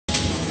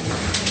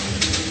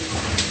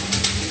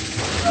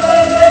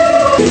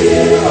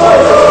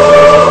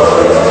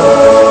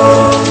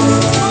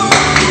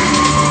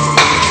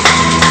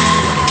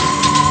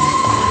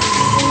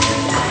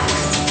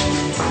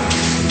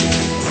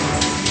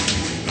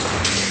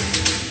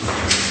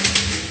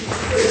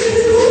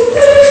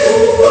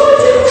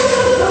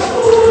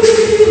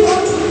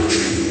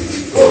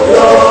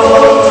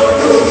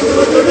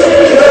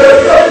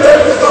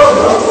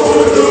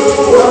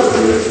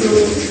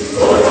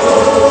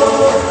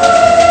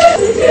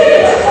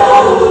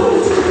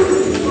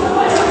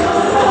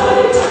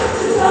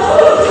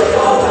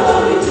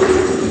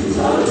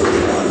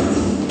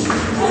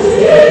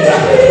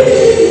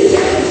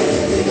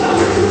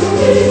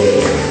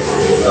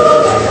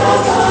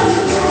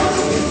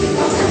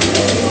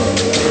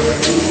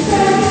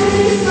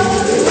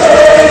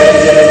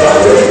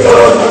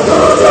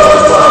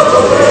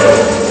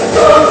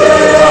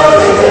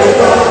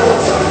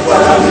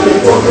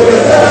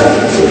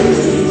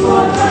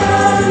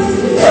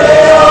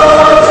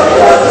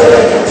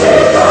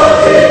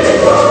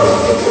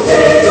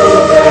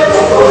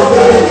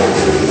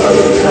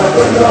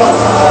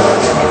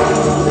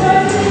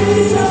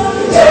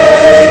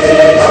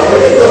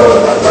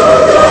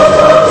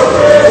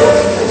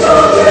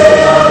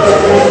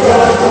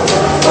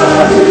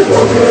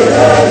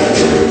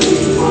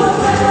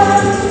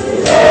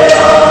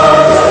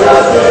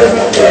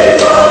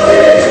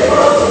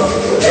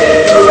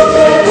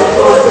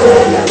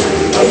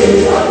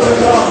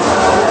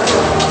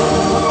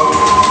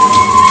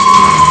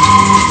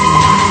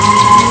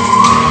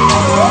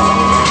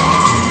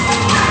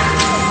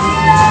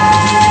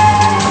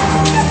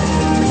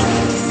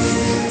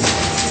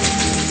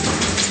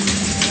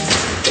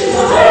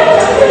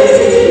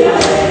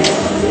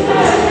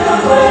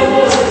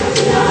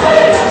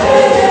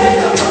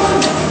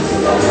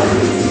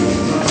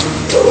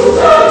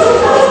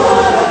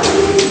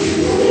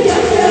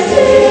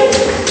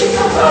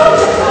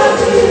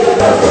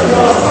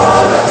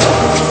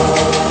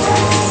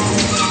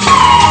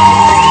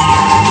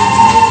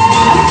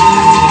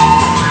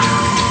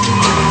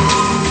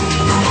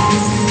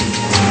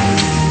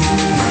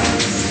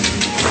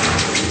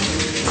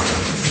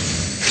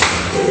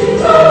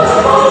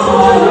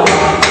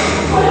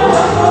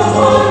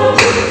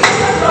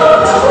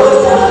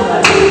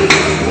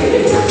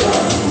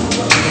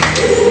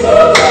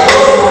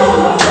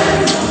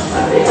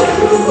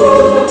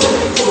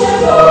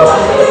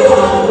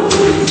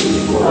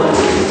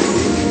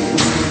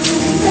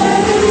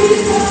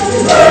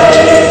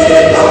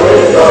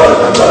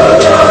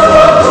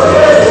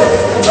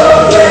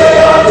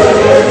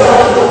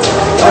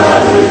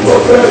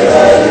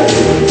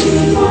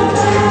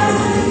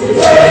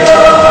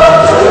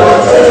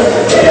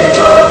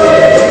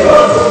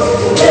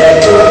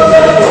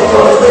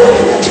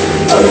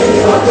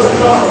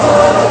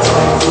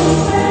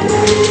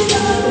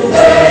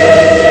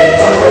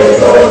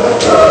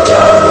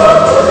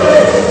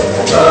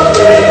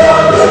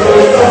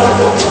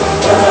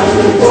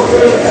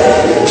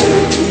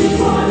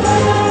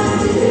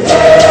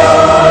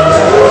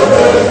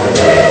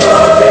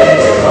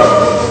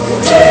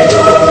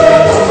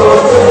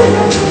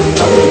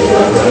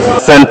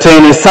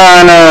Asanteni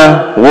sana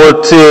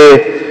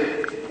wote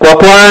kwa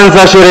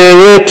kwanza sherehe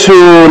yetu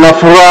na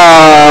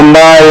furaha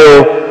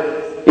ambayo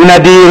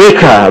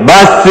inadirika.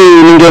 Basi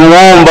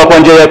ningemuomba kwa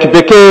njia ya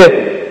kipekee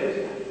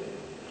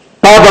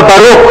Baba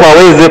Paroko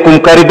aweze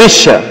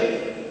kumkaribisha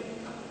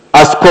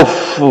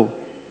askofu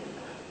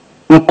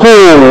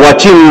mkuu wa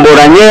jimbo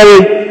la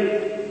Nyeri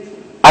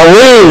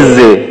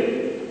aweze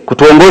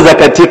kutuongoza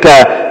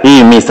katika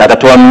hii misa.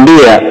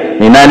 Atatuambia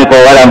ni nani kwa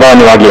wale ambao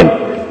ni wageni.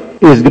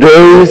 His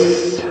Grace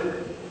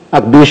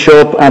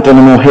Archbishop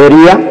Anthony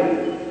Muheria.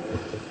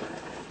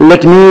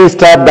 Let me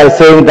start by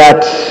saying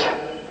that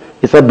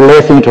it's a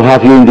blessing to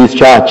have you in this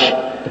church.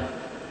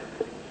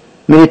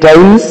 Many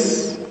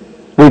times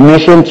we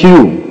mentioned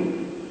you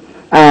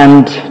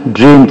and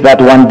dreamed that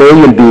one day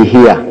you'll be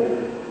here.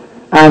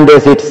 And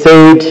as it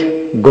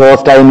said,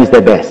 God's time is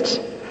the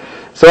best.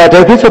 So I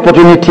take this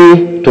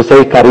opportunity to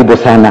say Karibu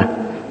Sana,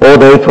 all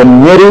the way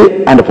from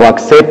Nyeri, and for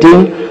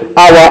accepting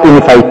our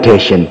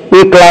invitation.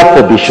 We clap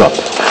for Bishop.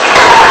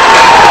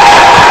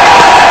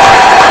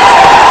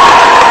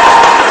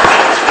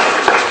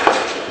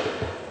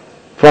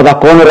 Father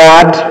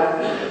Conrad,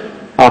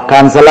 our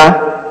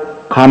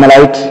counselor,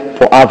 Carmelite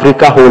for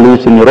Africa, who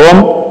lives in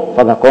Rome.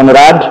 Father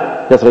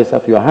Conrad, just raise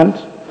up your hand,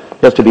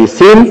 just to be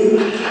seen.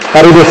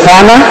 Karibu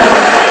Sana.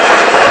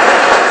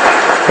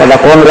 Father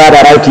Conrad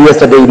arrived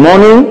yesterday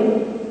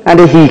morning, and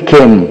he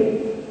came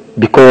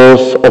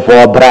because of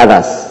our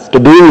brothers, to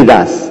be with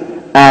us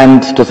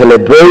and to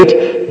celebrate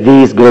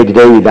this great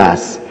day with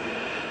us.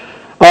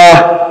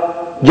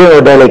 Our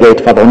General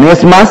Delegate, Father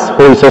Onesimus,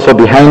 who is also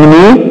behind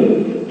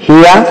me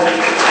here.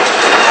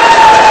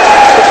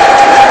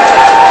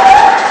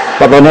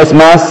 Father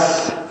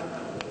Onesimus,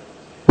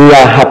 we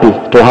are happy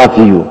to have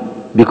you,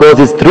 because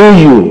it's through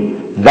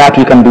you that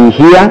we can be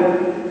here.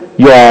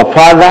 You are our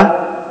Father.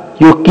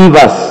 You give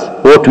us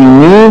what we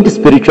need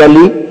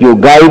spiritually. You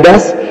guide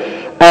us.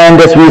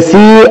 And as we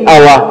see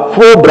our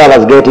four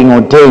brothers getting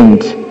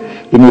ordained,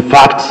 in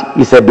fact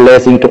is a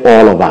blessing to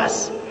all of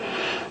us.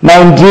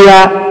 My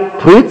dear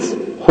priests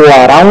who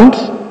are around,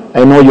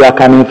 I know you are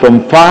coming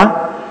from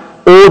far,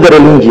 all the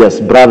religious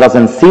brothers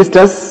and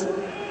sisters,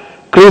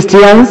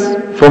 Christians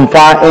from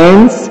far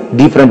ends,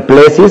 different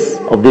places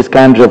of this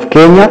country of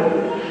Kenya,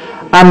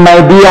 and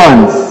my dear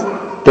ones,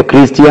 the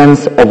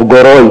Christians of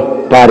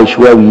Goroi parish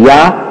where we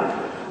are,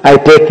 I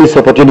take this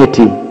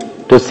opportunity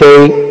to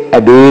say a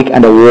big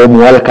and a warm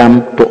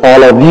welcome to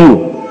all of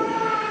you.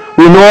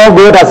 We know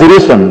God has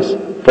reasons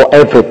for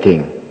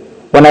everything.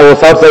 When I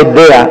was outside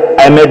there,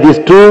 I met these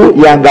two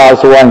young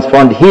girls who once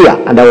found here,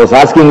 and I was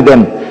asking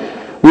them,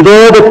 with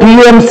all the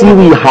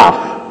PMC we have,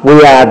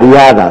 where are the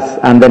others?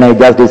 And then I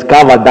just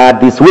discovered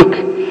that this week,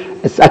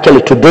 it's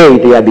actually today,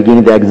 they are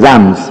beginning their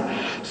exams.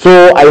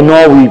 So I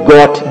know we've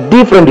got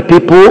different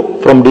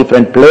people from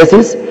different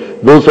places,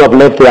 those who have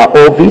left their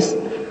office,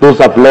 those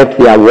who have left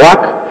their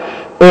work,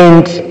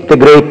 and the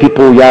great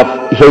people we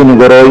have here in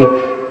Goroi.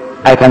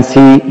 I can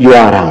see you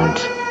are around.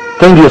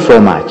 Thank you so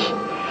much.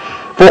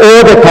 For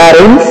all the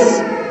parents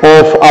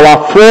of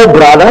our four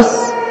brothers,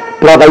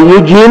 Brother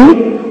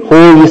Eugene,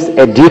 who is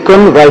a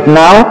deacon right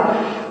now,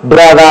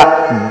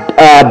 Brother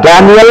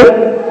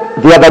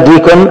Daniel, the other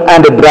deacon,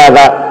 and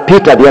Brother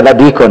Peter, the other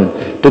deacon,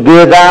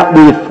 together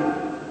with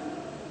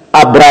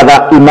our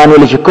Brother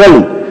Emmanuel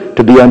Chikoli,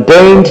 to be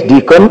ordained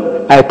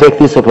deacon, I take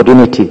this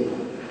opportunity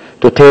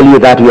to tell you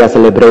that we are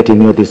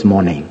celebrating you this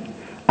morning.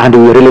 And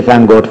we really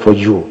thank God for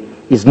you.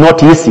 It's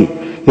not easy.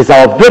 It's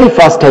our very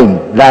first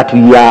time that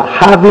we are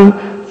having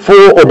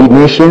 4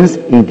 ordinations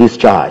in this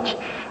church.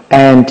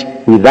 And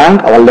we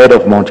thank Our Lady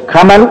of Mount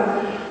Carmel.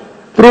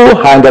 Through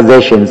her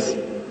intercessions,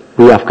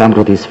 we have come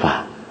to this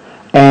far.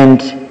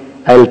 And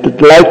I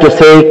would like to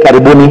say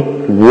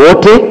karibuni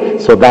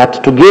wote, so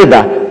that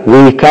together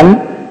we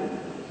can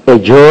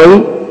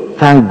enjoy,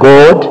 thank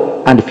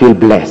God, and feel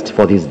blessed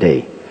for this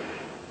day.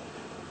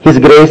 His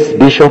Grace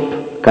Bishop,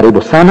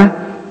 karibu sana,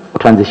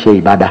 utuanzishie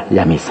ibada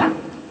ya misa.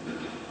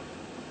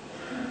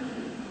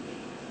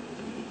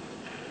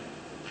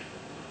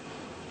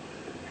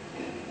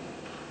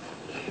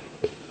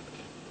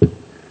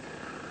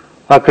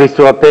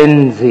 Wakristo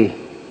wapenzi,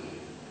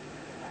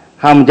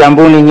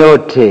 hamjambuni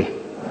nyote.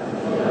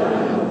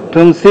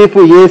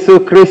 Tumsifu Yesu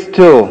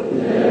Kristo.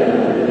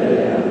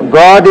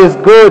 God is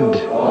good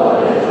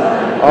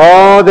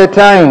all the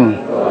time.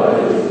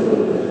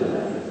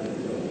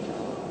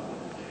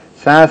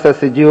 Sasa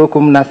sijui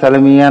huku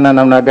mnasalimiana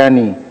namna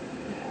gani.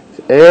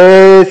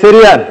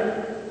 Syrian?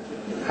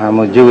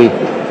 Hamujui.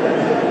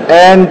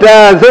 And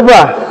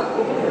Zuba?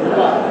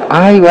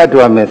 Ai, watu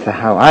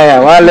wamesahau.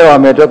 Haya, wale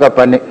wametoka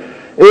pane.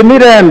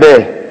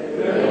 Mirembe.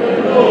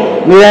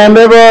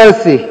 Mirembe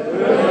bosi.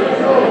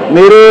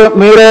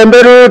 Mirembe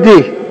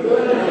rudi.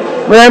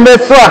 Mirembe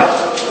swa.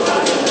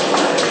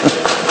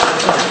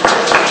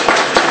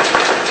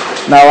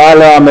 Na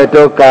wale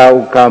wametoka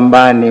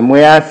Ukambani.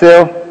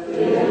 Muyaseo?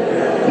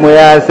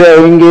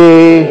 Muyaseo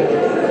ingi.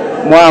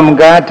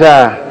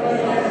 Mwamgata.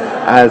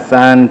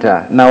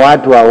 Asanta. Na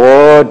watu wa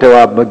wote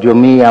wa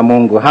jumuiya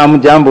Mungu.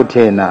 Hamjambo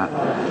tena.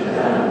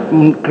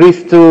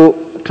 Kristo,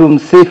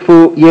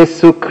 tumsifu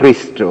Yesu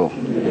Kristo.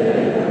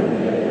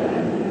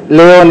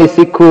 Leo ni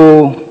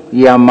siku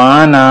ya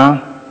maana,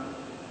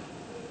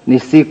 ni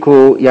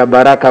siku ya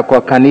baraka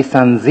kwa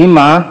kanisa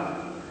nzima,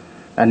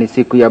 na ni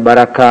siku ya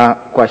baraka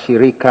kwa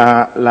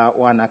shirika la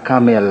wana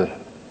Carmel.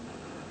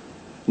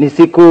 Ni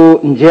siku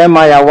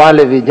njema ya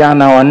wale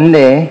vijana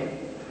wanne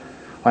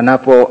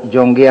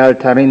wanapojongea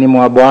altarini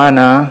mwa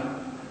Bwana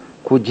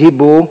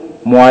kujibu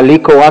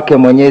mwaliko wake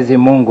Mwenyezi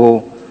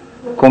Mungu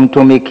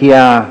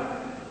kumtumikia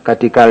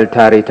katika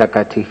altari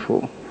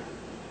takatifu.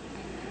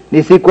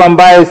 Ni siku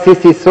ambayo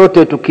sisi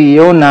sote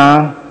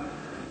tukiiona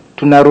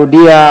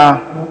tunarudia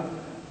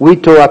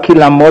wito wa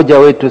kila mmoja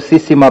wetu,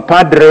 sisi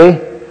mapadre,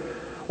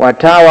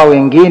 watawa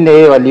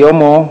wengine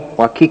waliomo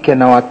wa kike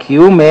na wa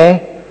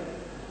kiume,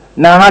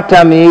 na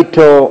hata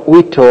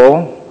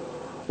wito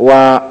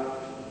wa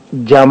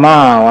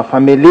jamaa, wa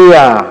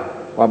familia,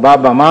 wa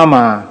baba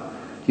mama,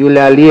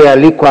 yule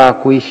aliyealikwa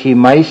kuishi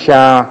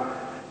maisha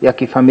ya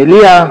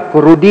kifamilia,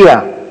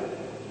 kurudia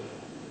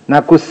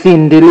na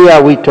kusindilia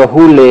wito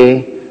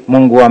hule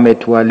Mungu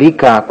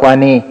ametualika,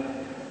 kwani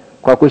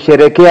kwa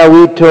kusherekea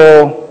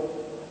wito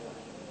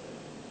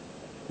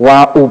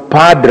wa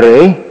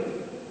upadre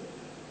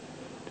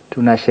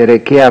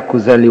tunasherekea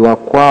kuzaliwa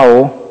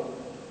kwao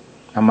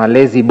na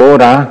malezi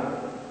bora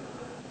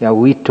ya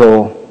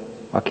wito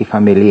wa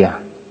kifamilia.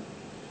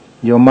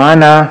 Ndio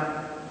maana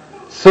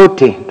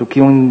sote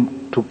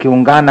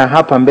tukiungana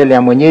hapa mbele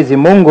ya Mwenyezi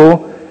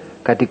Mungu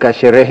katika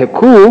sherehe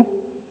kuu,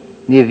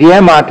 ni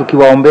vyema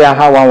tukiwaombea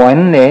hawa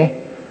wanne,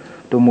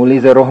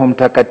 tumuulize Roho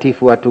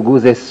Mtakatifu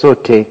atuguze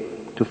sote,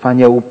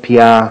 tufanye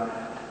upya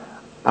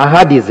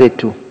ahadi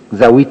zetu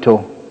za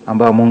wito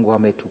ambao Mungu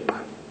ametupa.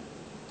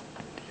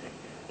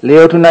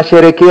 Leo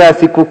tunasherekea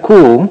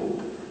sikukuu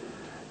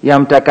ya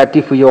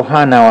Mtakatifu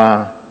Yohana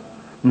wa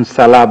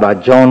Msalaba,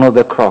 John of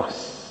the Cross,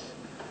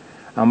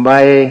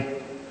 ambaye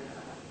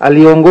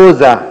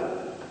aliongoza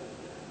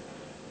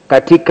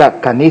katika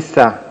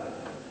kanisa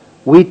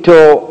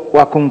wito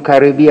wa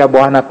kumkaribia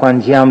Bwana kwa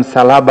njia ya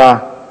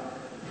msalaba,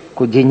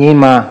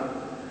 kujinyima,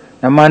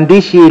 na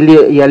maandishi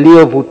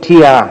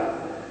yaliyovutia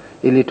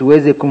ili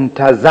tuweze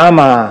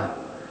kumtazama,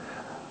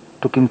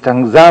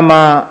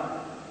 tukimtazama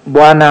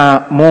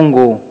Bwana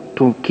Mungu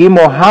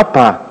tukimo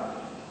hapa,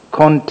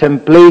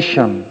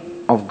 contemplation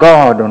of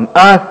God on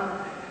earth,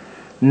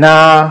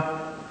 na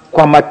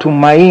kwa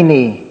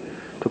matumaini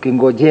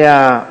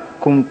tukingojea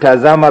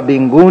kumtazama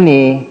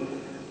binguni,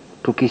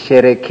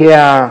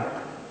 tukisherekea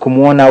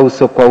kumuona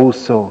uso kwa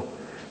uso,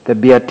 the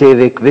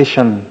beatific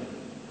vision,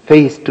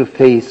 face to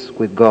face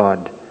with God.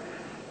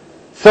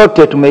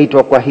 Sote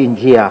tumeitwa kwa hii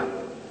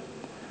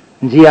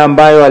njia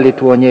ambayo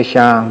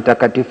alituonyesha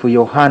Mtakatifu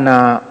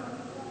Yohana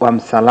wa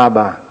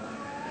msalaba,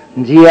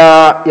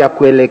 njia ya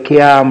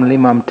kuelekea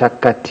mlima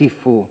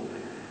mtakatifu,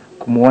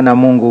 kumuona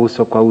Mungu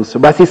uso kwa uso.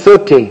 Basi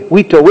sote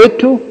wito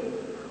wetu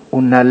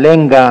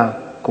unalenga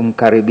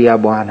kumkaribia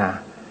Bwana,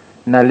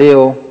 na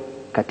leo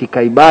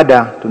katika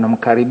ibada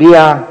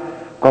tunamkaribia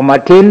kwa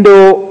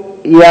matendo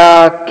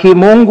ya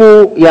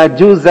kimungu ya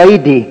juu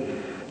zaidi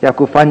ya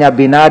kufanya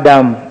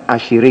binadamu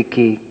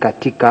ashiriki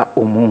katika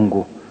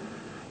umungu.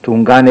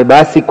 Tuungane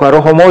basi kwa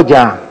roho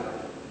moja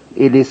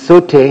ili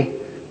sote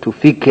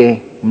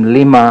tufike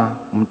mlima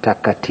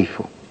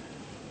mtakatifu.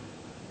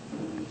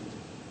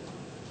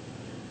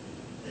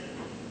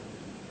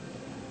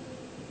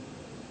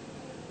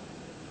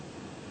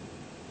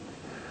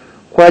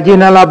 Kwa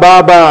jina la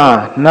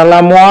Baba na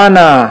la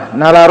Mwana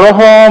na la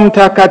Roho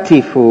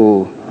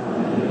Mtakatifu.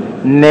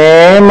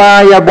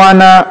 Neema ya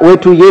Bwana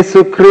wetu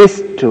Yesu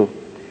Kristo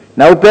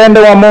na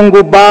upendo wa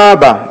Mungu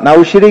Baba na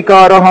ushirika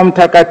wa Roho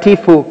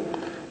Mtakatifu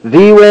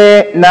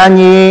viwe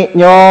nanyi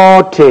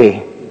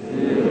nyote.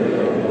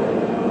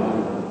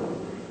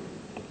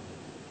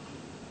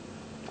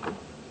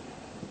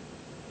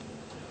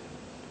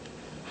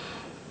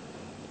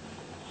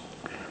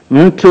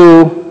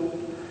 Mtu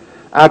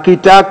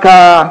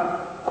akitaka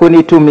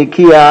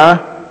kunitumikia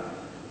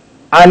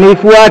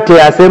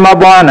anifuate, asema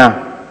Bwana,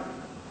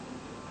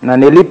 na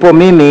nilipo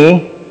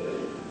mimi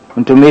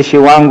mtumishi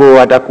wangu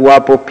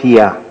atakuwapo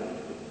pia.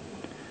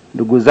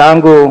 Ndugu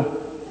zangu,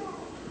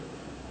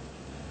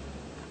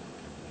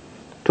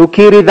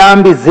 tukiri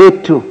dhambi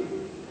zetu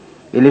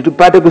ili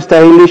tupate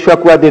kustahilishwa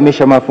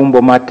kuadhimisha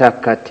mafumbo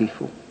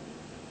matakatifu.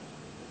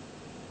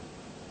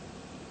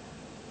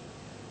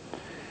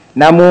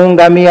 Na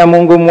muungamia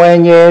Mungu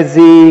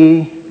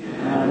Mwenyezi.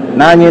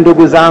 Nanyi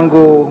ndugu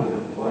zangu,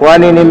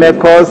 kwani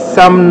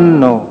nimekosa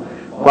mno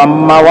kwa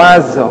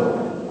mawazo,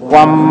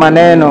 kwa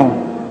maneno,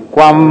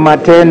 kwa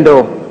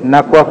matendo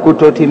na kwa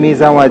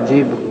kutotimiza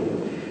wajibu.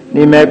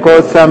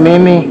 Nimekosa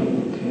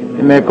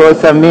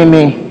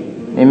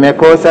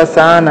nimekosa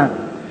sana.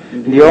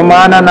 Ndio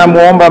maana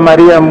namuomba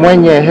Maria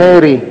mwenye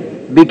heri,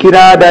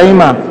 bikira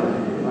daima,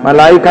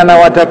 malaika na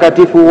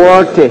watakatifu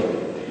wote,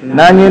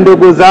 nanyi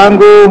ndugu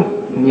zangu,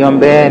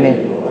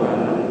 niombeeni.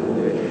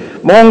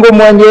 Mungu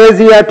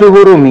Mwenyezi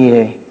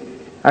atuhurumie,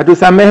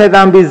 atusamehe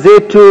dhambi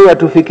zetu,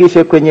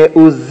 atufikishe kwenye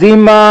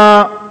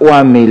uzima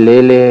wa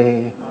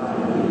milele.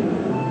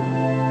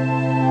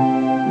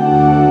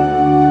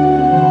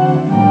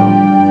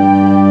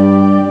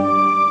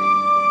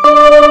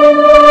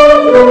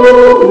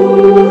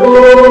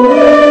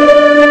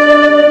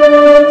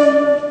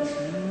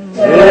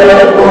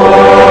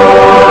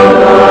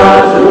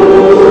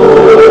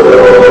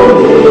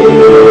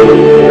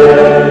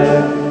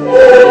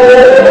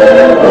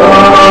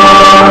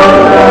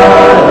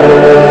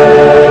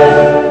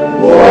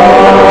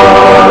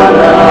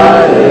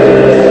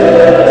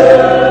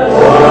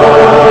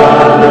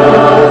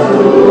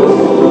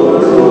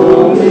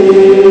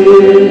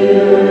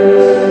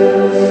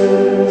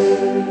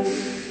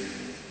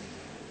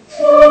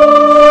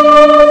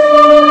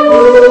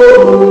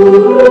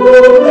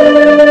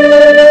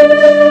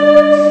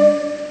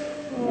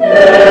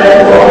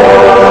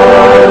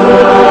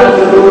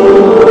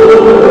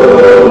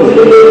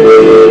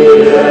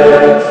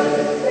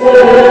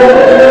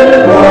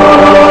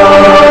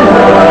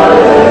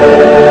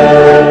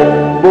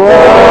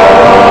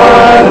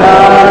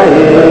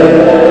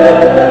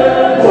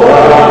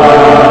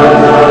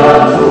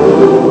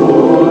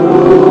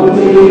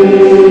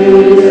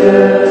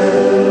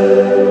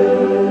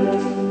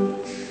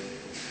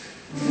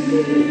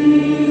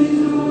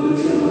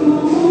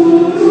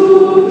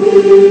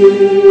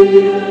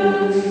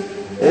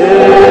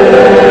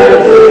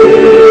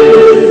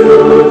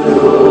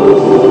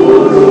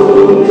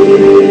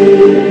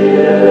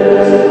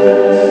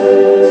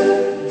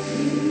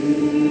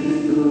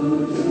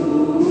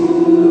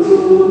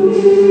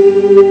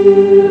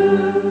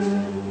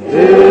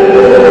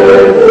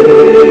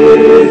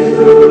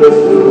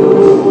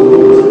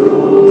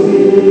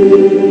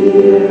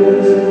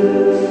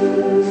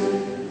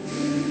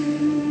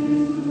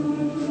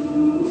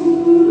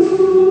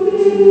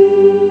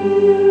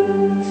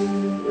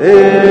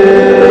 Amen.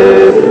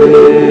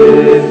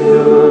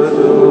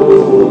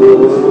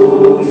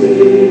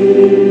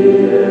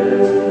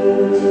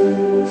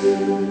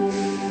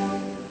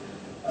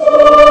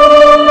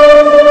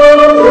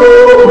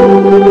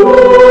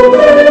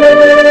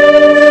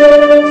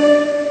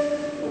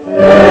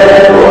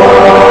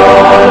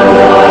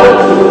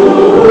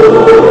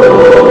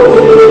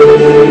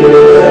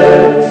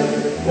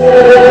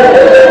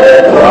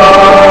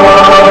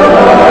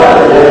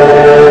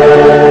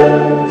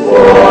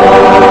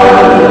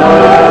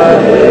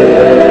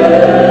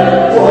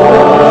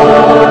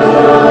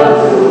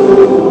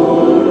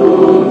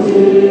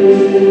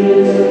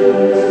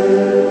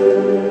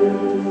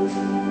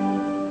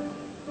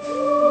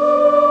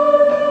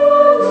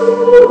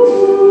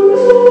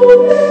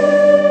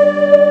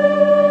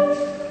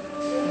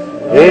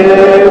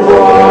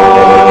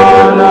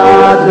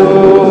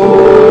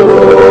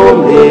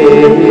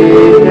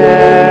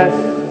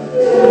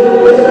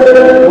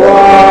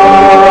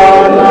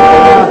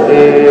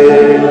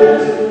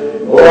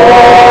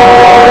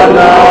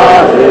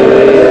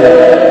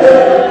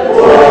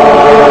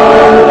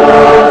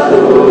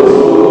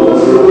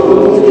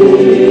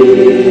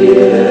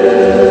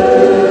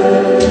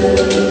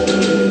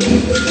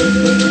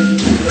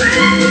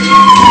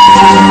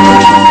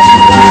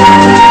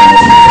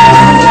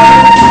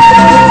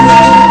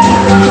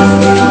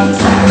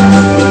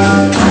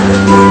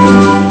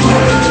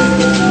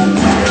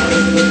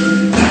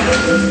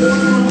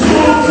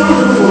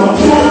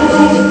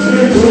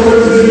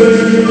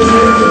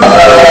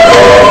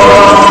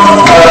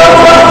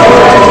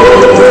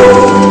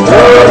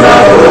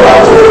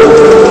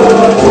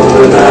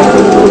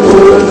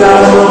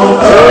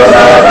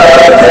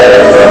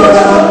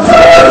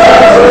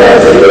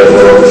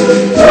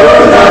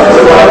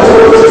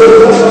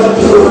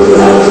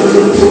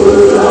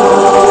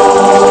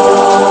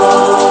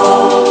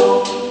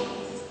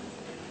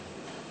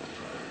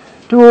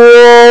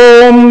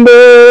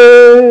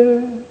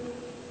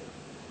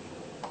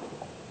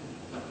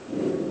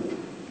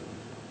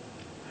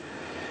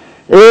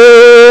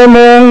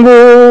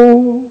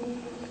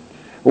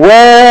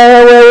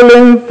 Wewe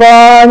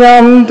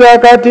ulimfanya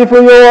Mtakatifu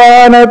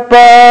Yohane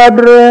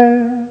Padre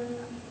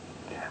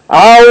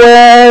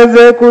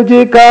aweze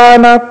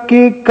kujikana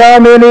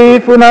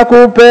kikamilifu na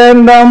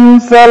kupenda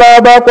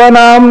msalaba kwa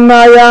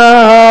namna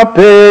ya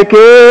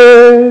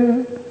pekee.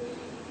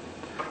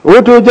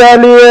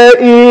 Utujalie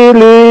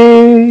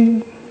ili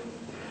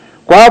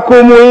kwa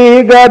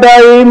kumwiga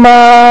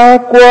daima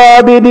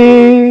kwa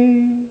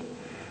bidii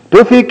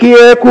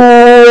tufikie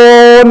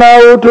kuona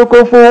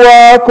utukufu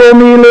wako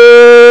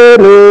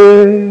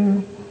milele,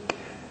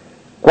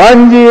 kwa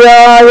njia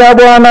ya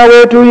Bwana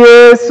wetu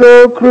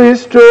Yesu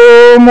Kristo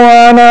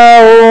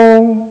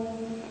mwanao,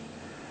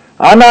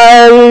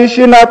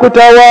 anaishi na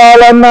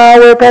kutawala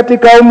nawe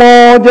katika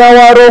umoja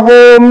wa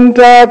Roho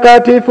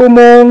Mtakatifu,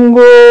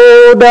 Mungu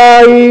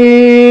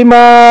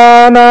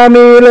daima na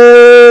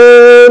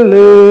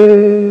milele.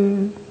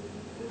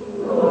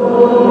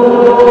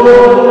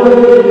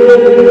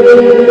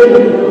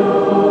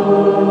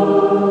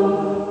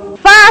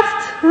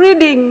 First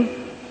reading.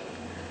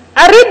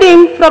 A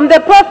reading from the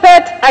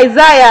prophet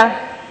Isaiah.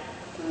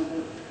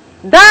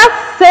 Thus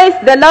says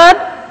the Lord,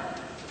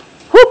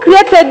 who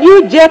created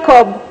you,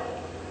 Jacob,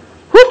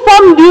 who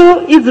formed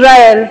you,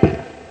 Israel.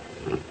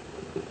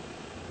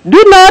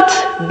 Do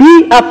not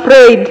be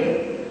afraid,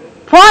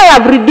 for I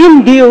have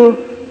redeemed you.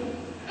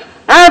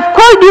 I have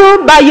called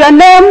you by your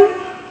name,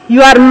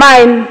 you are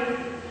mine.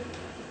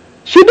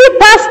 Should you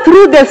pass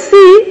through the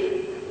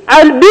sea,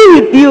 I will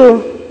be with you.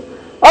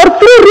 Or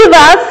through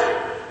rivers,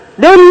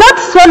 they will not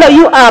swallow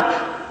you up.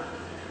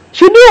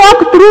 Should you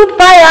walk through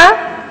fire,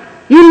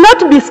 you will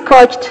not be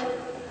scorched.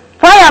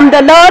 For I am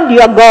the Lord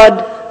your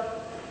God,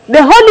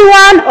 the Holy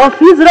One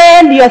of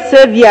Israel, your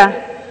Savior.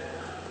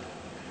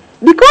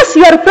 Because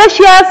you are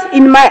precious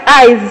in my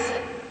eyes,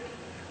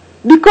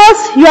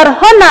 because you are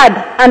honored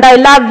and I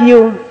love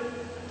you,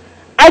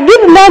 I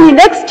give men in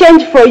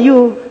exchange for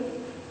you,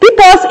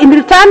 peoples in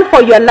return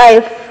for your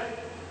life.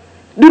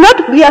 Do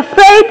not be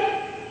afraid,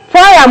 for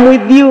I am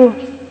with you.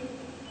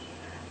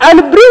 I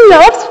will bring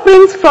your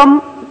offspring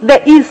from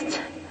the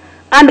east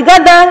and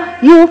gather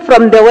you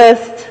from the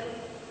west.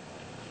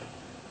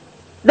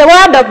 The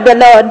word of the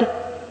Lord.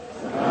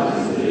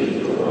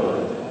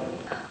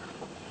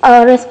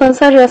 Our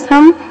responsorial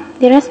psalm,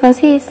 the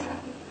response is,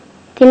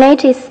 the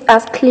night is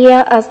as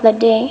clear as the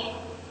day.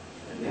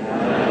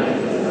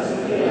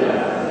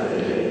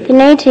 The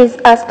night is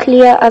as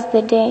clear as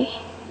the day.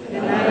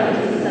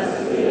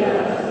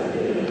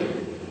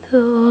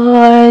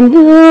 The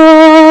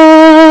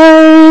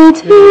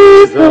night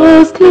is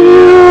as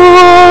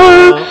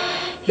clear,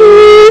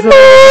 is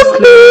as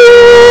clear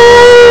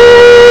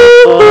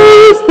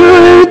as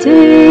the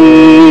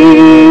day.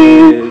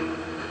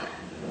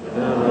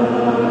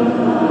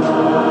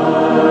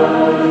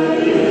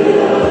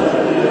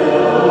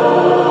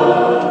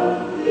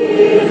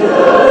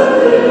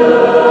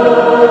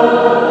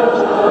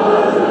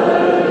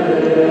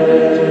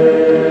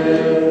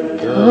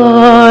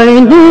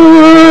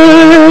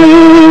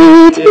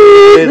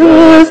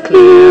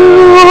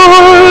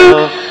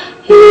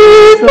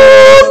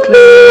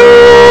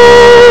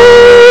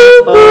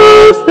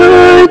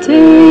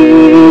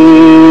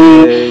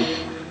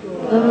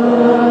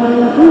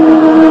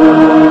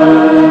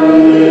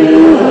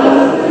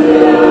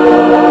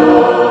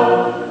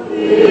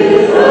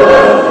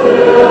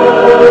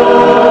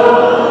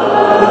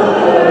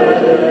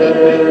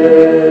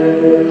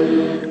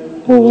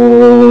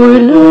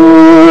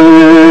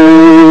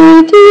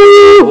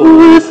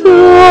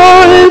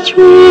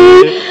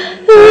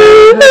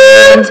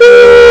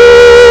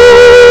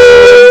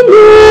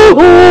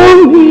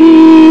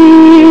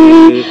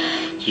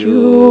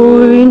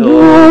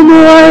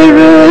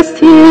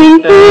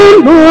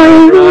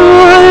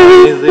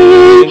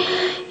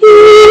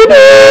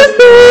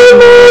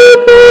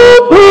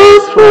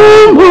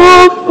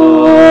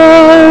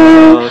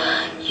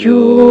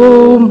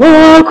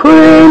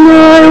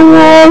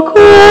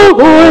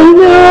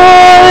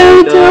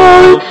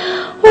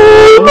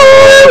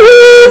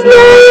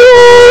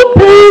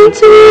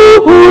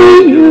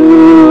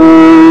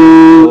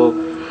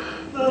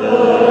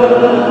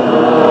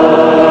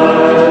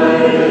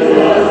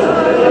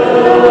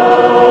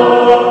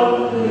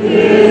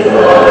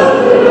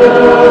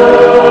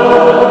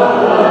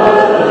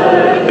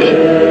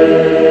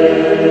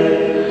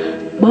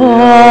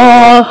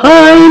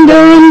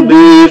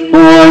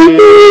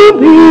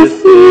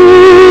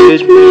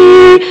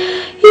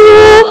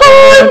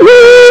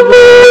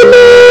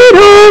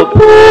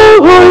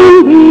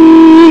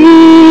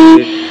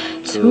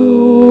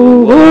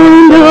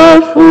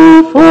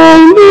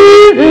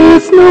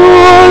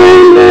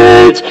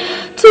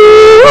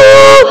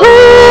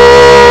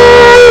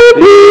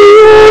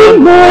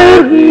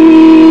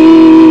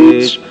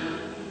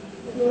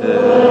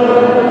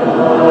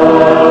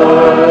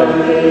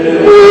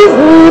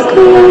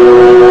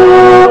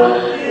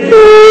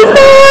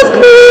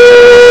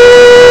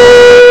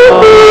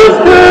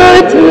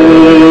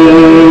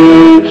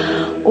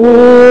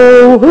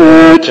 Oh,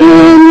 where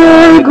can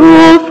I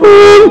go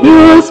from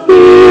your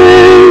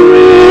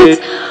spirit?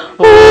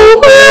 Oh,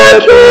 where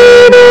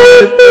can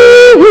I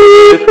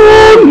flee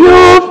from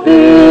your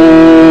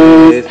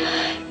face?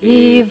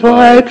 If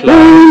I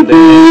climb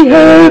the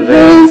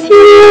heavens,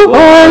 you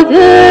are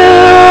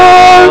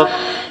there.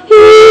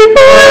 If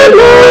I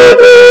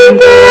live in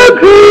the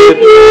grave,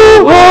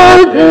 you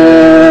are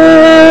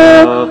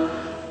there.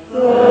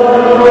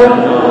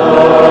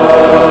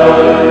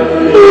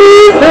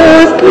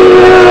 Jesus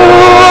clear,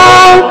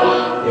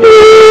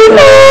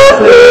 Jesus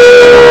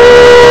clear,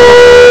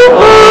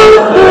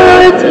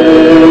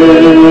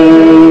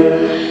 uncertain.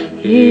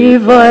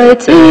 If I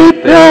take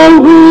the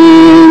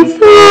wings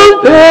of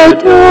the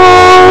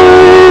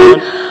dawn,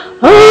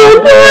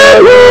 and I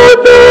know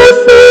the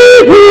sea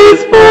is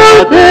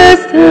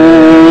farthest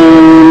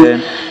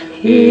end,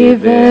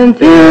 even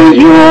there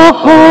your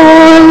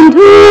hand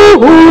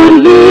would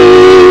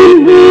lead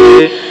me,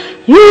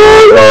 your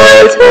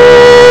right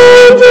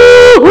hand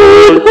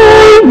would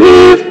hold me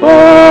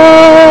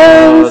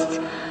fast.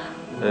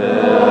 The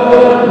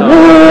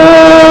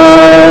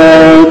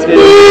night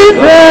is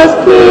as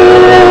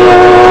still,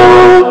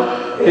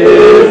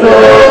 is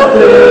as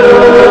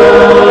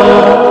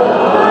still.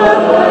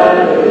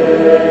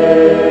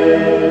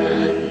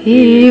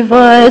 If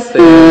I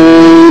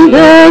say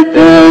let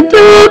the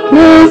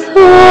darkness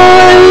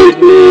hide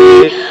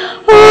me,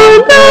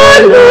 and the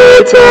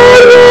light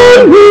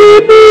around me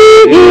be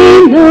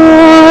in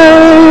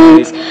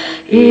night,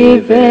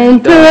 even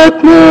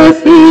darkness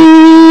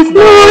is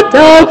not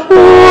dark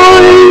for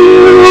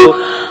you,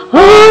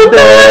 and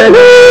the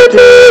night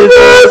is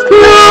as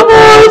clear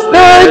as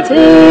the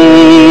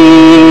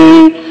day.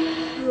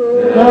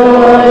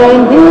 Thy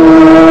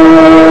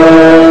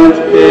night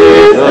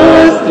is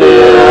as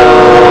clear,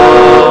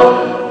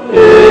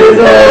 is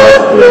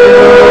as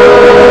clear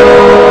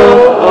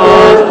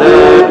as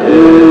the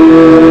day.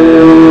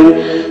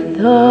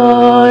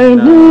 Thy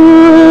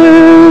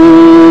night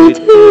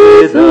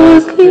is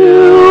as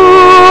clear,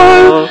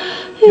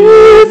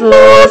 is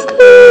as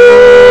clear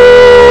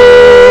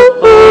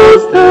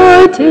as the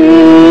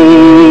day.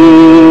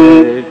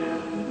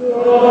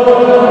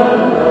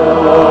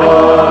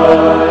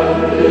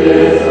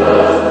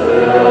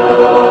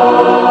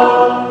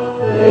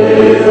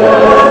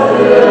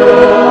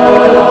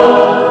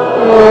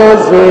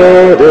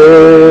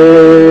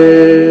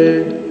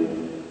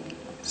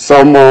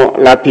 Somo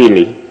la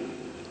pili.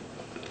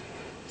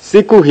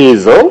 Siku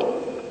hizo,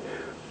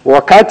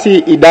 wakati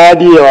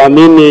idadi ya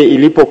waamini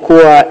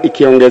ilipokuwa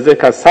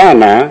ikiongezeka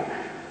sana,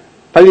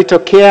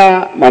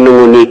 palitokea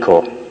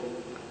manunguniko.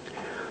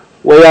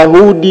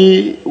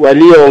 Wayahudi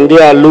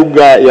walioongea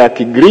lugha ya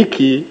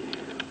Kigiriki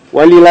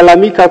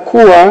walilalamika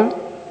kuwa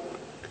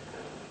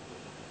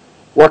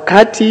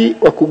wakati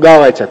wa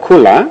kugawa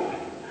chakula,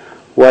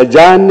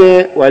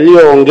 wajane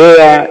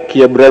walioongea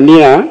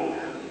Kiebrania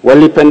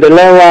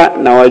walipendelewa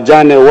na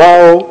wajane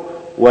wao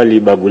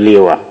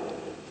walibaguliwa.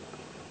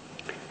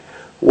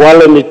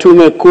 Wale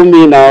mitume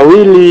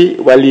 12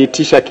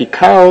 waliitisha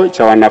kikao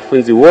cha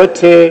wanafunzi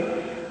wote,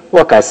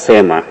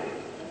 wakasema,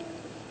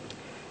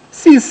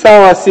 si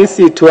sawa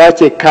sisi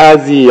tuache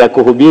kazi ya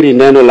kuhubiri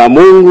neno la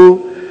Mungu,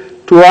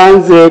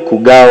 tuanze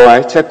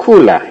kugawa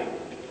chakula.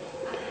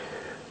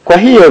 Kwa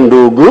hiyo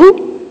ndugu,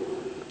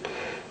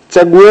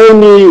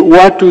 chagueni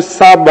watu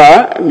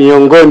 7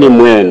 miongoni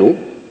mwenu,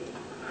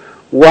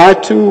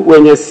 watu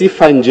wenye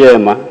sifa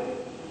njema,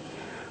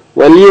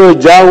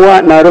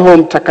 waliojawa na Roho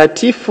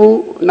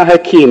Mtakatifu na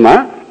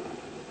hekima,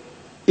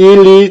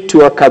 ili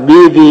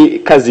tuwakabidhi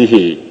kazi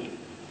hii.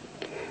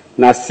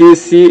 Na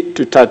sisi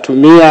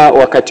tutatumia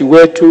wakati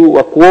wetu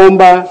wa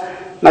kuomba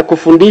na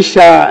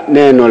kufundisha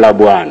neno la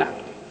Bwana.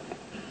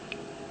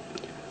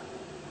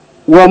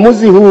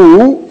 Uamuzi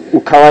huu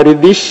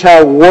ukawaridhisha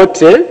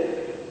wote,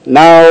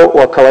 nao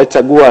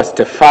wakawachagua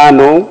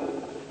Stefano,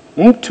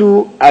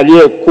 mtu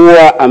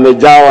aliyekuwa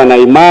amejawa na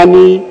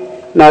imani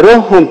na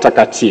Roho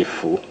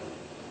Mtakatifu,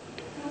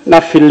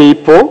 na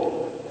Filipo,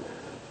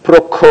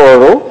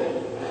 Prokoro,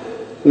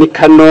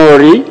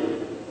 Nikanori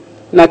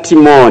na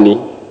Timoni,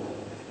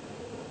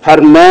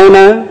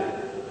 Parmena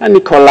na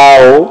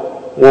Nikolao,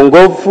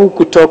 mwongofu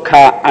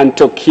kutoka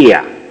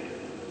Antiokia.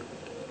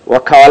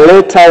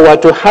 Wakawaleta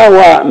watu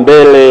hawa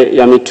mbele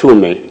ya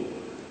mitume,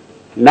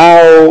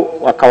 nao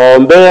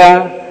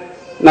wakawaombea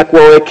na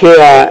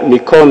kuwawekea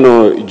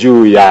mikono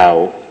juu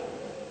yao.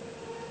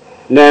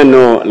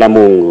 Neno la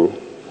Mungu.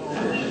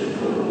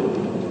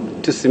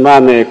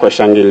 Tusimame kwa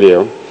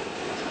shangilio.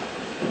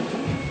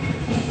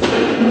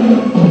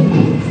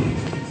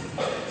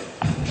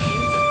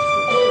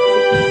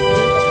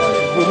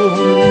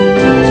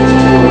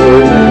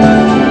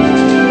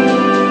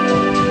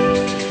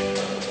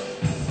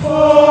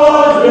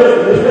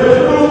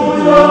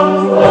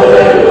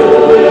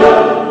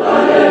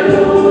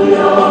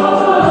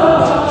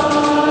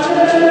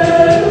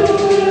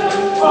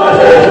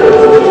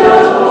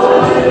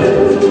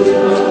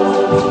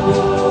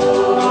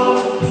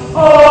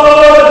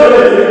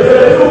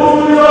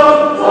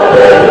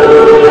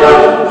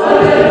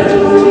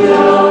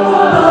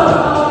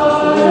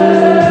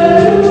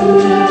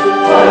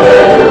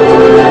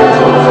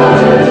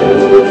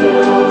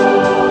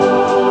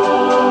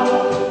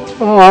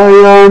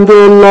 am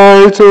the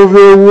light of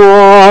the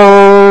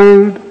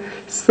world,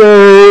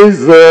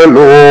 says the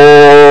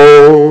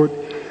Lord.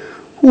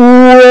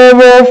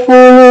 Whoever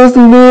follows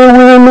me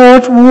will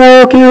not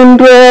walk in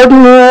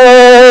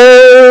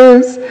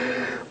darkness,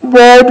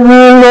 but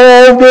will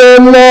have the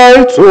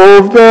light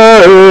of the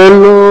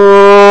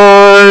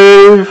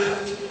life.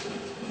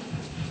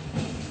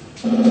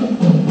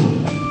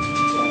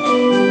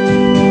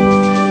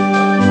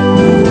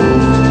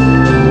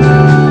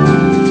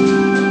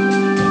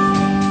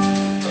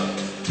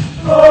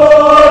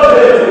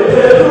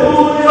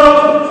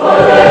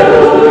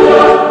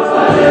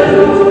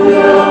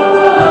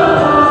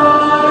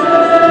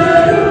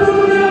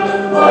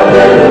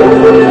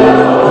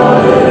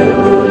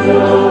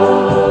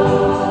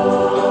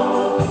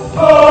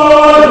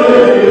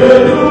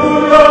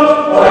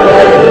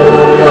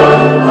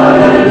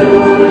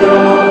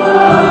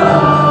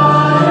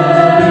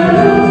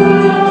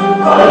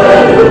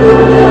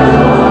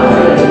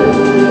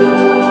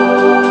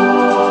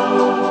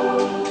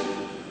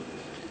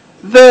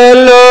 The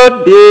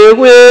Lord be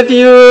with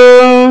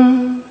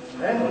you.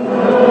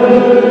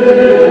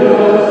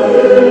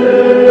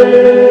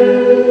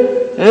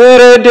 A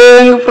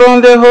reading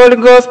from the Holy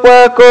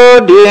Gospel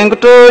according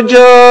to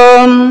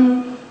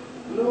John.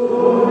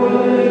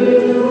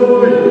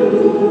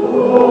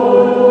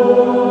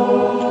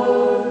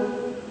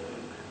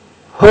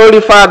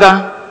 Holy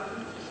Father,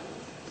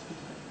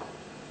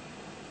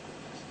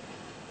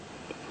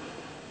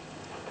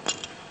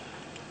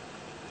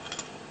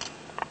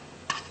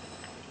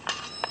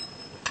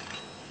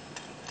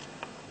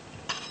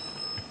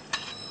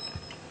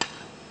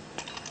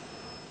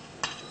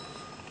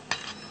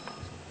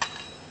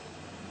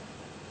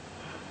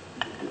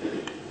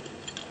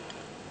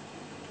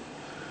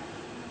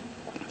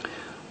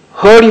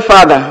 Holy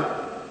Father,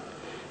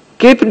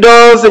 keep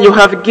those you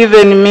have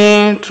given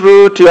me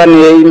true to your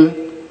name,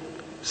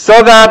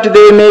 so that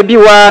they may be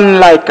one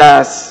like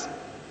us.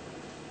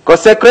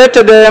 Consecrate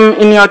them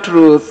in your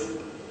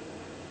truth.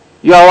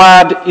 Your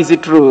word is the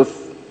truth.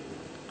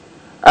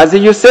 As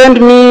you send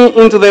me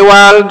into the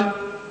world,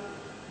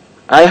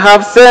 I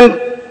have sent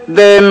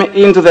them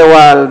into the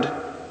world.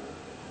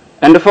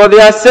 And for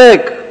their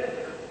sake,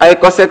 I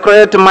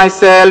consecrate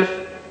myself,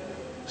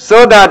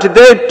 so that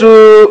they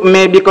too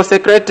may be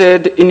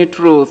consecrated in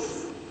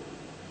truth.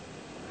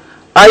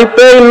 I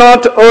pray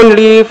not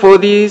only for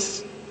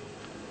this,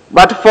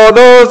 but for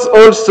those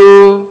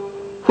also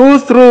who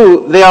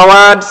through their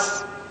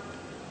words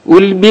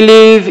will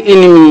believe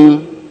in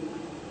me.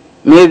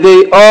 May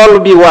they all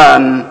be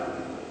one.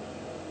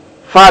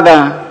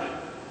 Father,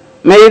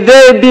 may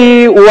they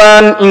be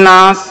one in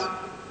us,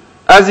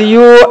 as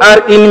you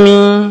are in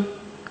me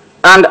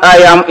and I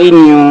am in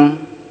you,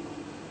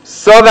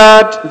 so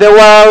that the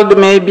world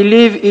may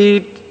believe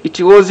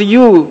it was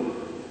you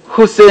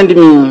who sent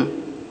me.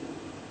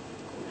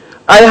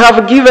 I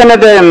have given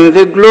them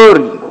the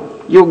glory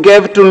you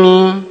gave to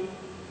me,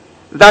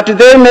 that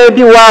they may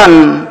be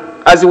one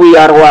as we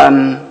are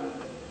one,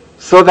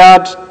 so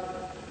that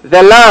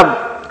the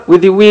love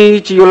with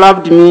which you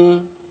loved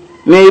me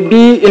may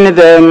be in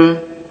them,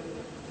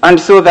 and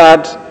so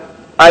that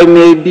I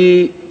may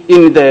be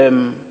in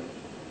them.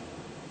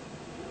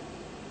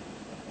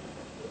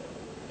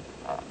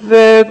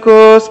 The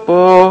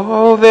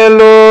Gospel of the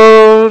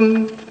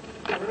Lord.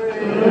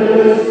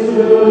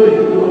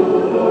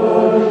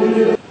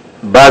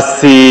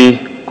 Basi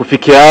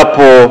kufikia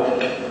hapo,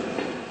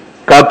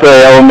 kabla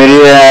ya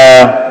homilia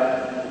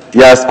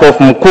ya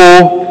askofu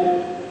mkuu,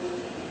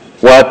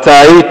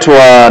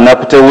 wataitwa na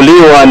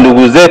kuteuliwa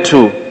ndugu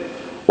zetu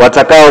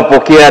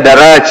watakaopokea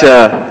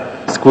daraja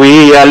siku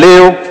hii ya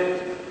leo,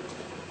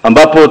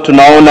 ambapo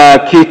tunaona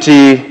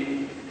kiti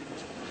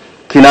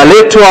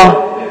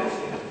kinaletwa,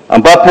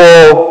 ambapo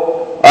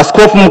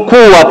askofu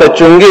mkuu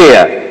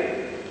atachongea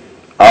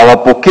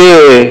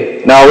awapokee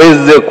na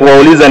aweze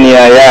kuwauliza nia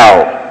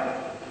yao.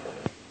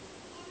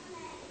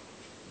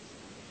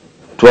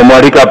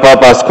 Tuamwalika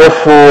Papa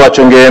Askofu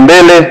achongee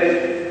mbele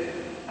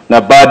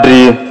na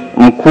padri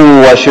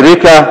mkuu wa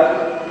shirika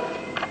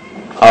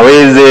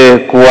aweze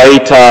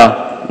kuwaita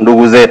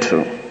ndugu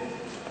zetu.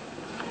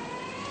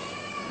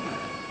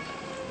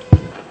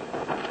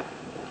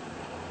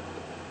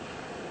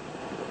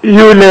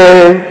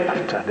 Yule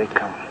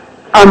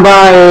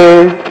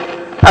ambaye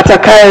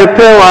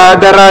atakayepewa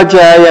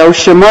daraja ya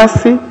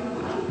ushemasi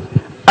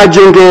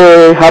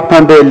ajongee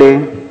hapa mbele.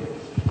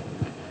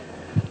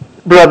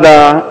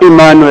 Brother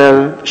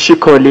Emmanuel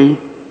Shikoli.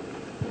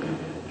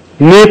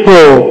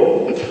 Nipo.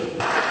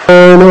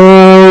 I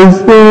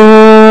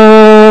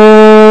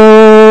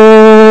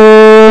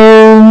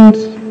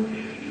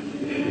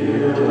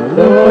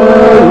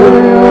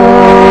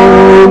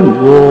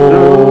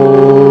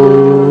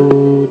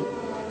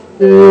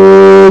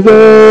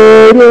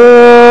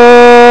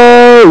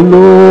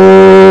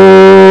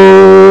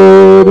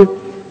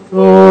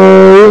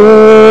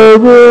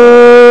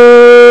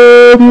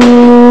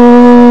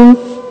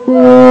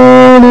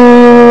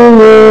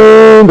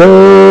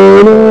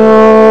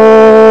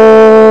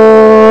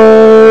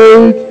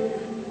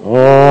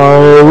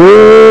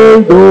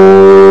will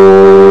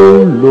go.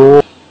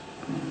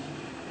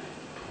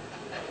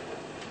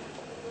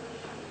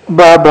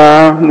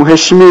 Baba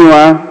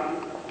Mheshimiwa,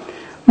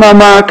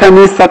 Mama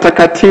Kanisa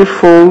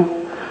Takatifu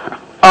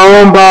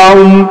aomba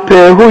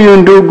umpe huyu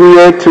ndugu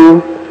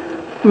yetu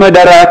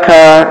madaraka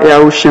ya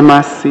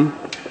ushemasi.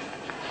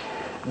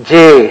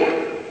 Je,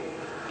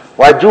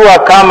 wajua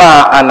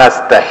kama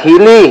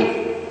anastahili?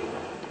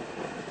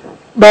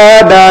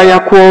 Baada ya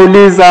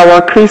kuwauliza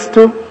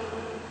Wakristo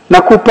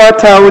na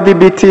kupata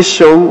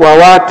udhibitisho wa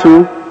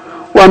watu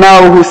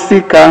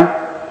wanaohusika,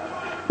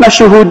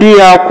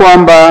 nashuhudia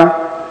kwamba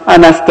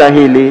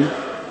anastahili.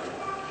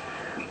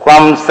 Kwa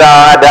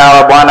msaada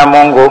wa Bwana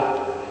Mungu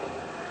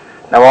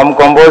na wa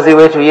mkombozi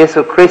wetu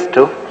Yesu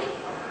Kristo,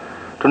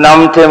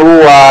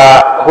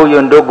 tunamteua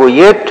huyu ndugu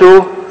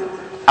yetu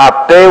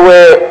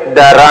apewe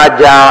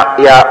daraja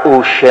ya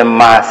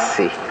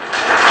ushemasi.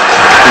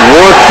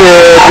 Wote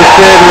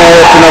tuseme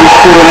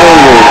tunamshukuru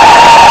Mungu.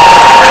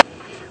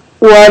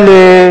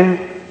 Wale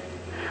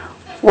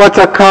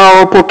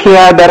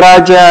watakaopokea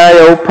daraja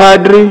ya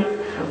upadri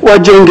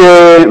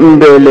wajenge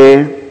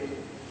mbele.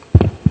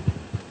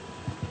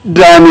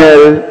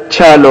 Daniel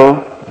Chalo.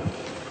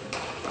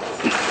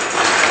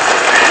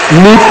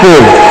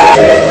 Nipo.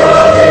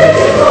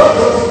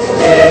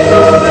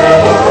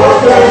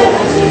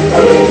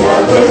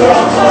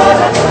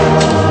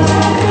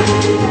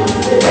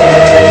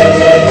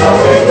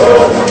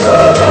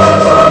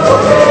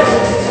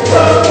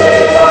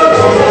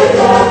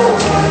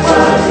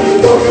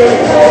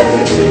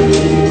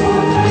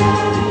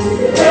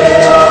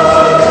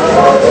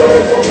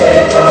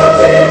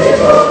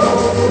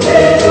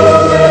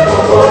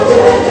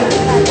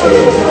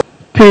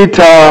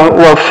 Peter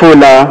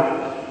Wafula.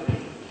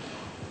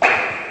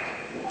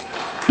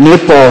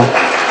 Nipo.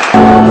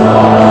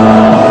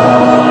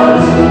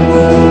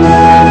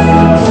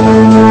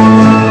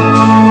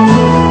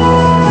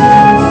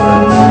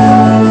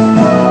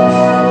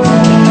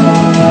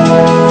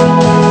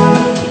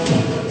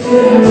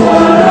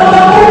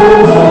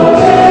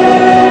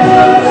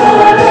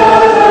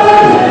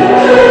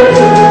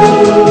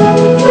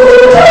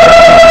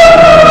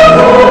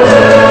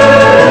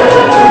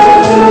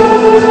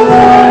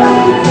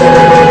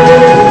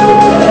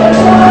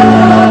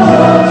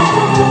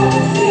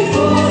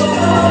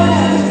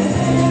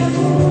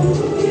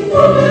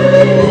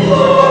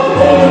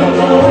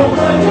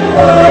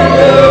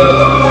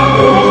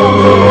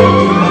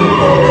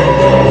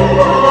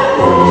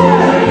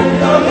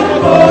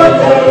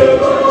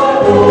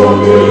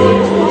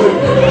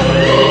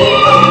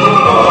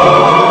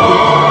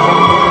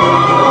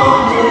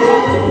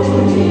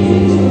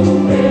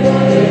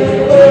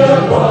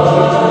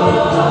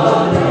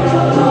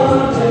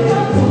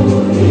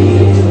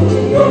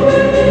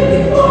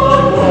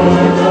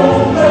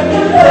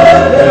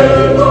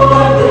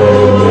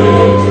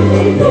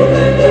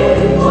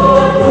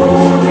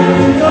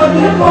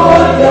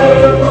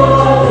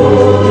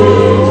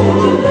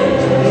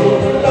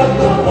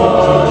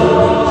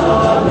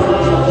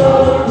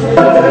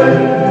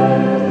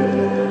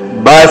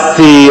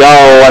 Basi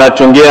hao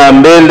wanachongea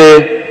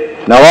mbele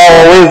na wao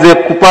waweze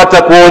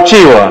kupata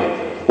kuochiwa,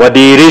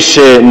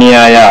 wadhihirishe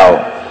nia yao.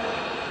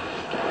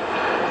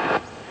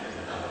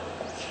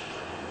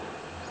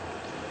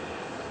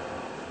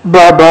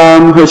 Baba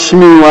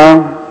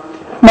Mheshimiwa,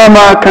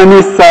 Mama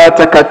Kanisa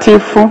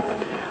Takatifu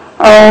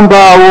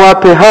aomba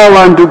uwape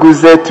hawa ndugu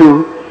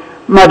zetu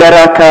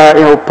madaraka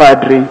ya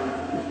upadri.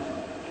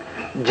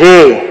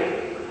 Je,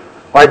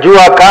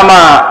 wajua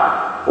kama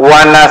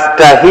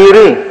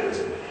wanastahili?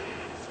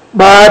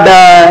 Baada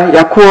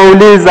ya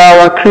kuwauliza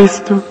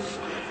Wakristo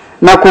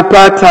na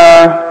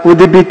kupata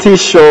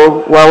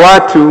udhibitisho wa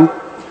watu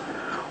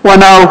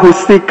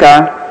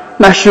wanaohusika,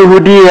 na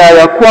shuhudia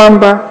ya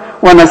kwamba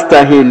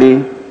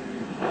wanastahili.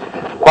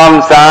 Kwa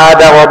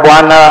msaada wa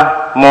Bwana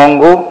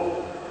Mungu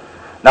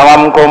na wa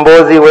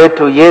mkombozi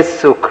wetu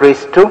Yesu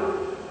Kristo,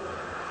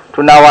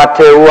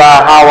 tunawateua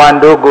hawa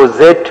ndugu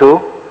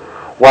zetu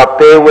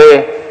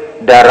wapewe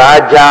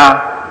daraja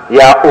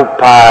ya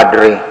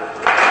upadri.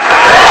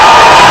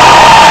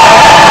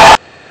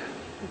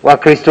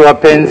 Wakristo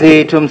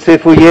wapenzi,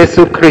 tumsifu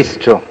Yesu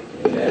Kristo.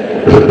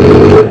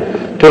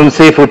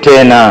 Tumsifu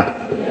tena.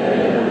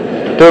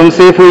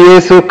 Tumsifu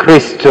Yesu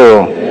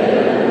Kristo.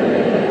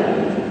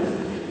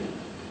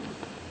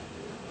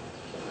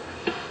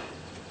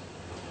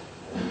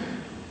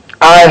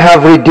 I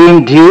have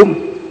redeemed you.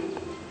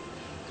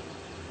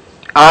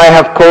 I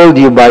have called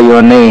you by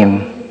your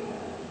name.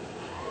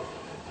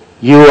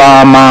 You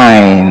are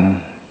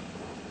mine.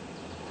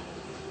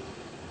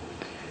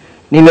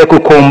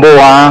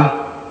 Nimekukomboa.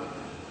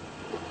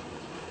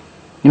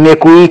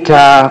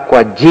 Nimekuita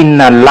kwa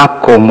jina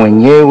lako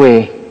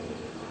mwenyewe.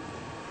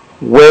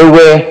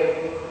 Wewe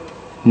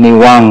ni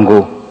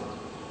wangu.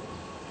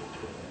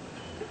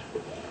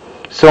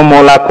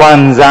 Somo la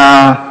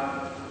kwanza,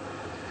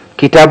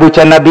 kitabu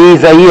cha nabii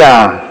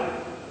Isaia,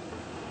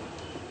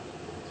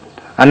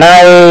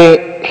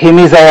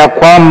 anayehimiza ya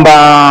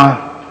kwamba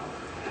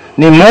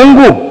ni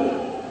Mungu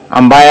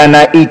ambaye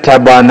anaita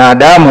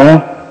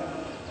wanadamu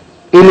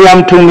ili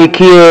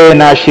amtumikie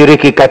na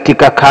ashiriki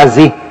katika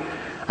kazi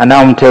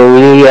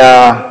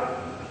anayomteulia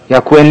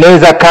ya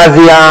kueneza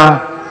kazi ya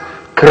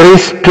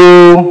Kristo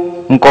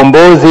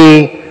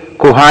mkombozi,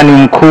 kuhani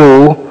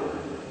mkuu,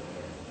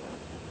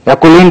 ya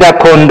kulinda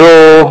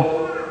kondoo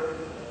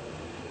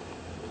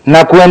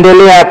na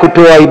kuendelea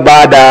kutoa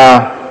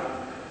ibada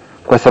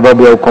kwa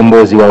sababu ya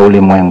ukombozi wa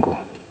ulimwengu.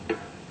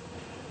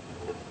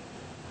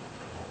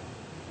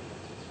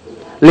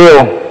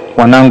 Leo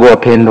wanangu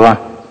wapendwa,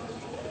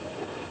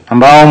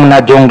 ambao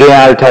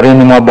mnajongea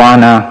altarini mwa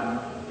Bwana,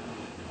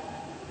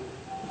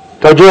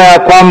 tunajua ya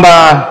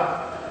kwamba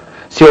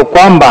sio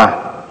kwamba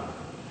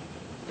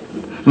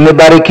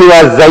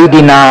mmebarikiwa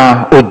zaidi na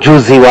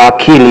ujuzi wa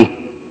akili,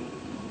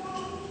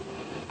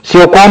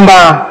 sio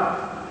kwamba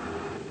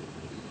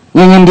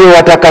nyinyi ndio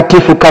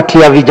watakatifu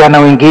kati ya vijana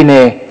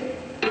wengine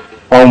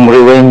wa umri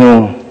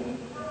wenu,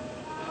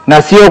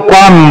 na sio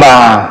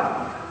kwamba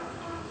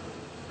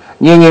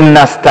nyinyi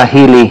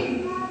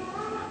mnastahili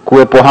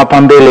kuwepo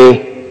hapa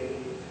mbele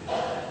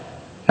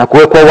na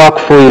kuwekwa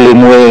wakfu ili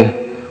muwe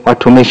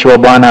watumishi wa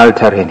Bwana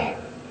altarini,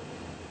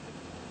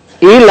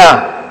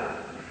 ila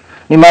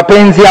ni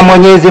mapenzi ya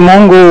Mwenyezi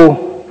Mungu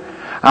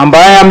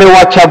ambaye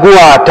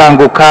amewachagua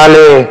tangu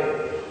kale,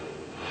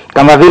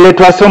 kama vile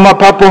twasoma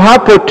papo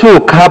hapo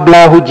tu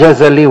kabla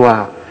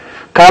hujazaliwa,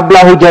 kabla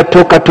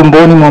hujatoka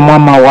tumboni mwa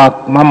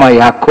mama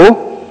yako,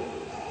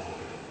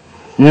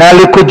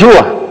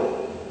 nalikujua,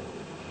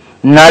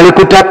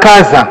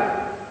 nalikutakaza,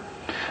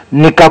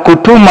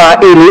 nikakutuma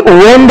ili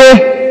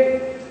uende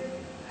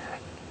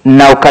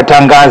na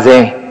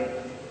ukatangaze,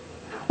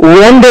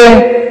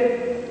 uende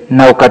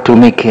na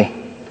ukatumike.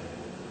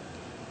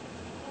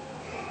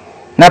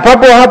 Na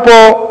papo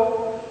hapo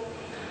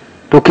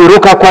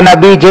tukiruka kwa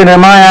nabii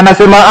Jeremiah,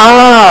 anasema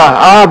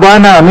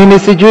Bwana, mimi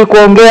sijui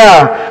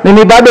kuongea,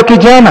 mimi bado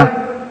kijana.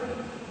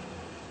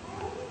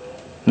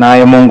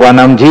 Naye Mungu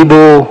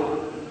anamjibu,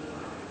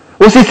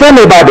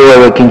 usiseme bado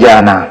wewe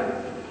kijana,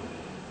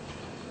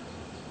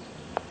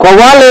 kwa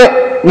wale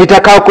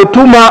nitakao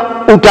kutuma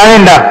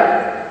utaenda,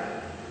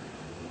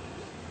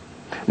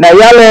 na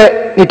yale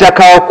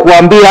nitakao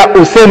kuambia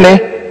useme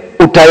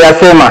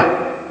utayasema.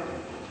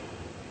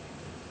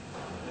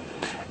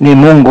 Ni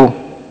Mungu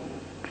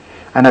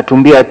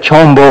anatumia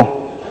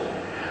chombo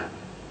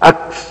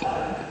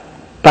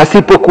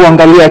pasipo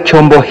kuangalia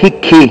chombo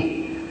hiki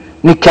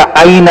ni cha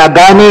aina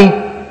gani,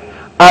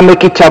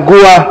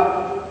 amekichagua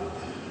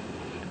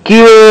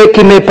kiwe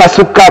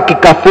kimepasuka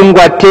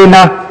kikafungwa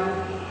tena,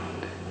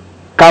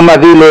 kama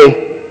vile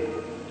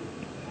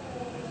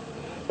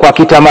kwa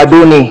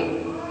kitamaduni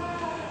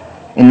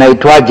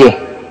inaitwaje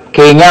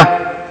Kenya,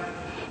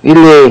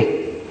 ile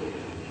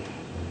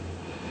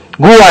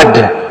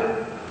guad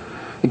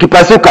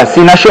ikipasuka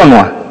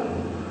sinashonwa.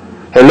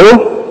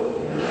 Hello?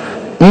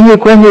 Nyinyi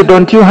kwenye,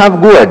 don't you have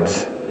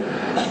gourds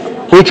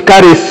which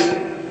carries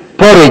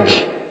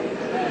porridge?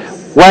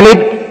 When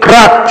it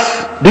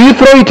cracks, do you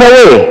throw it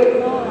away?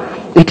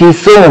 It is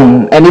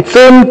sewn, and it's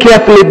sewn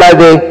carefully by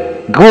the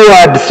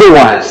gourd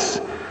sewers,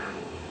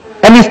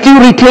 and it still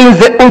retains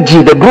the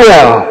uji, the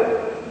gruel.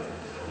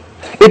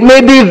 It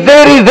may be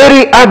very,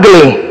 very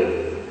ugly,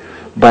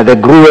 but the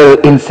gruel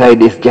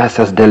inside is just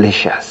as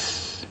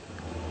delicious.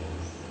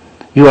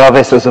 You are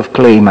vessels of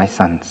clay, my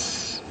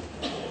sons,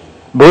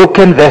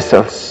 broken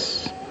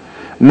vessels,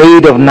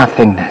 made of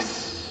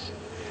nothingness.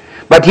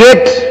 But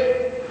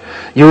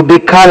yet, you'll be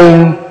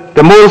carrying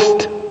the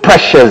most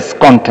precious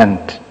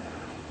content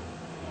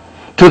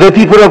to the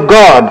people of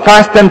God.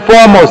 First and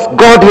foremost,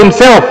 God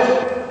Himself,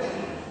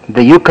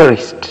 the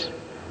Eucharist.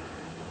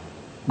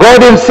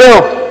 God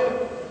Himself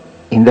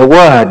in the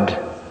Word.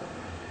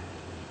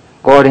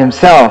 God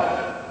Himself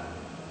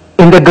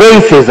in the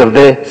graces of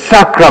the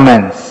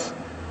sacraments.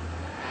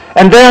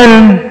 And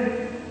then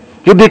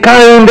you be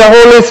carrying the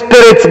Holy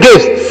Spirit's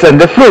gifts and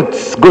the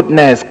fruits: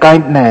 goodness,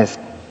 kindness,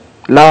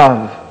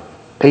 love,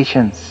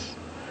 patience.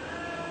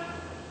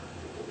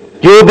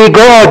 You will be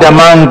God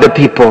among the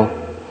people.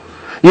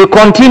 You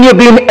continue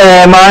being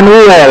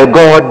Emmanuel,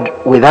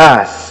 God with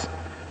us,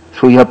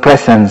 through your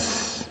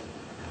presence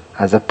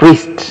as a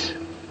priest,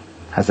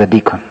 as a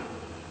deacon.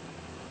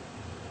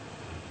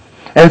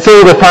 And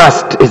so the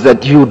first is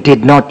that you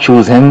did not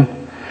choose Him,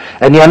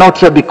 and you are not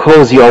here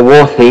because you are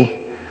worthy,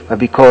 but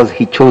because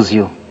He chose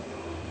you.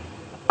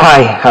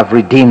 I have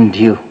redeemed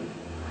you.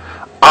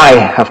 I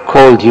have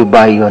called you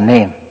by your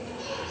name.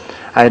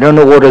 I don't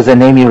know what is the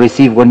name you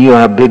receive when you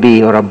are a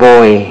baby or a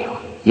boy,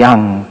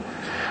 young.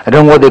 I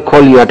don't know what they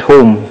call you at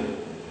home.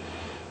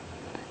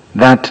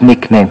 That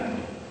nickname,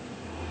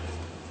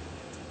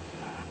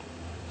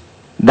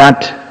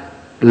 that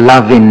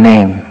loving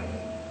name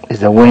is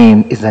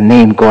the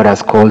name God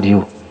has called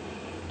you,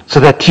 so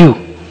that you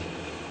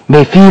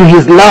may feel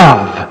His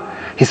love,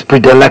 His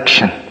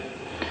predilection.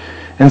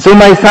 And so,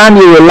 my son,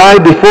 you will lie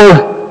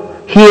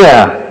before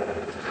here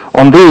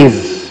on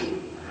this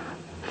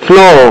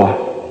floor,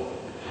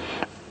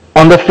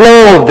 on the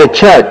floor of the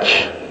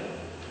church.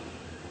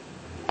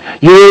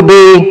 You will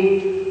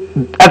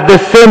be at the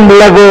same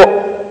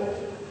level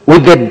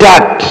with the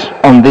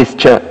dirt on this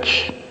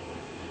church.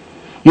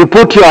 You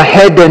put your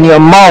head and your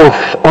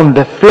mouth on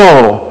the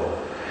floor.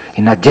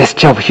 in a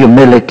gesture of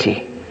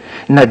humility,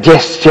 in a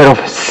gesture of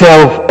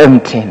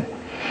self-emptying,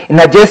 in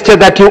a gesture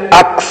that you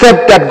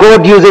accept that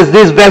God uses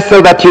this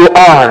vessel that you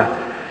are.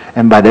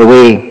 And by the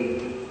way,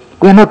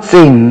 we're not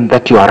saying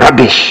that you are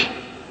rubbish.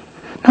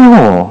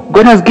 No,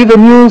 God has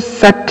given you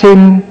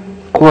certain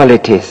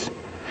qualities.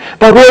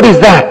 But what is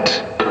that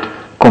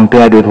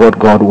compared with what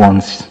God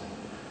wants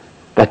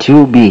that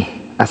you be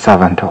a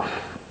servant of?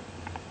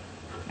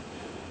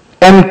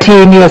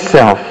 Emptying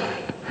yourself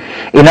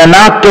in an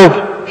act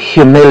of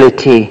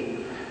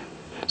humility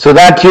so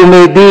that you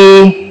may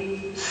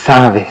be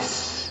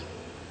service,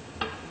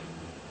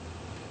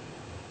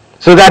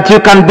 so that you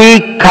can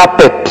be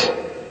carpet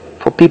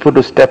for people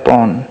to step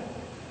on,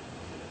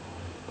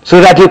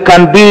 so that you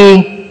can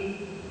be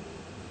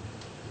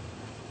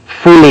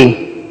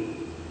fully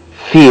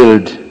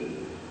filled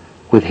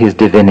with his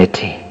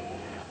divinity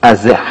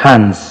as the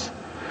hands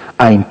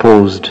are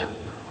imposed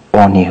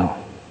on you.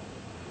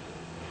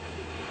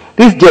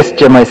 This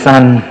gesture, my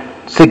son,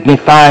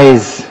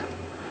 signifies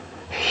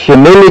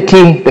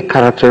humility, the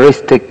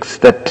characteristics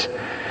that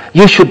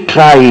you should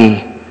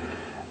try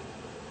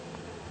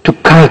to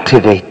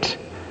cultivate: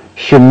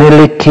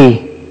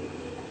 humility,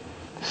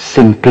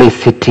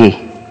 simplicity,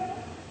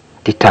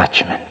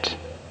 detachment.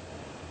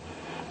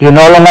 You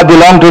no longer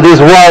belong to this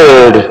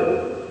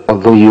world,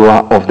 although you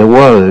are of the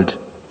world.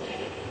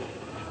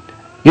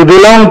 You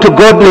belong to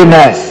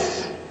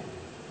godliness.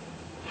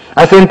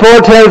 As St.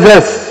 Paul tells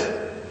us,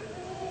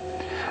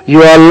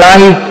 your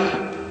life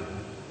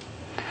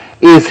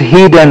is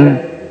hidden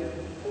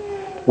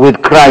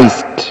with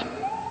Christ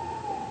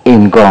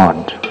in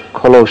God.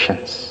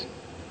 Colossians.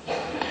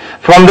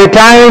 From the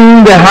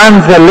time the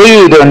hands are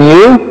laid on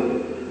you,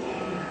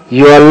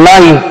 your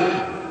life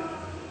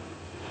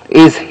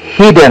is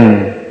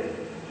hidden,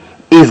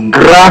 is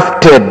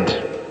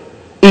grafted,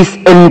 is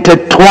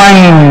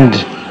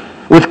intertwined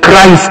with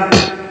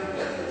Christ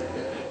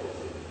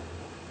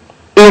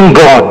in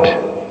God,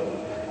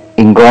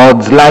 in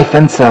God's life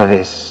and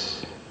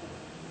service.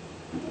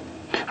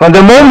 From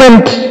the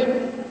moment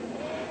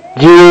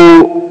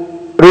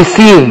you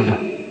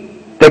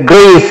receive the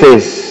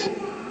graces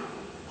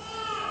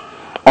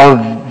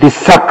of the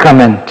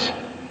sacrament,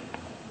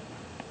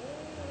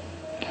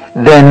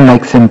 then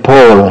like St.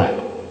 Paul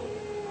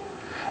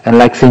and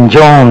like St.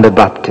 John the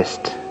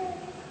Baptist,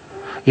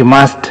 you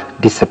must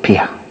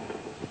disappear.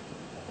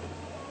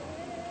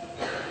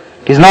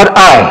 It is not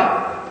I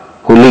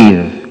who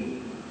live,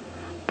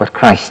 but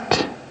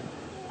Christ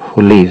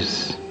who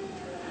lives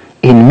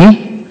in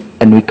me,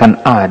 and we can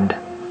add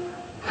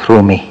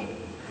through me.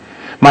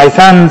 My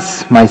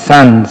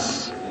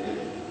sons,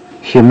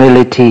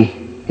 humility,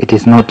 it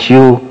is not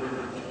you.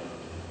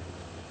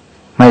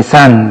 My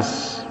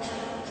sons,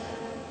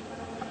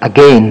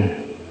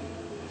 again,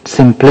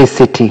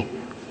 simplicity.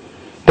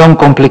 Don't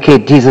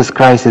complicate. Jesus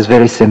Christ is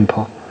very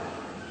simple.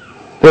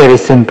 Very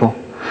simple.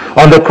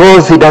 On the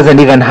cross, he doesn't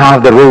even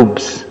have the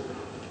robes.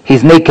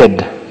 He's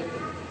naked.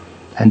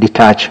 And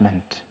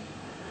detachment.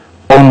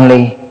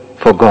 Only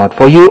for God.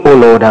 For you, O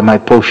Lord, are my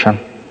portion.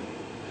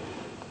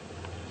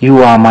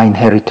 You are my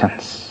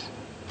inheritance.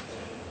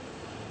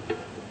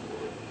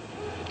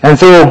 And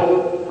so,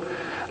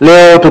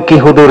 leo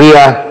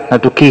tukihudhuria na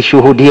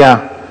tukishuhudia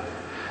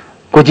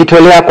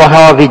kujitolea kwa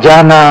hawa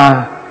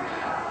vijana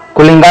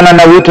kulingana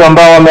na wito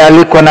ambao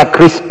wamealikwa na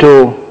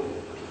Kristo,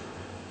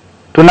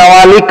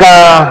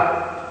 tunawaalika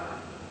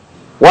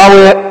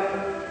wawe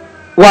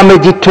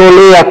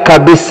wamejitolea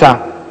kabisa,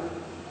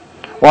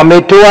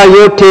 wametoa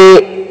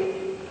yote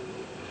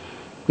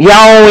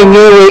yao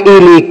wenyewe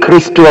ili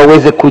Kristo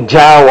aweze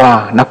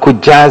kujawa na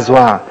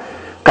kujazwa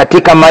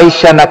katika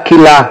maisha na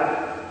kila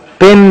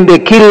pembe,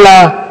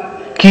 kila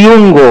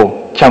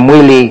kiungo cha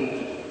mwili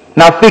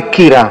na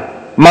fikira,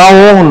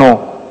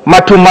 maono,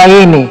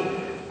 matumaini,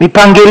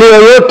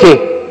 mipangilio yote.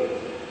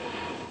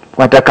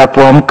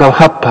 Watakapoamka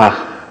hapa,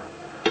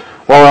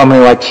 wao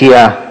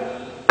wamewachia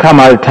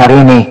kama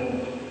altarini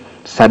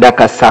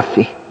sadaka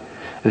safi.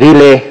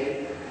 Vile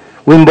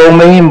wimbo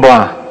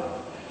umeimbwa,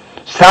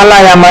 sala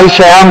ya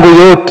maisha yangu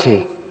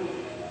yote,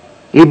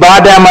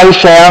 ibada ya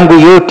maisha yangu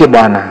yote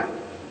Bwana,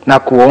 na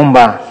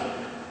kuomba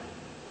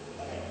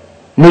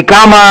ni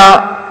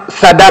kama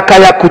sadaka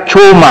ya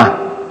kuchoma,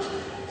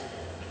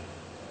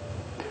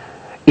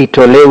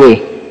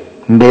 itolewe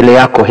mbele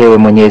yako hewe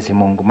Mwenyezi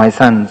Mungu. My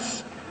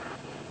sons,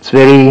 it's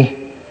very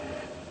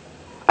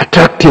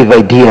attractive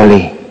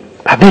ideally,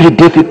 but very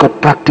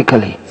difficult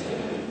practically.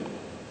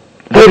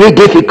 Very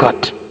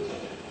difficult,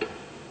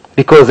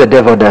 because the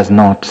devil does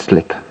not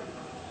sleep.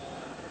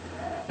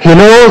 He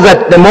knows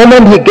that the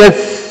moment he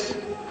gets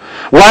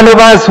one of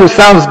us who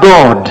serves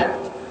God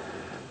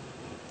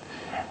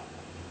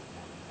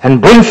and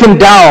brings him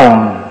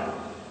down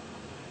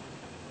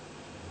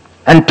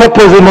and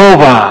topples him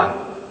over,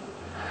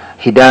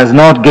 he does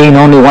not gain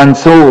only one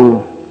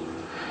soul.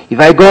 If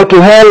I go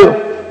to hell,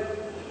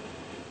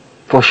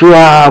 for sure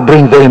I'll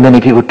bring very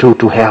many people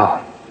to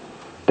hell.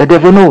 The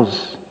devil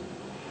knows.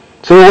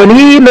 So when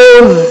he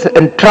knows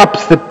and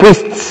traps the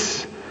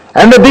priests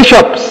and the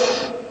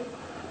bishops,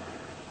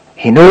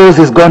 He knows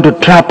he's going to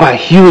trap a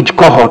huge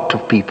cohort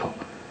of people.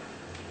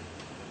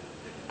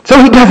 So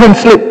he doesn't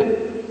sleep.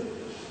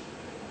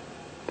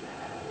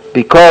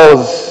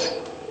 Because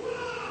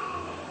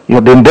you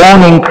have been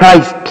born in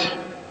Christ,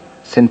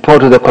 St. Paul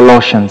to the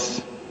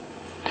Colossians.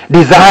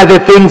 Desire the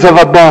things of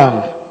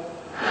above.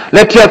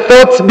 Let your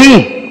thoughts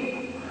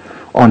be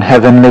on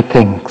heavenly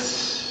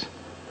things.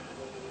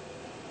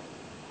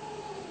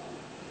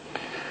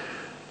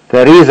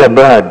 There is a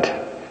bird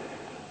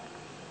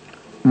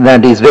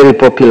that is very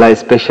popular,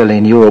 especially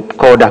in Europe,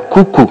 called a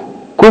cuckoo.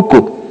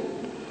 Cuckoo.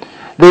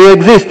 They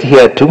exist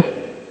here too.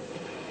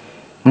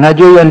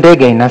 Mnajua hiyo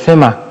ndege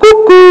inasema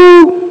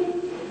cuckoo,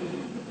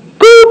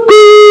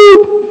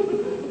 cuckoo,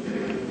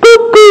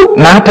 cuckoo.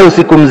 Na hata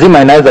usiku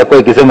mzima inaweza kuwa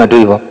ikisema tu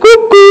hivyo.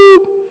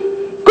 Cuckoo,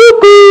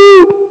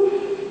 cuckoo,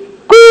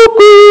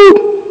 cuckoo.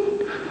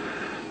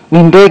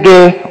 Ni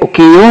ndege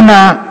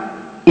ukiona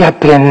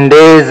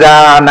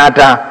yapendeza na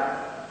hata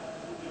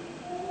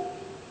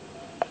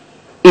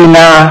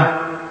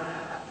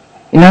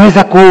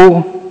inaweza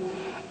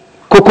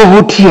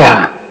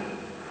kukuvutia,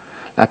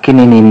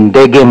 lakini ni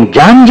ndege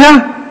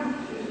mjanja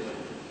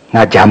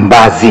na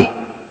jambazi.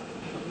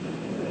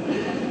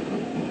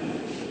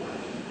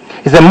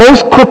 It's the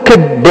most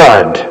crooked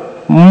bird,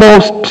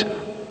 most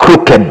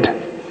crooked.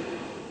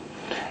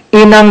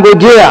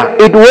 Inangojea,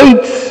 it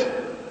waits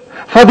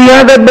for the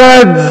other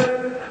birds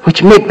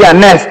which make their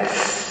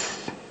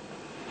nests.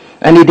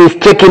 And it is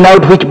checking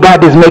out which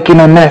bird is making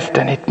a nest,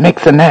 and it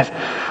makes a nest.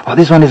 Oh,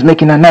 this one is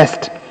making a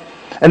nest.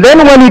 And then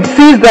when it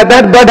sees that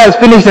that bird has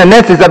finished the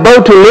nest, is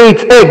about to lay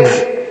its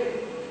eggs,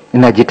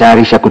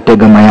 inajitayarisha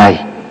kutega mayai.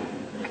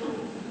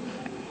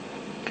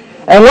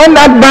 And when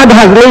that bird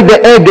has laid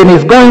the egg and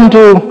is going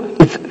to,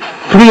 it's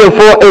 3 or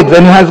 4 eggs,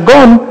 and has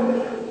gone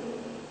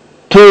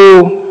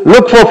to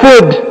look for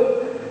food,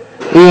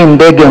 hii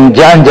ndege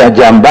mjanja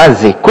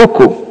jambazi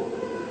kuku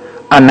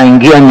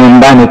anaingia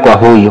nyumbani kwa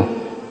huyu.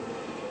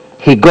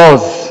 She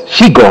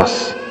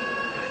goes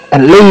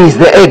and lays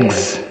the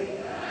eggs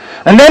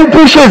and then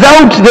pushes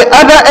out the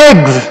other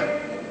eggs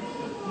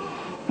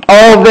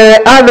of the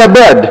other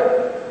bird.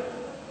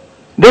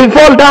 They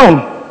fall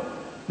down,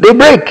 they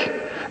break,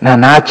 na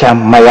naacha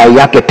mayai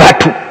yake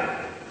 3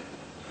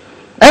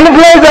 and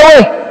flies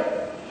away.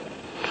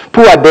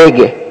 Poor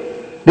ndege.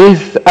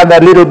 This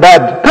other little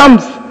bird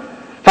comes,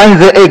 finds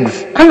the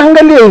eggs,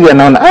 anaangalia hivi,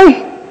 anaona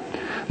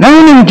na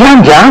huyu ni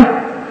mjanja,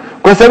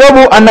 kwa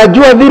sababu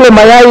anajua vile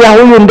mayai ya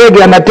huyu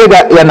ndege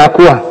anatega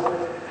yanakuwa,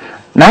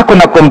 na ako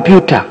na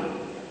kompyuta.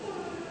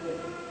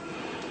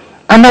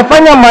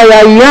 Anafanya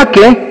mayai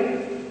yake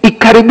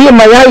ikaribie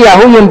mayai ya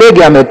huyu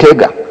ndege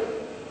ametega.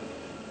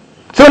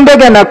 So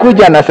ndege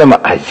anakuja anasema,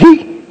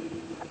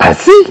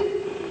 azi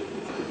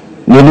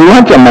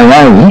niliwacha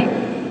mayai,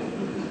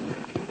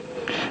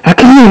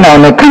 lakini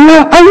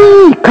inaonekana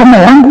kama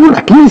yangu,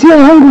 lakini sio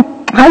yangu.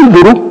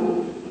 Haidhuru,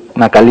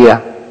 nakalia.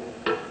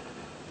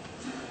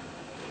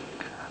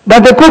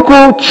 But the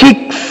cuckoo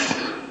chicks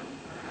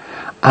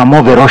are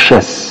more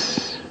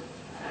ferocious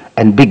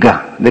and bigger.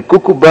 The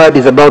cuckoo bird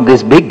is about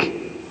this big,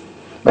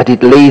 but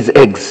it lays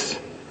eggs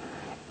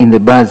in the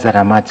birds that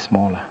are much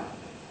smaller.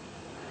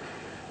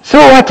 So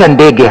wacha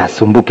ndege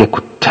asumbuke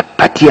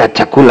kupatia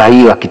chakula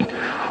hii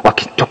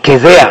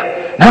wakitokezea.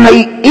 Naona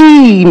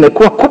hii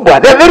imekuwa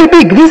kubwa. They are very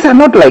big. These are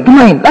not like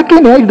mine.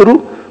 Lakini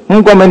haidhuru,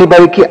 Mungu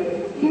amenibarikia.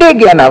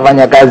 Ndege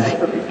anafanya kazi.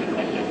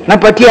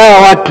 Napatia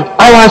hawa watu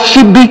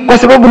hawashibi, kwa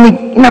sababu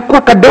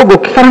inakuwa kadogo,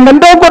 kifaranga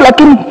ndogo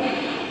lakini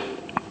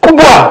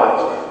kubwa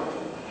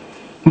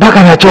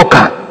mpaka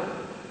nachoka.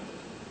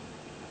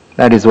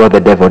 That is what the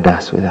devil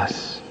does with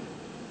us.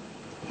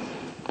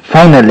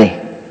 Finally,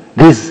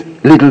 these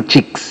little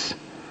chicks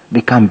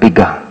become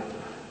bigger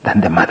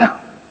than the mother.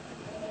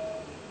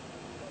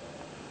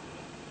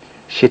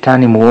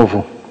 Shetani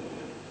muovu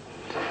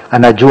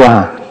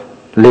anajua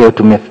leo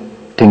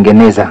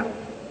tumetengeneza,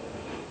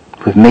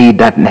 we've made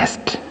that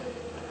nest,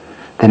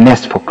 the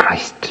nest for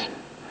Christ,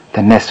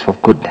 the nest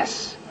of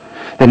goodness,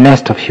 the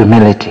nest of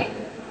humility,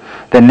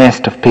 the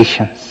nest of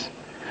patience,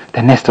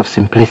 the nest of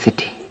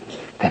simplicity,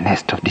 the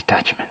nest of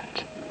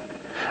detachment.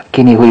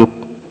 Lakini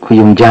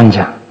huyu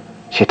mjanja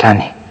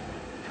shetani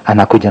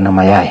anakuja na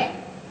mayai.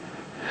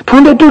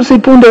 Punde tu si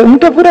punde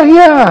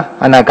mtafurahia.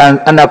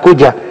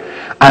 Anakuja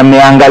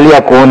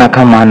ameangalia kuona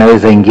kama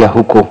anaweza ingia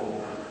huko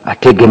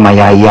atege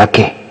mayai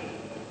yake.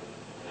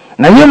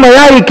 Na hiyo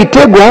mayai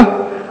ikitegwa,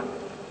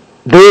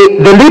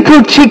 the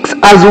little chicks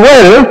as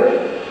well,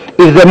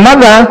 if the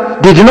mother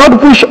did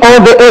not push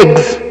all the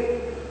eggs,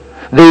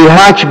 they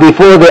hatch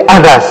before the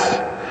others.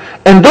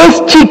 And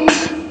those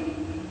chicks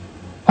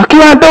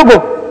wakiwa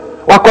wadogo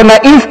wako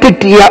na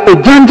instinct ya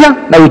ujanja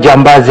na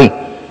ujambazi.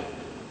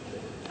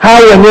 Hao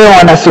wenyewe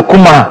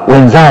wanasukuma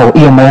wenzao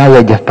hiyo mayai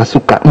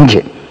hajapasuka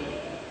nje.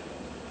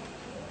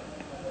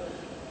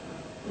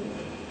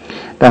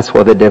 That's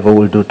what the devil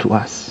will do to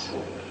us.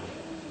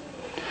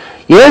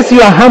 Yes,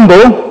 you are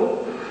humble,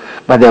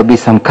 but there will be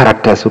some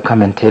characters who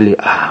come and tell you,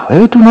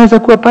 wewe tunaweza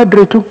kuwa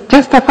padre tu,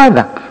 just a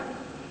father.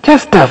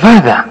 Just a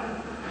father.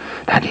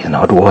 That is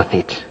not worth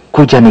it.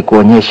 Kuja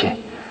nikuonyeshe.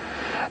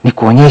 ni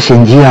kuonyeshe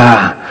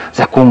njia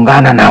za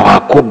kuungana na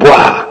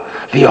wakubwa,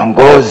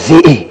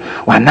 viongozi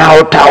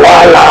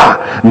wanaotawala.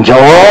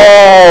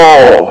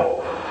 Njoo,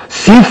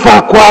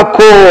 sifa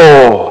kwako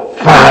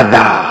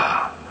Father.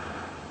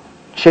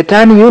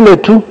 Shetani yule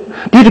tu.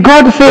 Did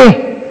God say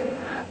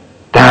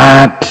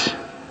that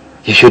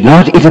you should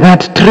not eat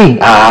that tree?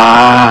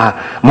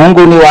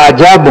 Mungu ni wa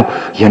ajabu.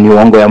 Hiyo ni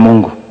uongo ya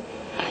Mungu.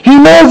 He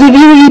knows if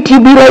you eat, you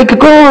be like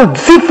God.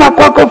 Sifa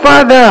kwako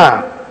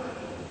Father.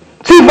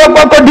 Sifa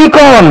kwako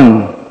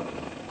Deacon.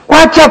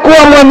 Wacha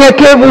kuwa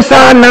mwenyekevu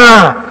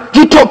sana.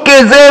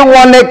 Jitokeze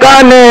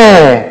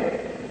uonekane.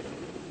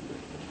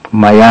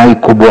 Mayai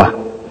kubwa.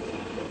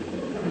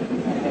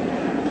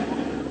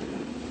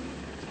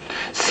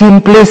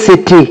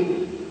 Simplicity.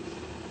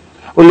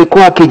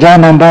 Ulikuwa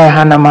kijana ambaye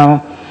hana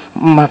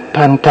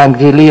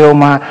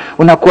mapangilio,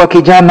 unakuwa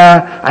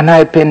kijana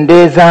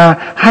anayependeza,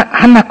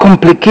 hana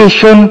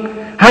complication,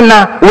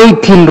 hana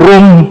waiting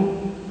room.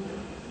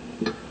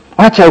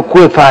 Wacha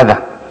ukue Father.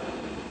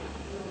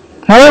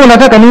 Na wewe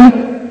unataka nini?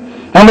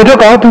 Na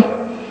umetoka wapi?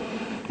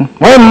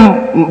 Wewe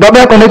baba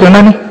yako anaitwa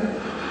nani?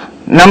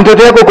 Na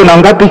mtoto wako kuna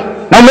ngapi?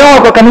 Na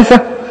umeoa kwa kanisa?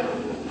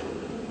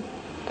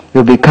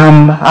 You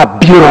become a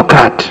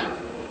bureaucrat.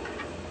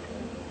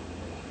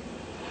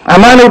 A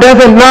man who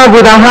doesn't love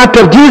with the heart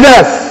of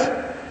Jesus,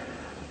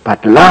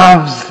 but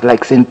loves,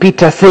 like St.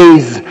 Peter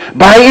says,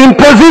 by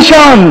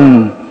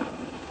imposition,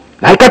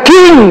 like a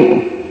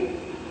king.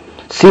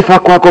 Sifa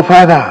kwako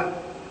Father.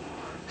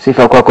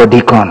 Sifa kwako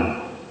Deacon.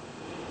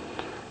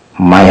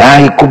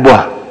 Mayai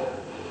kubwa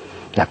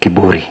ya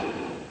kiburi.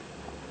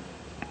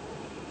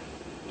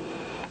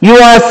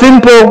 You are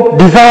simple,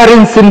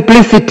 desiring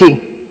simplicity.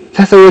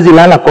 Sasa huwezi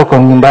lala kwako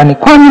nyumbani.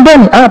 Kwa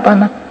nyumbani?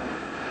 Hapana.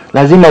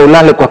 Lazima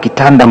ulale kwa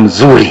kitanda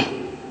mzuri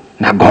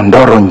na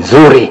gondoro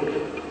nzuri.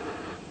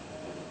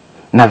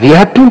 Na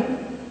viatu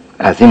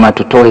lazima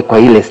tutoe kwa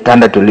ile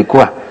standard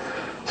tulikuwa.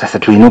 Sasa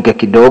tuinuke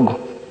kidogo.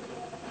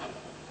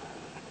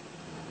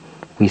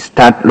 We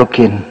start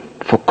looking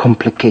for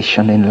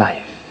complication in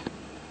life.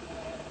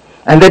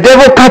 And the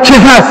devil catches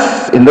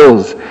us in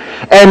those.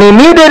 And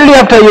immediately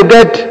after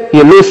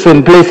you lose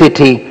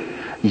simplicity,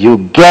 you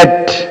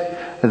get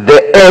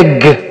the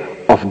egg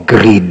of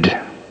greed.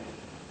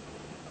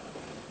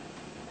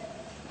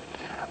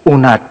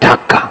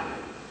 Unataka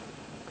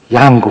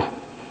yangu.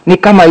 Ni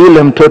kama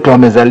yule mtoto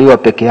amezaliwa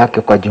peke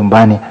yake kwa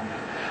jumbani.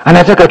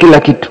 Anataka kila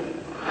kitu.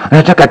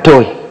 Anataka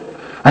toy.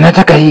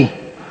 Anataka hii.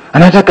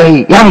 Anataka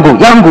hii.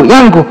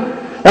 Yangu.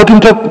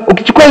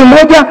 Ukichukua hii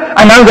moja,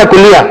 anaanza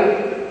kulia.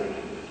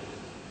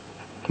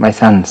 My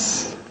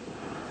sons,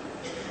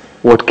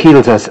 what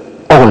kills us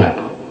all,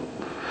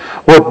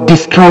 what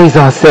destroys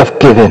our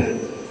self-giving,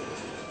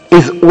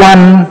 is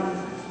one: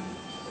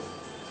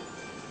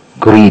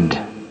 greed.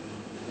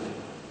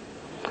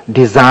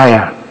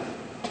 Desire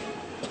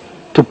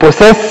to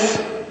possess,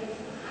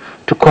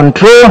 to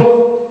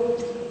control,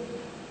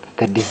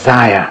 the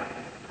desire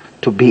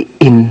to be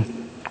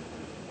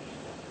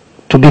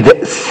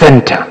the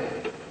center.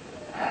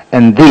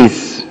 And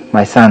this,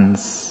 my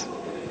sons,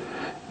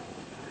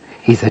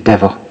 is the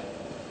devil.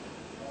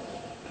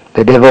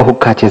 The devil who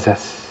catches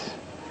us.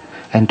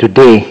 And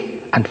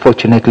today,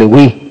 unfortunately,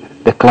 we,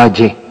 the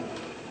clergy,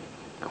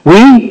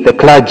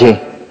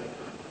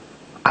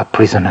 are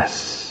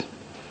prisoners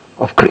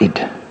of greed.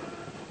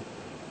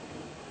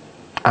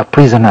 Are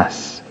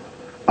prisoners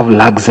of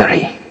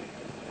luxury.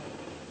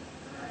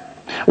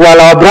 While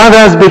our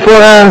brothers before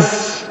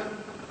us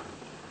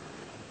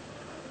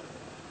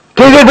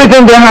gave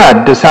everything they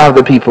had to serve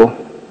the people,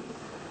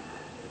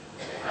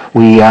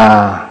 we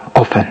are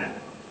often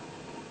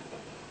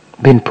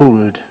been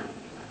pulled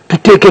to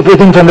take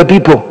everything from the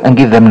people and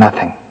give them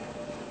nothing.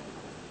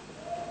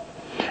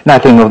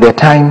 Nothing of their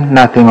time,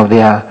 nothing of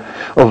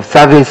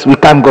service. We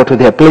can't go to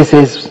their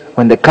places.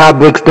 When the car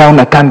breaks down,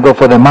 I can't go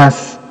for the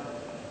mass.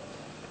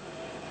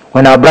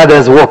 When our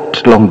brothers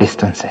walked long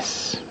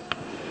distances.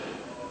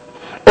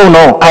 Oh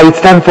no, I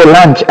stand for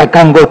lunch. I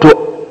can't go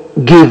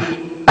to give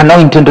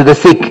anointing to the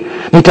sick.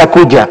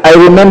 Nitakuja. I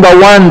remember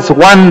once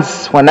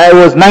when I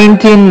was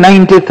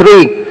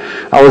 1993,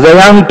 I was a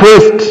young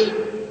priest.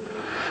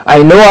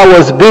 I know I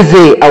was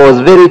busy. I was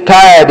very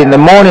tired. In the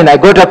morning, I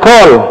got a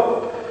call.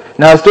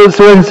 Now,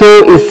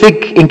 so-and-so is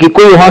sick in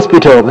Kikuyu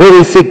hospital,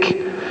 very sick.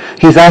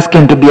 He's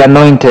asking to be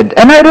anointed.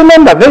 And I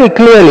remember very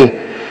clearly,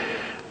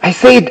 I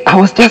said, I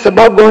was just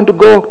about going to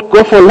go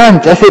for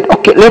lunch. I said,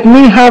 okay, let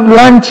me have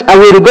lunch. I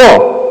will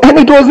go. And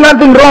it was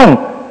nothing wrong.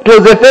 It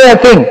was a fair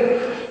thing.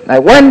 I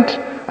went,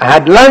 I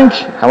had lunch,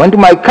 I went to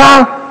my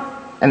car,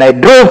 and I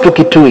drove to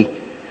Kitui,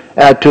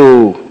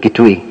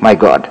 my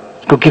God,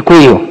 to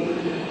Kikuyu.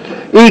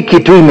 Hii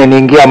Kitui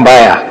imeniingia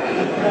mbaya.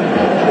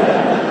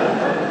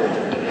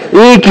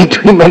 Hii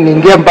Kitui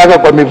imeniingia mpaka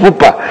kwa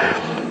mifupa.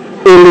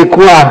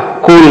 Ilikuwa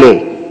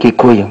kule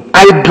Kikuyu.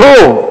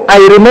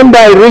 I remember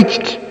I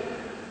reached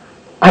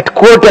at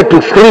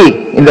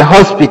 2:45 in the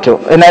hospital.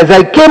 And as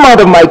I came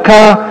out of my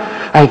car,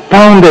 I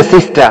found the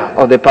sister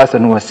of the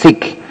person who was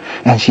sick.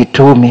 And she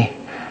told me,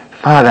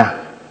 Father,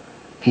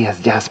 he has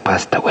just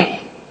passed away.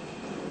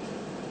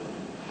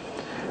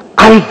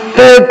 I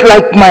felt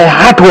like my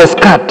heart was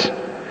cut.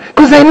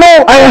 Because I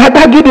know I had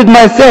argued with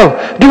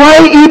myself. Do I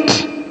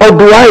eat or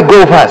do I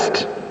go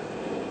fast?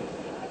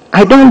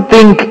 I don't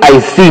think I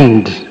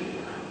sinned.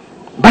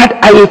 But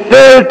I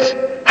felt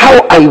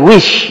how I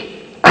wish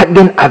I'd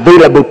been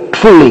available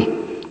truly.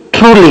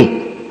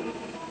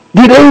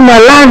 Delay my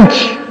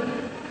lunch.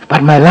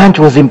 But my lunch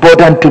was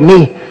important to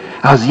me.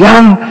 I was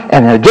young,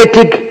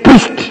 energetic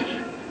priest.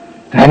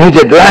 And I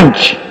needed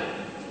lunch.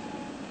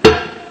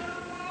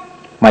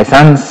 My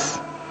sons,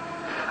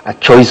 a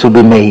choice will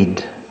be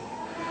made.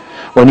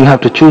 When you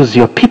have to choose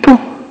your people,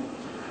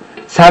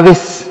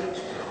 service,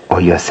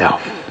 or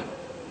yourself.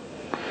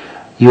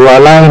 You are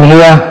lying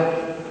here,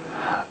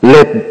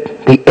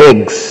 let the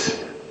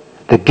eggs,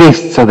 the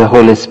gifts of the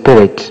Holy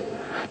Spirit,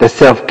 the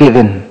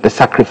self-giving, the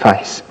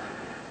sacrifice,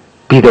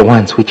 be the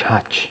ones which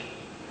hatch.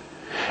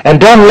 And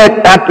don't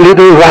let that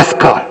little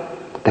rascal,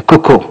 the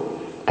cuckoo,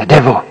 the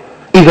devil,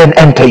 even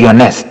enter your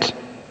nest.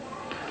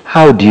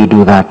 How do you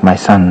do that, my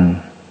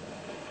son?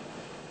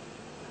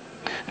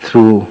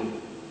 Through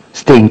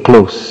staying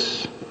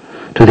close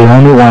to the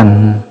only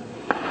one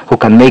who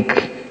can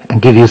make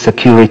and give you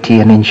security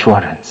and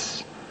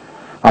insurance,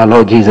 our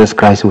Lord Jesus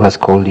Christ, who has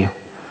called you.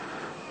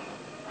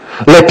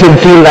 Let him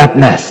fill that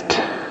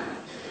nest.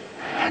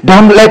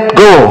 Don't let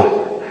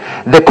go.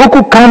 The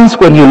cuckoo comes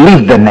when you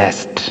leave the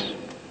nest.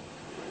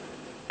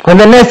 When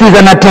the nest is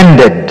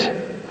unattended.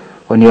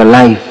 When your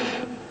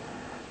life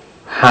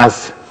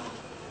has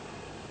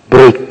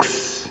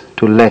breaks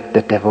to let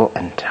the devil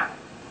enter.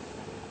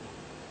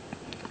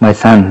 My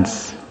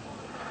sons,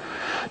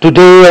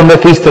 today on the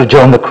feast of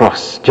John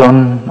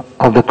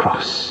of the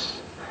Cross,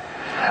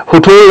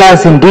 who told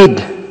us indeed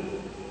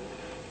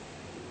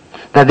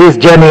that this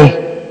journey,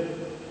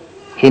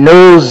 he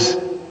knows,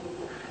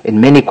 in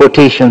many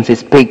quotations he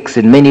speaks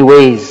in many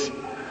ways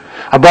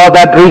about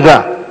that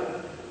river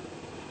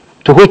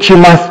to which you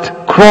must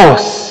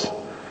cross,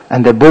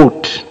 and the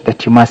boat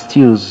that you must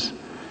use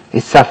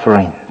is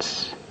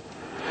sufferings.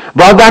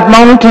 About that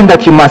mountain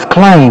that you must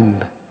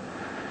climb.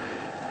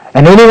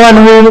 And anyone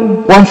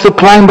who wants to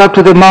climb up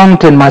to the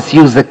mountain must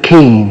use the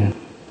cane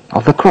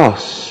of the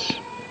cross.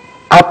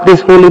 Up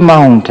this holy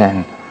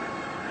mountain.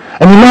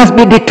 And you must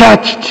be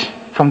detached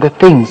from the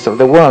things of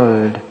the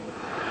world.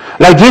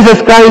 Like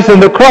Jesus Christ on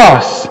the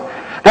cross.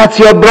 That's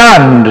your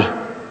brand.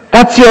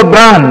 That's your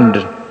brand.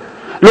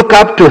 Look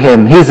up to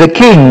him. He's a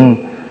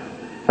king,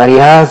 but he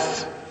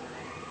has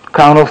a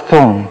crown of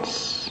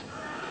thorns.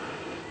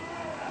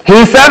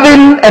 He's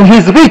serving and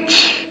he's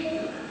rich,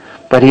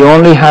 but he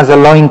only has a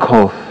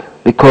loincloth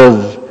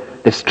because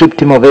they've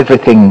stripped him of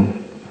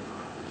everything.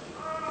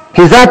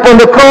 He's up on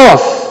the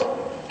cross.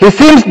 He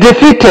seems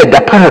defeated,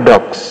 a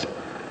paradox,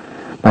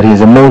 but he's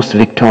the most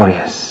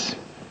victorious.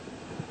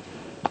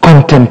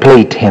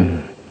 Contemplate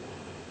him.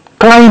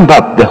 Climb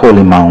up the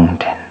holy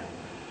mountain.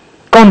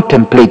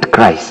 Contemplate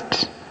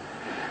Christ.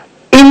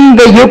 In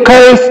the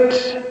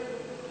Eucharist,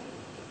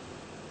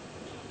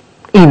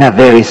 in a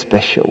very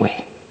special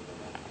way.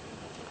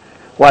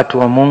 Watu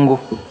wa Mungu,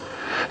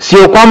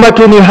 sio kwamba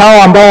tu ni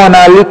hao ambao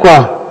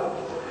wanaalikwa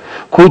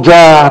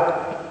kuja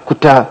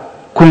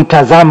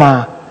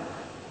kumtazama,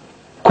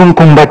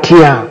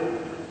 kumkumbatia,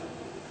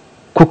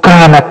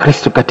 kukaa na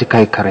Kristo katika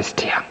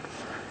Eucharistia.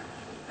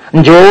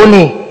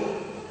 Njooni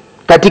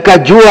katika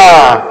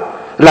jua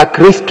la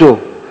Kristo,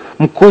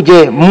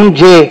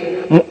 mje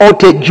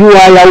muote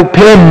jua ya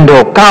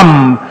upendo.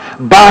 Come,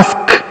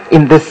 bask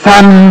in the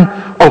sun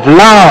of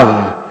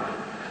love,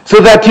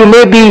 so that you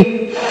may be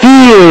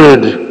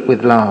filled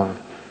with love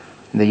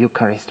in the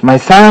Eucharist. My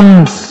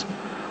sons,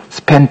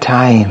 spend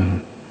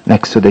time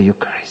next to the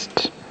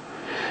Eucharist.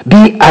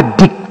 Be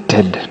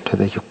addicted to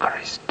the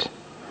Eucharist.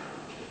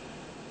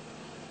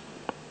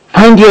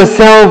 Find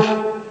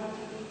yourself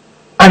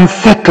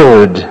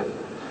unsettled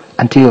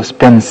until you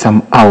spend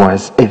some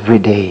hours every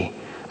day,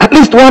 at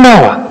least 1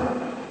 hour,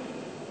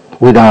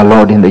 with our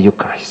Lord in the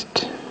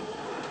Eucharist.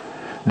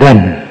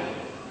 Then,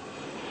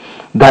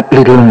 that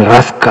little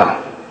rascal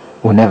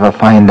will never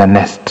find a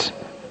nest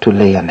to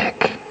lay an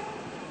egg.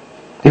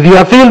 If you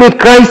are filled with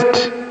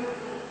Christ,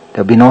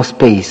 there will be no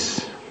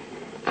space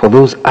for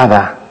those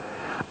other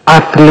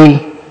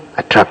earthly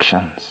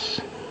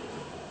attractions.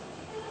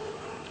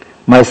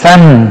 My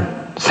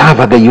son, serve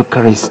at the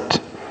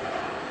Eucharist.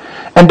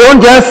 And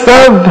don't just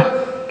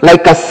serve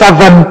like a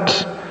servant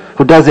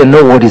who doesn't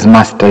know what his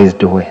master is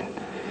doing.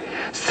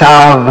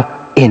 Serve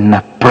in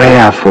a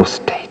prayerful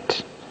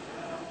state.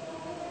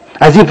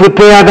 As you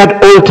prepare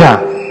that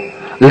altar,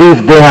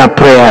 leave there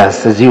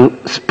prayers as you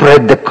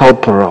spread the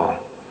corporal.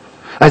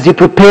 As you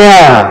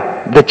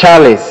prepare the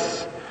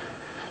chalice,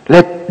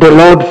 let the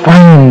Lord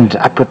find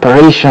a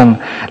preparation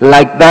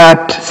like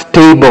that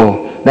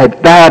stable,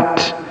 like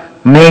that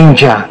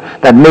manger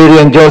that Mary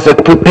and Joseph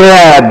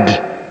prepared.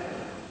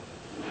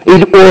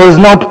 It was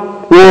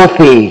not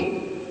worthy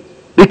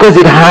because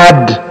it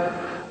had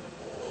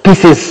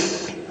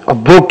pieces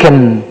of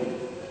broken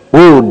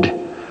wood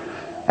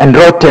and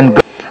rotten.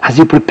 As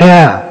you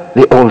prepare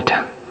the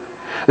altar,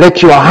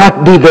 let your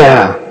heart be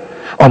there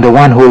on the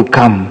one who will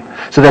come.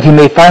 so that he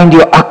may find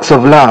your acts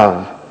of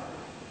love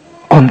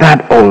on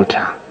that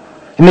altar.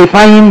 He may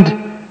find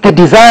the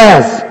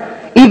desires.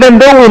 Even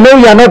though we know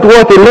you are not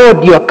worthy,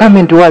 Lord, you are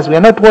coming to us, we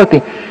are not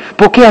worthy.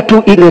 Pokea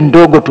tu ile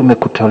ndogo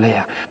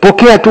tumekutolea.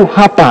 Pokea tu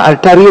hapa,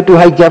 altari yetu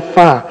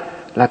haijafaa,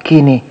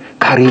 lakini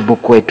karibu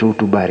kwetu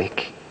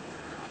tubariki.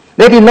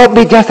 Let it not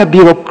be just a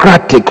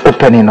bureaucratic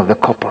opening of the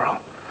corporal,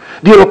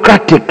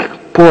 bureaucratic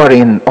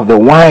pouring of the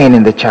wine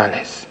in the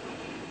chalice.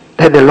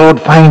 Let the Lord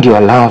find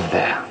your love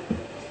there.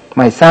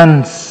 My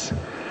sons,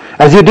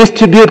 as you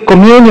distribute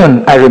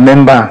communion, I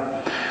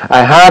remember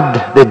I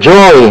had the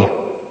joy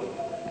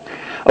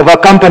of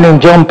accompanying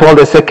John Paul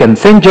II,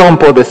 St. John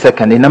Paul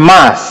II, in a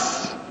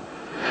mass.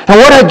 And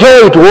what a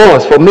joy it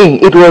was for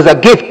me. It was a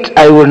gift.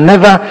 I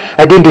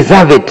didn't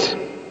deserve it.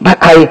 But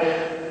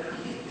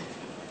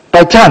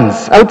by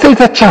chance, I would say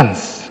it's a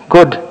chance.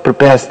 God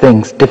prepares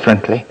things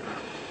differently.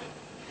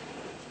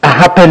 I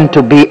happened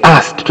to be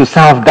asked to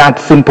serve that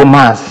simple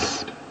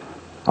mass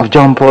of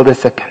John Paul II.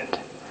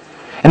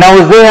 And I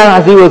was there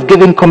as he was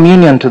giving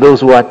communion to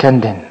those who were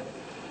attending,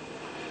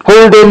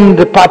 holding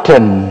the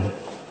pattern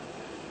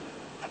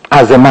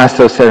as a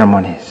master of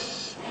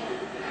ceremonies.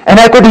 And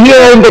I could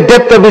hear in the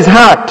depth of his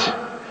heart,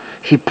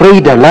 he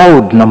prayed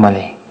aloud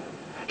normally.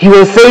 He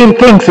was saying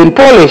things in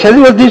Polish as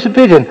he was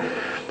distributing.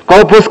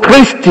 Corpus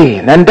Christi,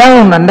 and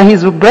down under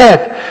his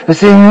breath, he was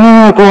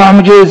saying,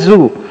 Koam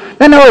Jesu.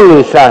 Then I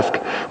always ask,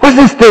 what's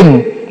this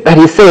thing that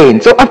he's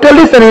saying? So after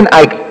listening,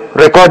 I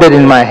recorded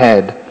in my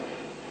head.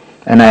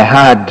 And I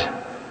had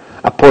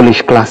a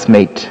Polish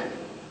classmate.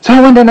 So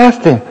I went and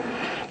asked him,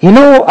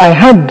 I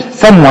had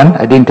someone,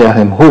 I didn't tell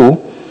him who,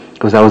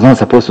 because I was not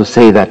supposed to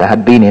say that I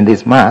had been in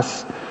this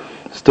mass.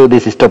 So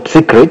this is top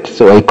secret,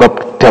 so I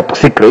got top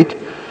secret.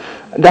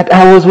 That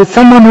I was with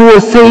someone who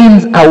was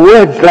saying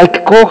words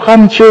like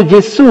Kocham Cię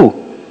Jesu.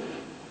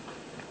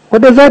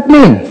 What does that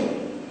mean?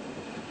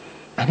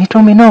 And he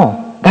told me,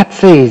 no, that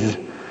says,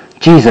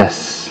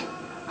 Jesus,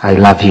 I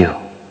love you.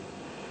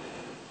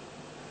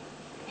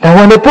 Now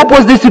when the Pope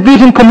was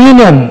distributing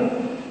communion,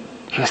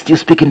 he was still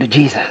speaking to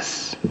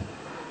Jesus.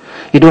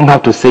 You don't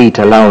have to say it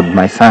aloud,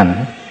 my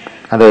son.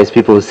 Otherwise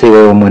people will say,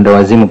 wewe mwenda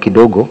wazimu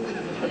kidogo.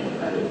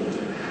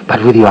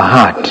 But with your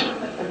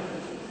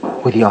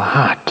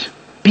heart,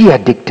 be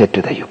addicted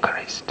to the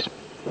Eucharist.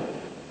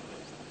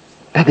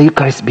 Let the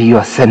Eucharist be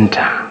your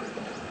center.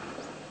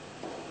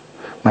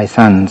 My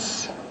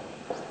sons,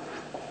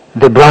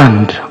 the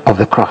brand of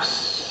the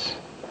cross.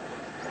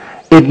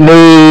 It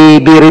may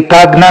be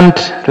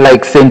repugnant,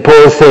 like St.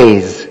 Paul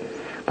says,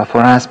 but for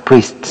us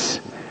priests,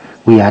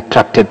 we are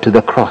attracted to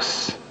the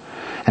cross.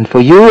 And for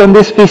you on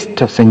this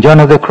feast of St.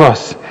 John of the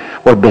Cross,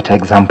 what better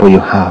example you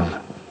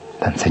have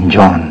than St.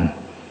 John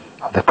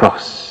of the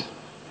Cross?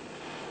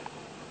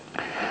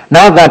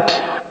 Now that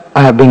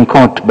I have been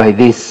caught by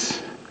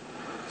this,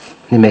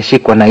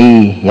 nimeshikwa na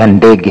hii ya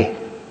ndege,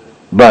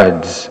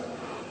 birds,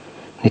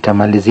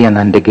 nitamalizia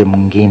na ndege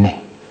mwingine.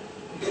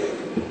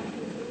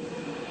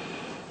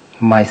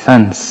 My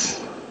sons,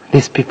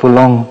 these people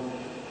long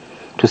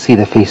to see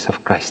the face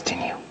of Christ in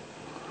you.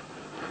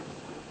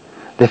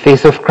 The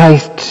face of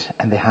Christ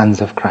and the hands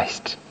of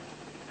Christ.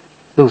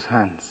 Those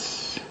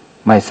hands,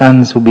 my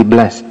sons, will be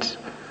blessed,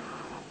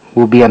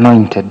 will be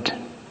anointed.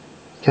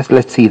 Just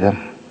let's see them.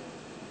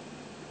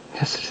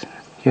 Just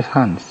your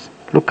hands,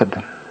 look at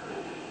them.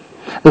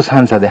 Those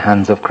hands are the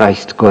hands of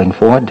Christ going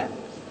forward.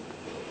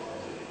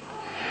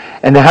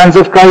 And the hands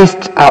of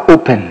Christ are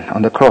open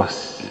on the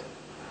cross.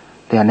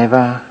 They are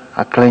never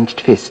a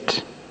clenched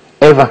fist.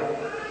 Ever.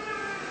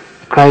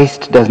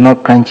 Christ does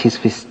not clench his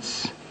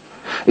fists.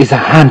 It's a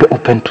hand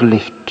open to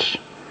lift.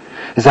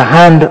 It's a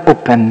hand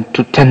open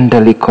to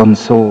tenderly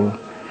console.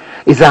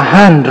 It's a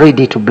hand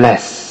ready to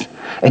bless.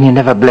 And you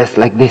never bless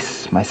like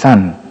this, my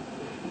son.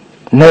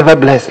 Never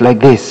bless like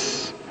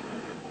this.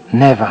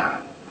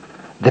 Never.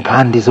 The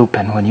hand is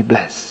open when you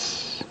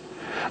bless.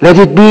 Let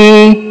it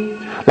be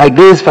like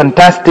these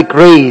fantastic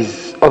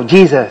rays of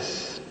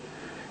Jesus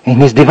in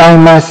his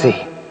divine mercy,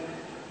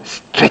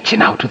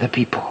 stretching out to the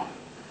people.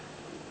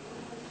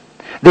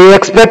 They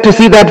expect to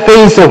see that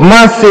face of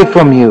mercy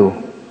from you.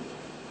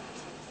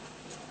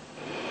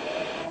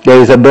 There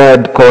is a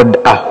bird called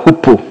a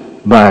hupu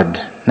bird.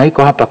 Na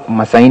iko hapa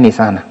Masaini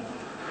sana.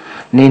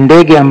 Ni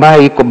ndege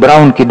ambayo iko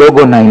brown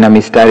kidogo na ina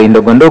mistari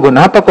ndogo ndogo,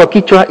 na hapa kwa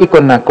kichwa iko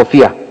na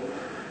kofia.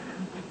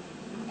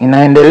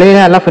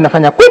 Inaendelea alafu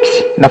inafanya quick,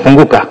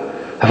 inafunguka.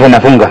 Alafu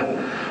inafunga.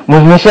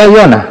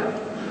 Mmeshaiona?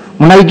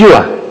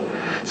 Mnaijua?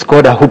 It's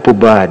called a hupu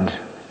bird.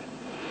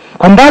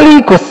 Kwa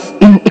mbali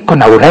iko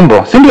na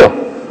urembo, si ndio?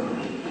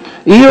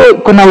 Hiyo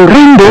iko na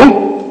urembo,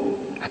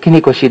 lakini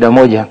iko shida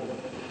moja.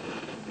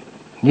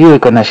 Hiyo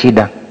iko na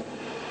shida.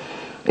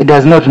 It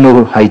does not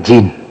know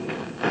hygiene.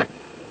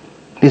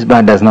 This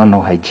bird does not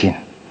know hygiene.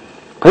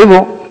 Kwa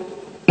hivyo,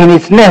 in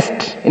its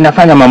nest,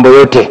 inafanya mambo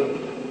yote.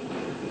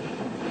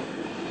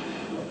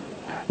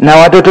 Na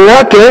watoto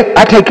wake,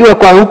 hata ikiwa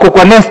kwa huko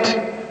kwa nest,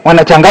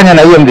 wanachanganya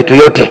na hiyo vitu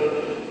yote.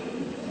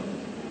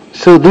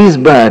 So this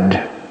bird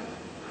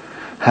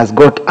has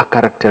got a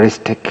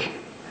characteristic.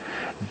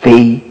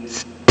 They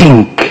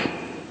stink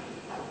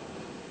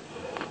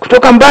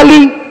kutoka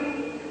mbali,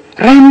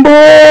 rembo,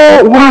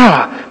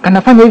 wow,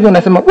 kanafanya hivyo,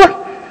 unasema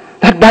wow,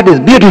 that is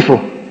beautiful.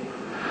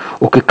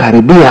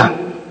 Ukikaribia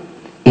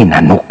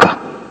inanuka,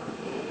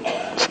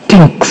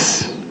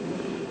 stinks,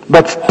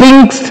 but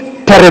stinks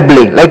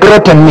terribly, like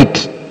rotten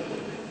meat.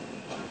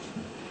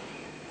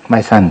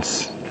 My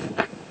sons,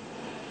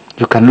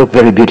 you can look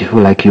very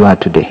beautiful like you are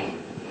today.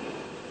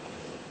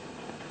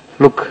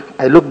 Look,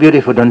 I look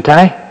beautiful, don't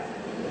I?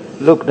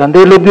 Look, don't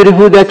they look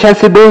beautiful, their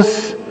chassis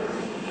bows?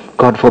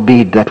 God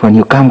forbid that when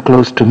you come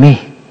close to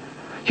me,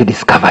 you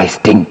discover I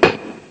stink.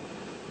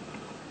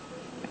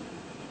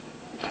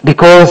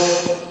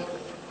 Because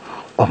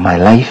of my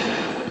life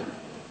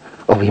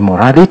of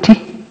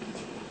immorality,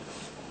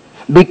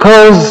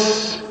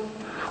 because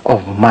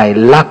of my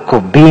lack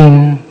of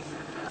being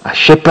a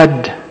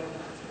shepherd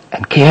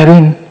and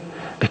caring,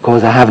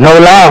 because I have no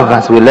love,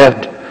 as we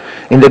left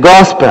in the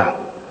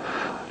gospel.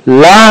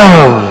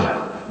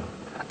 Love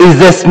is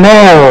the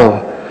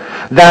smell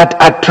that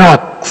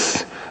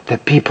attracts the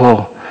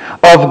people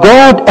of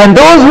God and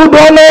those who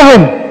don't know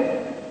Him.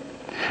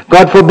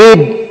 God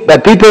forbid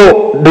that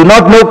people do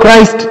not know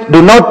Christ,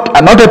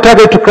 are not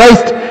attracted to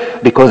Christ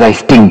because I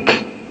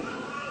stink.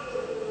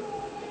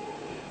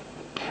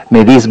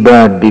 May this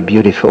bird be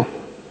beautiful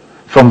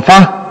from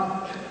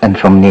far and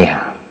from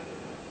near.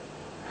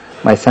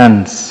 My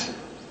sons,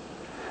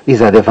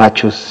 these are the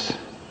virtues,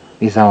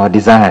 these are our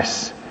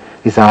desires,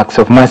 these are acts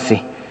of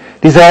mercy,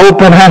 these are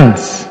open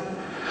hands.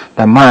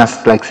 The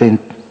mass,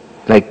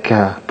 like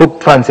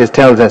Pope Francis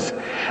tells us,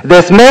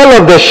 the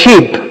smell of the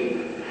sheep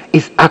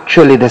is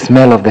actually the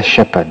smell of the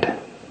shepherd.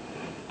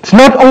 It's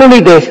not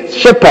only the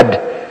shepherd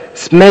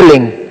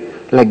smelling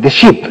like the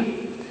sheep,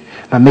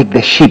 but make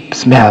the sheep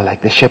smell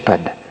like the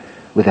shepherd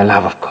with the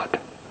love of God.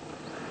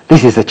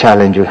 This is the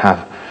challenge we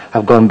have.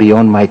 I've gone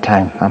beyond my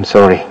time. I'm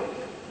sorry.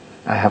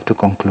 I have to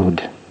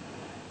conclude.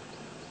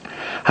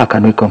 How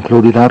can we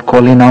conclude without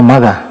calling our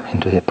mother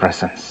into the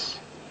presence?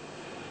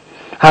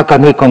 How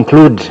can we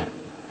conclude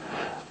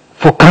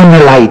for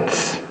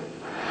Carmelites,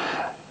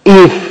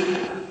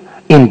 if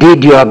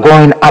indeed you are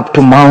going up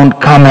to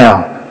Mount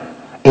Carmel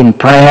in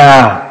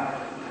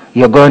prayer,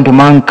 you're going to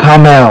Mount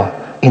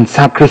Carmel in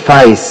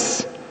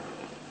sacrifice,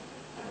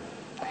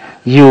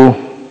 you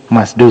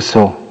must do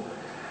so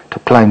to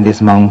climb this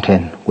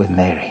mountain with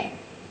Mary.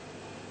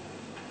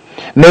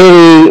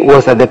 Mary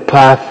was at the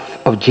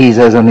path of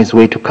Jesus on his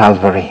way to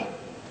Calvary.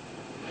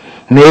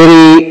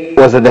 Mary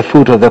was at the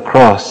foot of the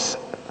cross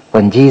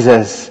when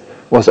Jesus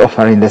was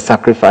offering the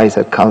sacrifice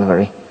at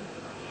Calvary.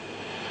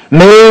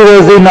 Mary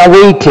was in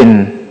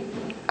awaiting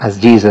as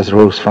Jesus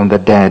rose from the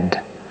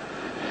dead.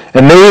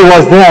 And Mary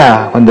was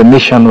there when the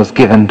mission was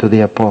given to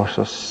the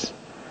apostles.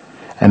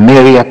 And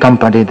Mary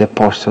accompanied the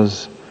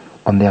apostles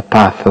on their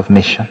path of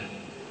mission.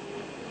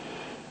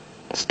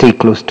 Stay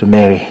close to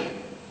Mary,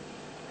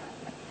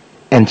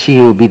 and she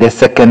will be the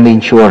second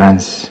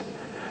insurance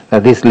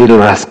that this little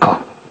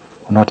rascal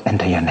will not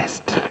enter your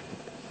nest.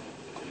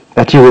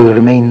 That you will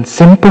remain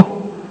simple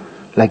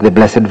like the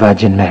Blessed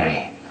Virgin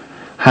Mary,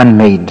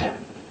 handmaid,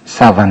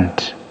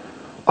 servant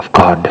of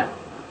God.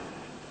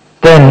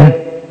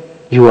 Then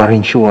you are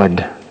insured.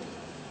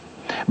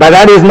 But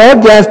that is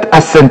not just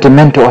a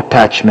sentimental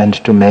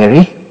attachment to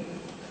Mary.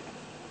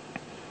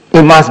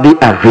 It must be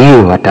a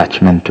real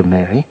attachment to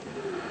Mary.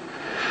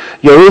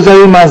 Your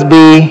rosary must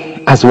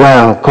be as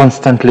well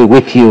constantly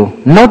with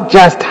you, not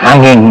just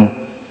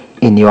hanging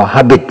in your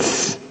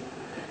habits,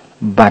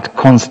 but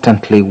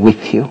constantly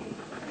with you.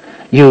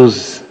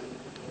 Use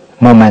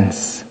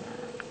moments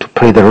to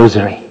pray the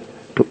rosary,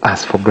 to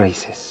ask for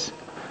graces.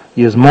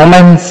 Use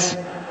moments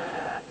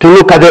to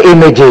look at the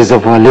images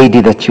of Our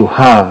Lady that you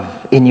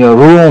have in your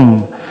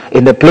room,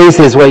 in the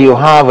places where you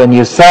have and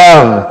you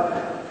serve.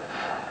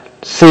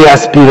 Say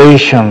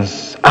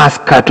aspirations.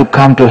 Ask her to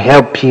come to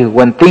help you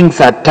when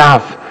things are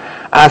tough.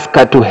 Ask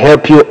her to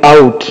help you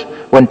out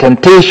when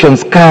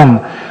temptations come.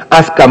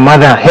 Ask her,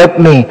 Mother, help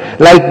me.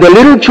 Like the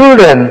little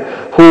children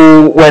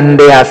who, when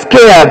they are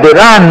scared, they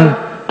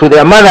run to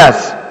their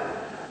mothers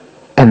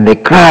and they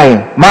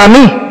cry,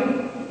 Mommy.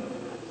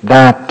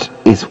 That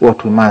is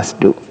what we must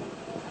do.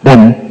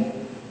 Then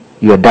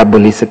you are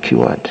doubly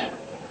secured.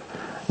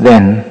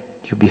 Then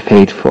you be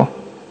faithful.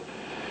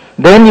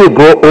 Then you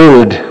grow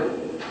old.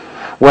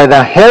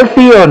 Whether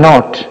healthy or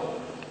not,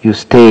 you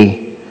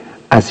stay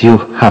as you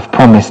have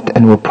promised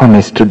and will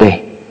promise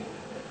today.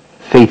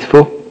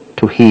 Faithful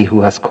to He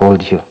who has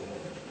called you.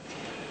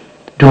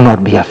 Do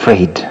not be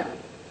afraid.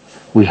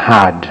 We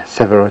heard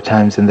several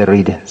times in the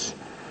readings.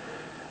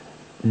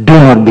 Do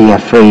not be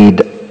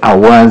afraid are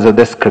words of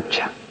the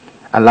scripture.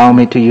 Allow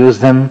me to use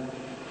them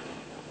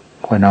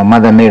when our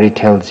Mother Mary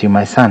tells you,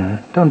 my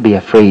son, don't be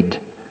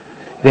afraid.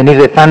 Even if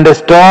the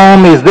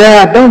thunderstorm is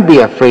there, don't be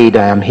afraid.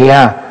 I am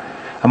here.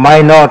 Am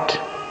I not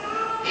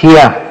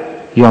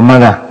here, your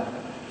mother,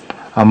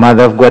 our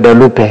Mother of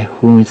Guadalupe,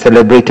 whom we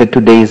celebrated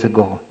 2 days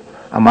ago?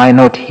 Am I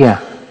not here,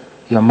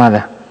 your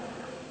mother,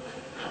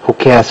 who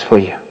cares for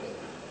you?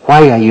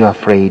 Why are you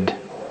afraid?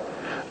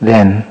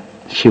 Then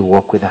she will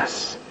walk with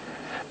us.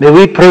 May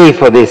we pray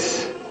for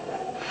this,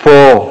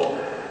 for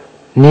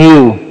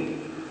new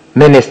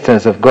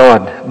ministers of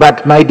God.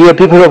 But my dear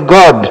people of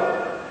God,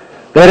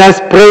 let us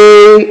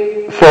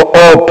pray for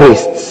all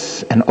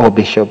priests and all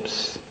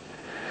bishops,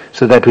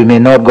 so that we may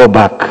not go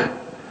back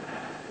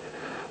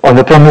on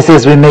the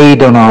promises we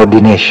made on our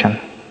ordination,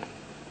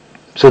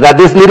 so that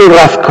this little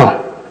rascal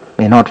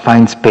may not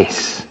find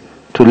space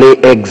to lay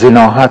eggs in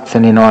our hearts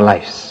and in our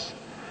lives.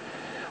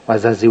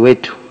 Wazazi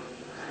wetu,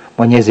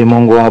 Mwenyezi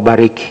Mungu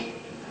awabariki,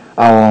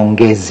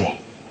 awaongeze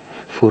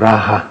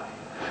furaha,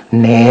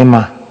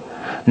 neema,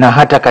 na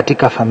hata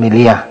katika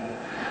familia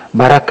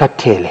baraka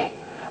tele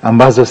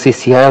ambazo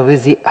sisi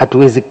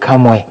hatuwezi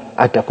kamwe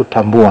hata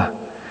kutambua,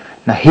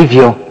 na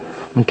hivyo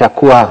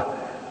mtakuwa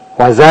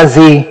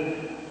wazazi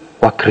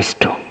wa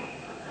Kristo,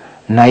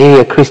 na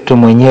yeye Kristo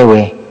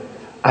mwenyewe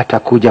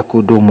atakuja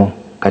kudumu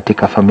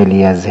katika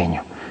familia zenyu.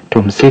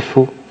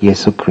 Tumsifu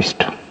Yesu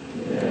Kristo.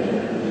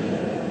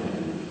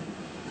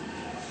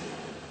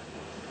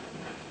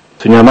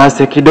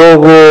 Tunyamaze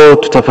kidogo,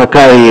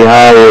 tutafakari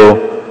hayo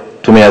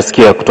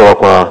tumeyasikia kutoka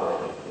kwa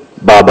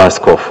Baba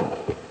Askofu.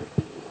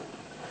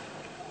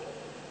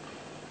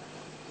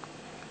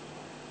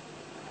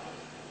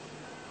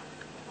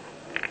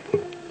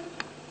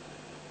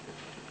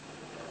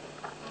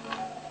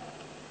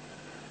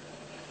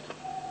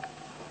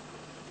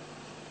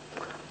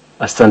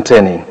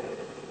 Asanteni.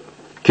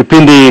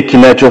 Kipindi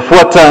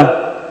kinachofuata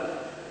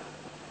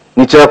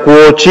ni cha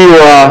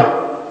kuochiwa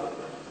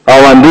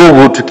hawa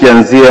ndugu,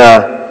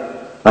 tukianzia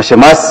na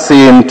shemasi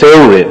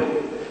mteule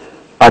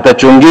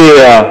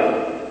atachungia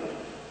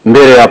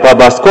mbele ya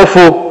Baba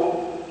Askofu,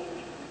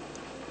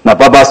 na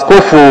Baba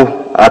Askofu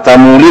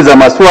atamuuliza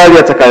maswali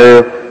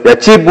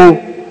atakayoyajibu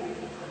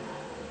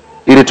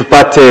ili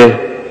tupate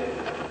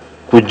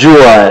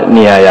kujua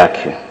nia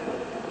yake.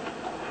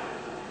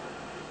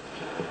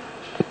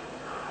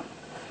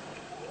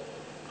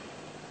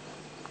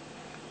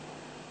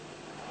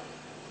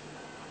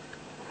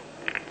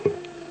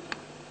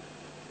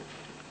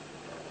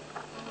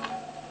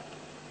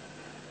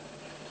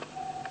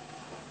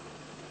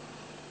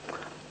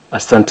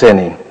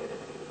 Asanteni.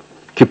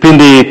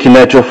 Kipindi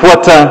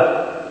kinachofuata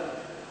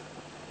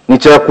ni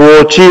cha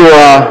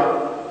kuochiwa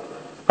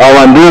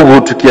hawa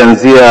ndugu,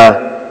 tukianzia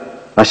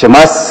na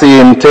shemasi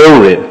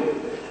mteule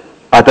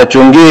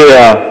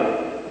atachungia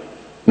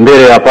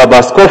mbele ya Baba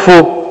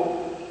Askofu,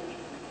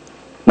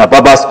 na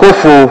Baba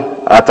Askofu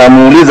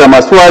atamuuliza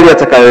maswali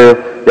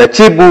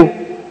atakayoyajibu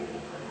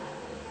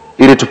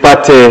ili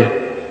tupate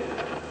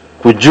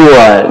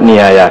kujua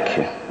nia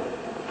yake.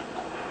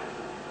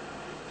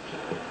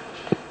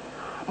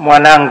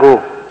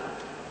 Mwanangu,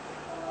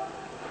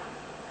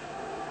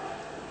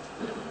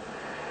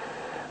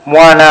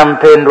 mwana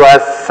mpendwa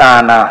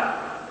sana,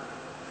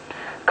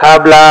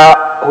 kabla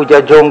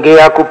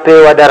hujajongea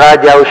kupewa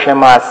daraja ya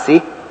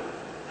ushemasi,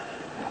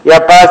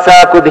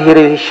 yapasa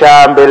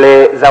kudhihirisha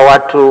mbele za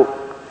watu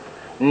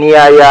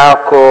nia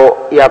yako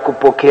ya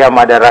kupokea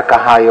madaraka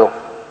hayo.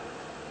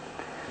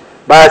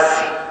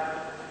 Basi,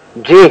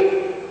 je,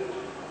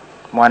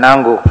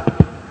 mwanangu,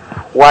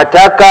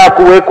 wataka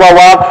kuwekwa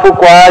wakfu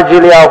kwa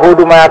ajili ya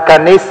huduma ya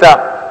kanisa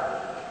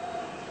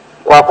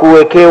kwa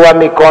kuwekewa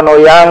mikono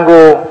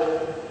yangu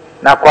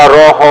na kwa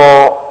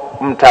Roho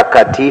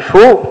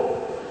Mtakatifu?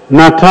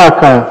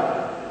 Nataka.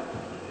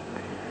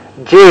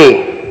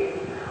 Je,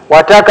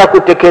 wataka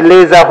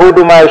kutekeleza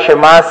huduma ya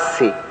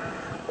ushemasi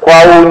kwa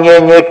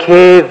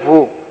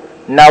unyenyekevu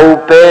na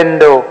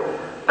upendo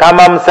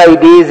kama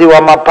msaidizi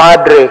wa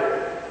mapadre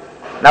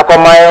na kwa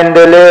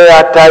maendeleo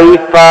ya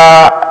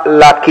taifa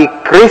la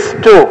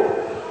Kikristo?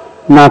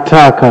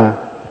 Nataka.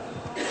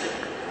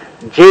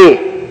 Je,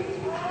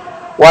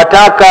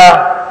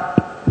 wataka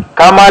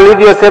kama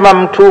alivyosema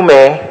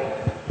mtume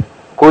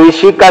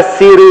kuishika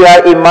siri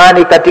ya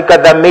imani katika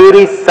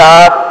dhamiri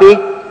safi,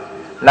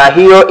 na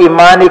hiyo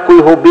imani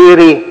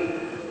kuihubiri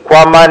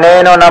kwa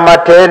maneno na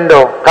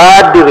matendo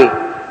kadri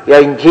ya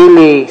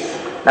Injili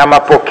na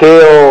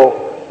mapokeo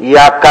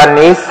ya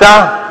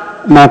kanisa?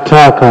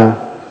 Nataka.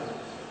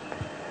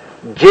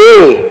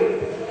 Je,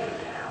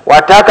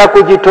 wataka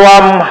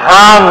kujitoa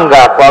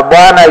mhanga kwa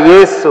Bwana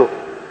Yesu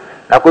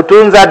na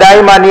kutunza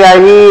daima nia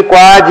hii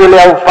kwa ajili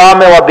ya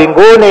ufalme wa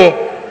mbinguni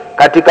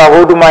katika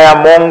huduma ya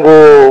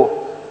Mungu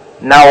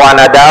na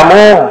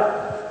wanadamu?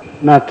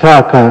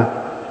 Nataka.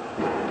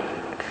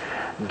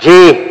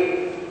 Je,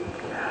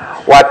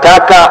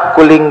 wataka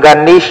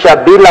kulinganisha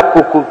bila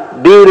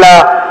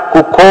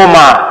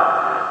kukoma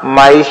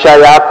maisha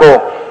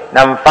yako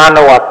na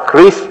mfano wa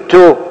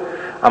Kristo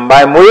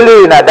ambaye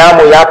mwili na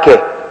damu yake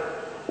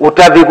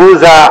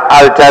utaviguza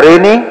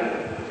altarini?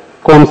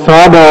 Kwa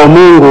msaada wa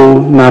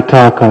Mungu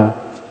nataka.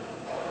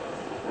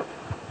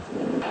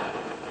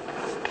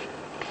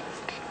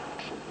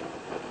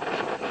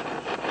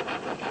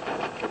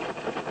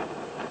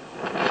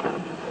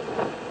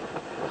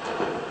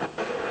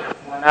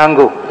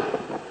 Mwanangu,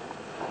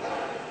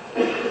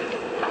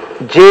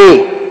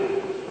 je,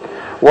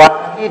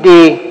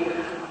 waahidi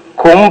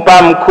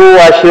kumpa mkuu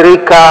wa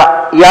shirika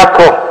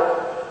yako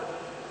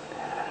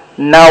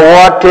na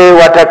wote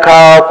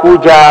watakao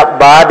kuja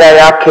baada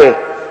yake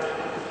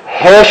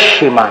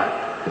heshima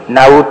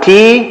na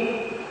utii.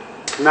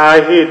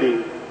 Naahidi.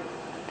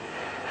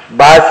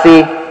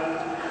 Basi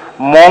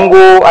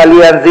Mungu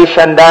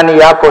alianzisha ndani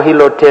yako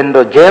hilo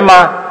tendo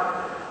jema,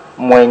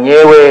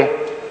 mwenyewe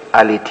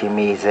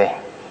alitimize.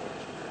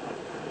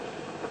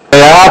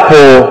 Ya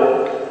hapo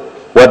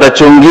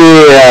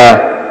watachungia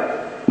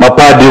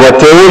mapadri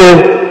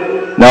wateule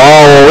na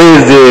wao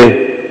waweze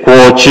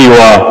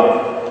kuochiwa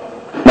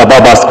na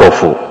baba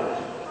askofu.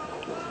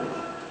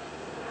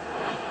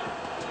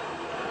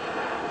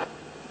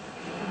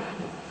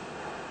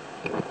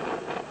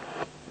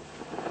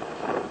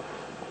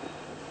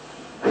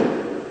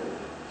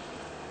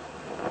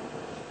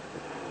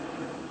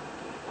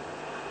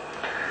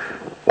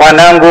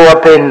 Wanangu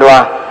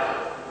wapendwa,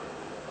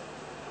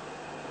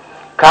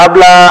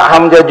 kabla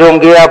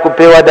hamjajongea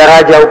kupewa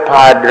daraja ya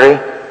upadre,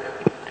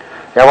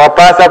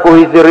 yawapasa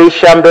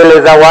kuhidhirisha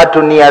mbele za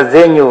watu nia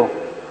zenyu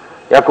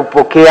ya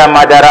kupokea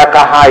madaraka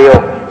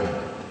hayo.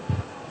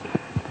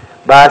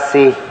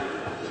 Basi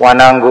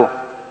wanangu,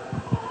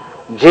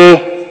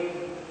 je,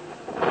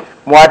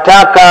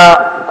 mwataka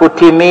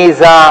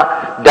kutimiza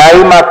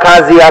daima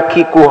kazi ya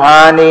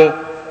kikuhani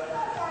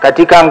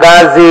katika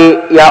ngazi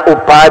ya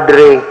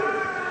upadre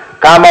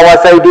kama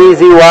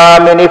wasaidizi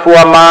waaminifu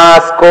wa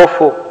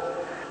maaskofu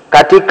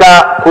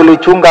katika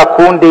kulichunga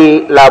kundi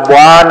la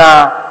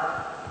Bwana,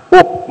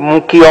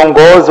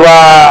 mkiongozwa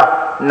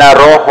na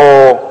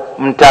Roho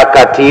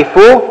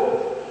Mtakatifu?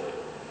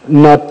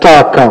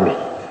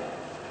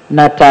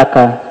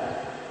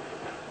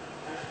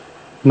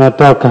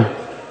 Nataka.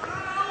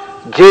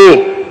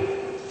 Je,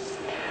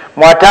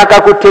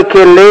 mwataka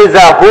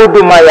kutekeleza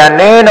huduma ya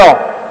neno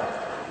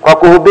kwa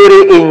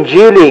kuhubiri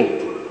Injili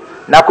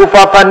na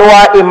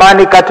kufafanua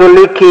imani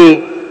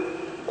Katoliki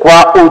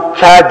kwa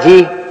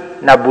uchaji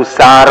na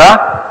busara?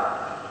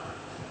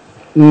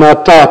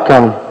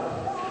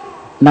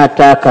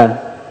 Nataka.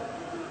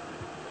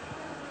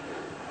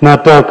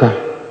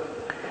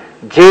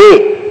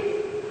 Je,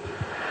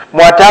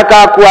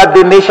 mwataka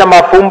kuadhimisha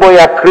mafumbo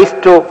ya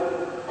Kristo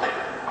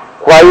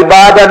kwa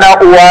ibada na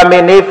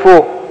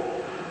uaminifu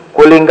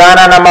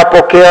kulingana na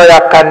mapokeo ya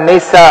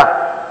kanisa,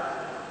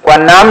 kwa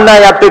namna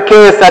ya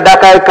pekee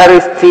sadaka ya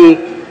Ekaristi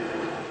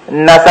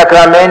na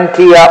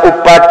sakramenti ya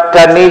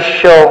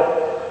upatanisho,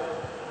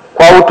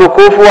 kwa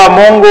utukufu wa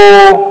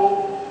Mungu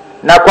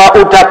na kwa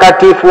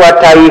utakatifu wa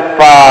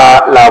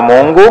taifa la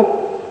Mungu?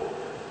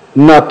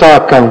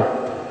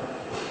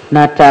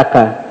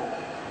 Nataka.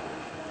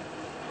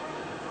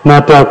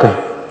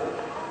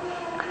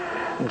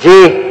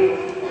 Je,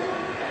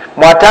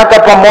 mwataka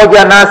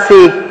pamoja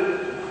nasi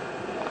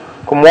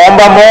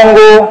kumwomba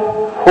Mungu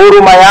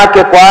huruma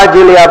yake kwa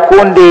ajili ya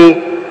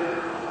kundi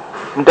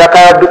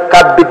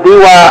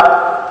mtakabidhiwa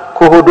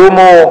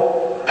kuhudumu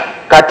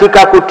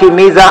katika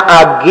kutimiza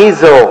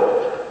agizo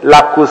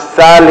la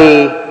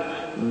kusali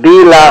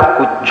bila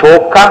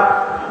kuchoka?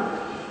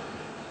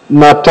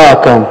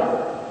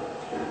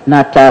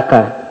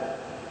 Nataka.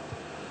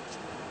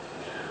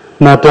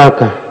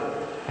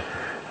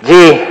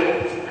 Je,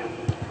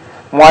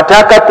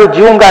 mwataka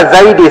kujiunga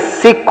zaidi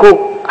siku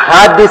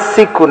hadi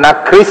siku na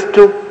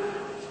Kristo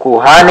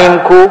kuhani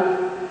mkuu,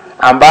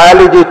 ambaye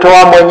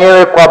alijitoa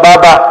mwenyewe kwa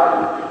Baba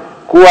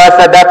kuwa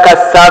sadaka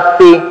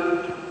safi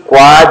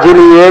kwa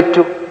ajili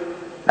yetu,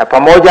 na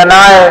pamoja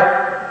naye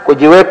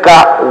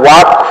kujiweka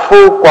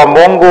wakfu kwa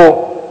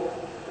Mungu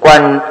kwa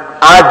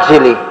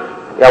ajili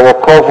ya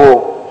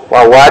wokovu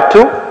wa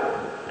watu?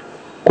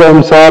 Kwa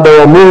msaada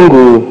wa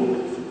Mungu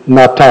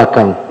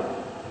nataka.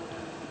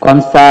 Kwa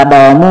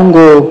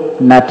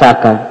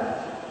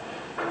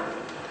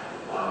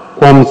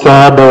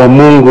msaada wa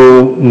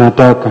Mungu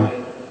nataka.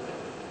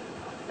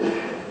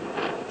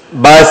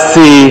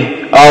 Basi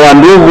hawa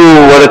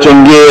ndugu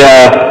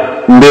watachongea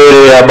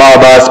mbele ya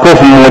baba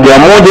askofu mmoja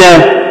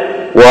mmoja,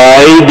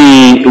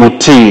 waahidi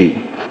utii.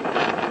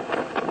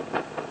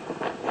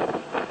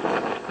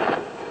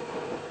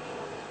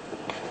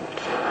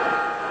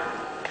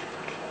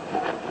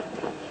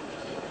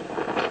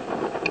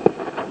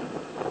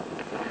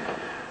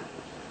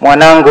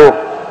 Mwanangu,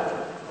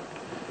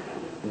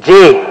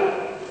 je,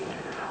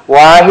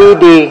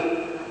 waahidi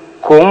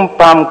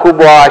kumpa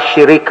mkubwa wa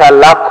shirika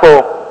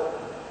lako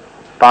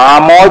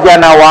pamoja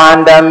na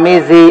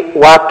waandamizi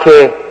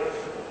wake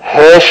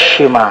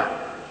heshima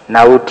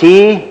na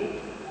utii?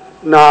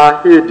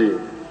 Naahidi.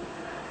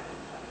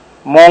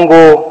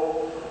 Mungu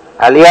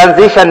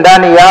alianzisha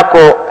ndani yako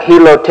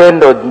hilo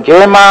tendo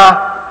njema,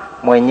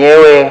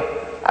 mwenyewe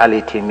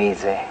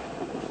alitimize.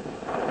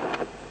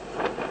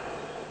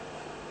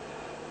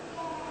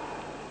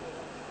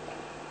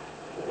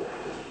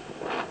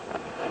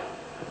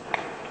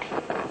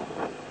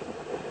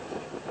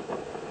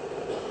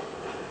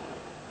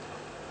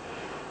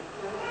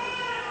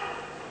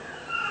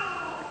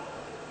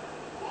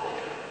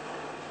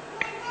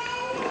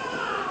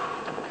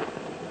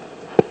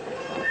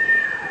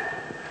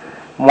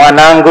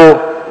 Mwanangu,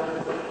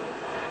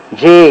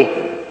 je,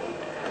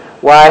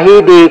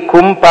 waahidi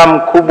kumpa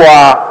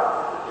mkubwa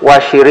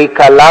wa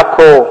shirika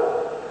lako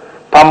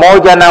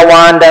pamoja na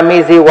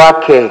waandamizi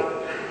wake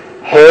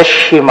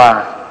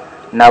heshima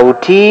na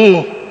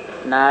utii?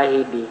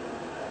 Naahidi.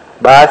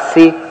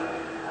 Basi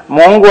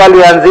Mungu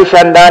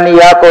alianzisha ndani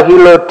yako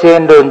hilo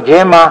tendo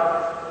njema,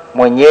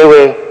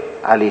 mwenyewe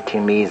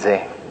alitimize.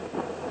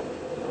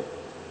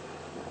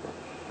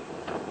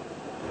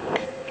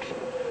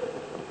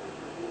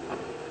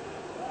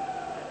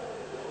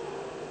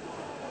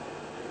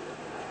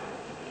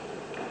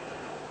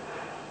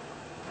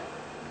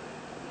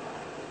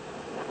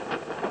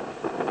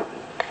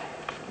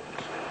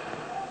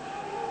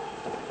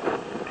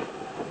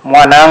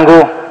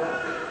 Mwanangu,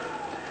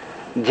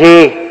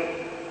 je,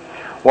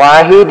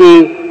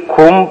 waahidi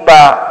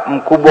kumpa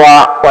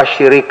mkubwa wa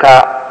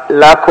shirika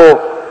lako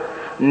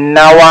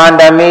na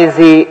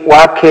waandamizi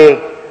wake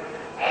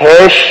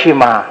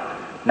heshima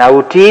na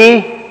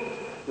utii?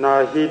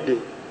 Naahidi.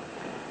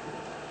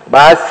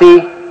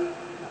 Basi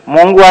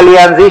Mungu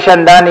alianzisha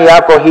ndani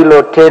yako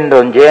hilo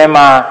tendo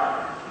njema,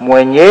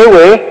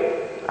 mwenyewe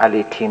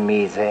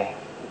alitimize.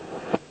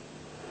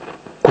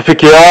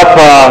 Kufikia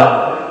hapa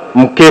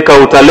mkeka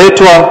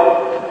utaletwa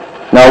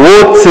na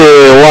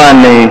wote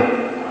wane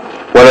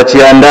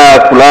watajiandaa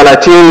kulala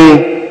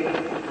chini,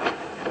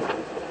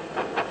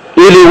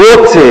 ili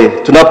wote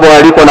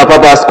tunapoalikwa na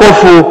Baba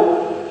Askofu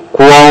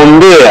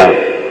kuwaombea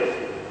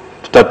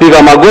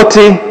tutapiga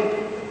magoti.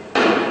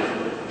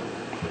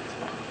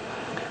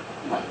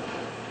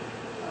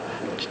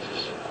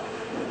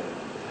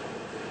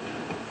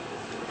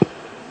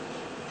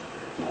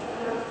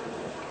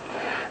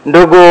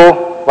 Ndugu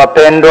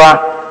wapendwa,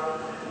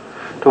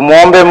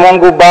 tumuombe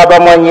Mungu Baba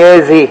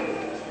Mwenyezi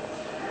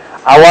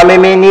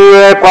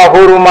awamiminie kwa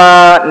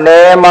huruma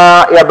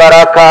neema ya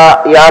baraka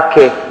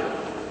yake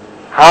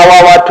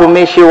hawa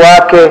watumishi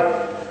wake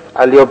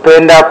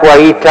aliopenda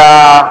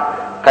kuwaita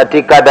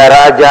katika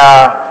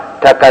daraja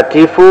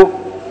takatifu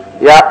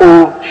ya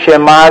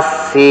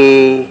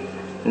ushemasi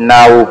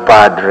na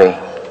upadre.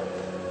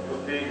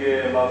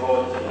 Tupige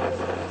magoti.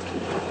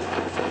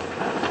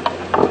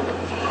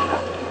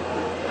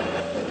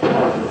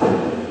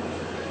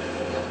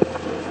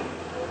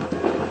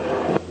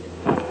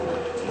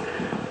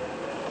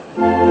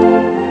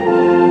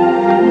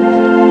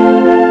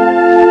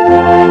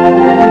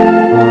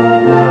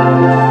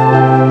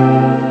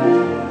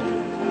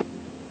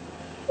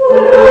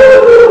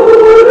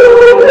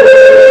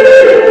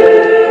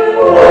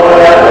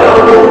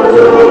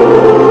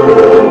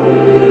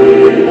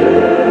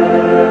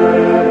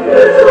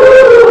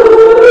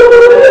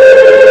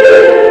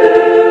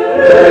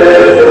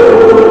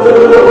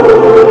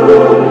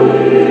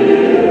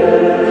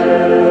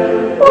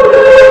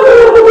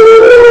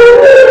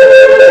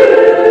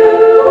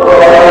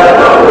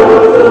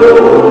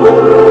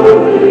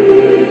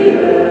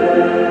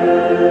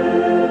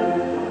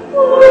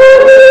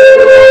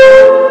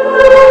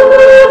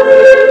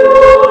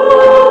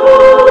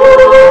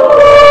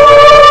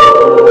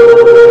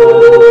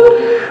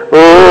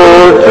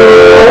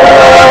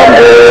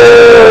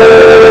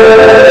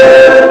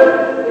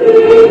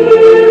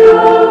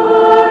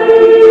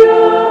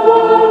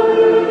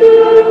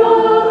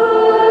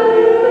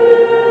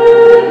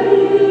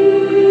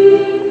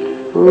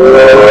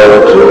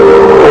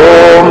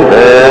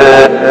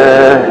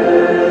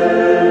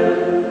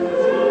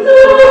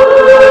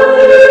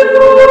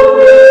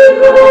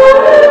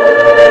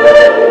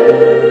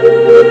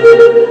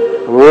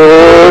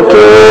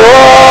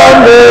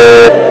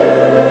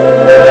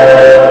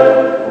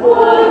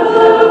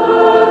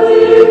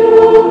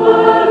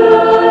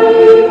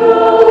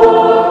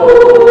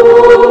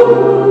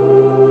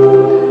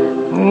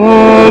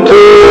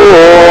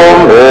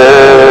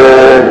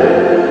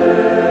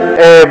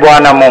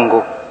 Bwana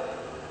Mungu,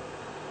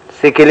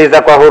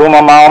 sikiliza kwa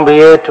huruma maombi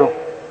yetu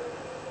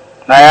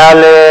na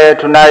yale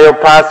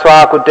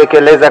tunayopaswa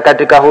kutekeleza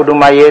katika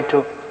huduma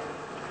yetu.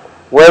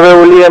 Wewe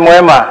uliye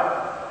mwema,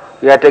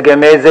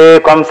 yategemeze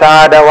kwa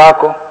msaada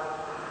wako,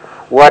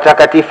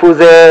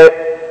 watakatifuze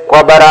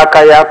kwa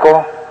baraka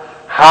yako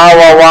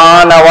hawa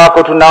wana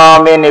wako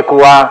tunaoamini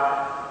kuwa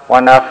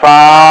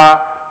wanafaa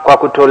kwa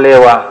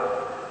kutolewa,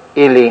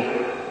 ili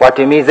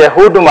watimize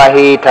huduma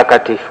hii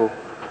takatifu.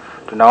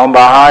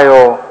 Tunaomba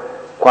hayo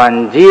kwa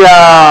njia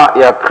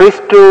ya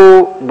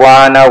Kristo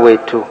Bwana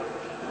wetu.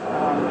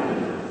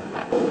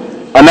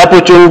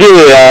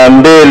 Anapochungia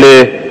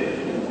mbele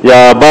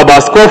ya Baba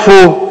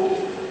Askofu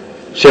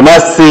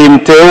shemasi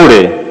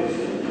mteule,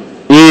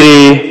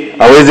 ili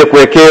aweze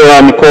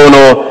kuwekewa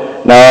mikono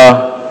na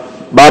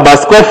Baba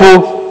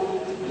Askofu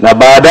na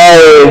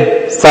baadaye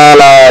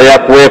sala ya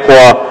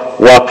kuwekwa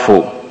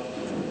wakfu.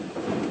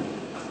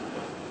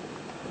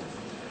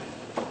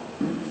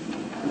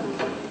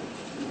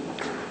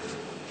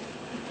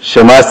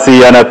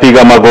 Shemasi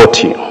anapiga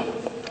magoti.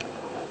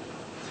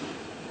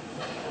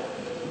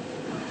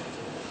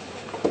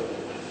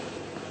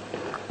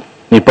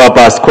 Ni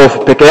Papa Askofu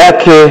peke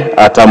yake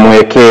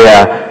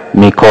atamwekea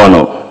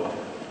mikono.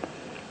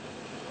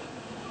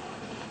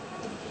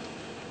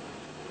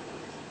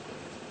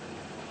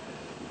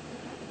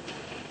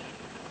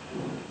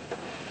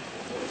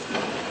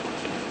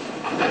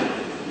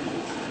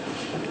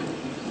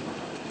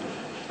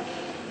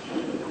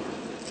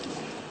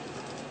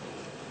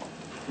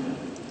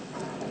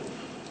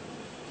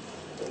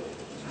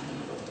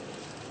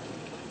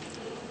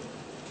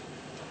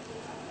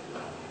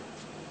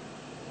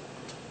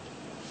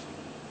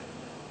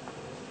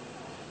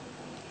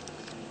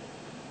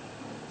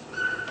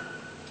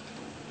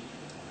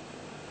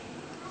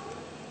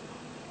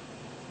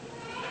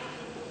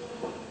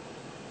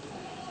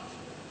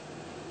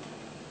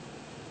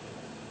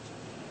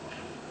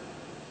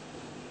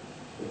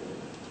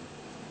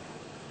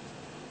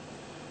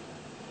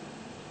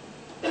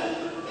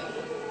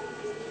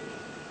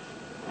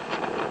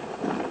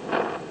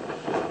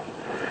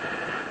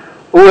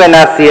 Uwe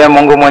nasi ya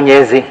Mungu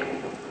Mwenyezi,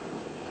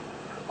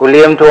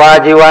 uliye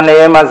mtoaji wa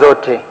neema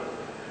zote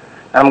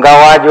na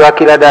mgawaji wa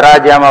kila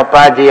daraja ya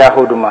mapaji ya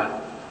huduma.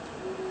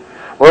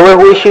 Wewe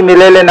huishi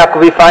milele na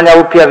kuvifanya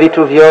upya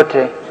vitu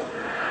vyote.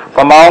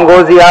 Kwa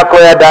maongozi yako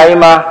ya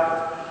daima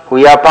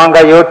huyapanga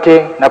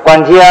yote, na kwa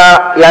njia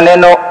ya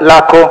neno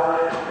lako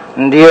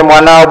ndiye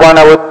mwanao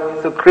Bwana wetu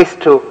Yesu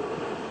Kristo,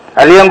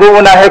 aliye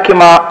nguvu na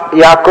hekima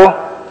yako,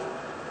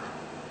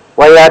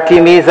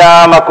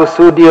 wayatimiza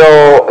makusudio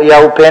ya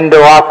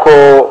upendo wako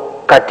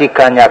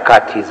katika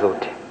nyakati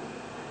zote.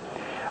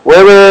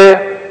 Wewe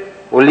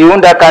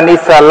uliunda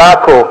kanisa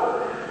lako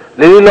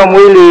lililo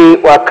mwili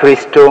wa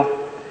Kristo,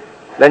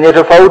 lenye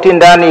tofauti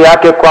ndani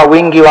yake kwa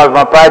wingi wa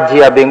mapaji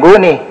ya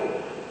mbinguni,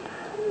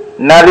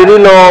 na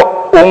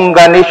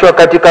lililounganishwa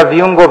katika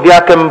viungo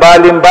vyake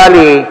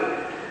mbali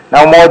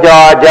na umoja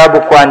wa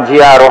ajabu kwa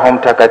njia ya Roho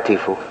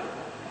Mtakatifu.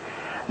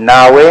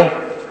 Nawe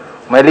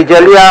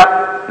umelijalia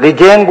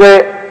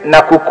lijengwe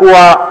na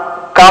kukua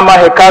kama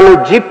hekalu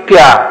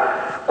jipya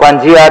kwa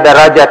njia ya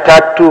daraja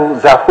 3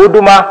 za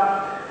huduma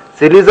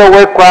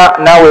zilizowekwa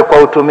nawe kwa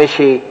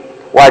utumishi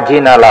wa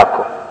jina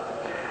lako.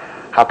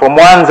 Hapo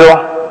mwanzo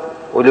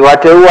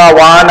uliwateua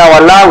wana wa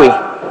Lawi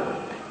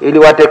ili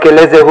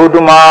watekeleze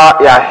huduma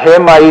ya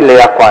hema ile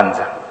ya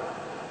kwanza.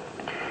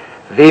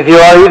 Vivyo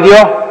hivyo,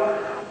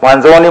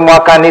 mwanzoni mwa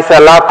kanisa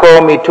lako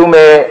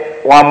mitume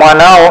wa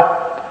mwanao,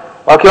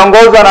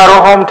 wakiongozwa na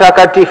Roho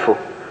Mtakatifu,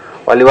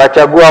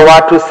 waliwachagua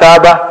watu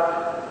 7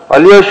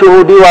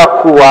 walioshuhudiwa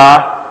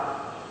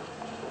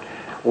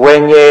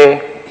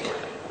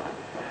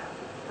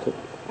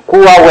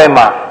kuwa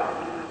wema,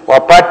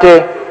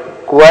 wapate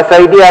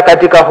kuwasaidia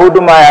katika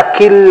huduma ya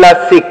kila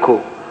siku,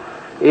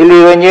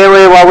 ili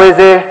wenyewe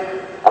waweze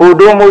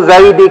kudumu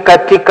zaidi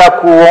katika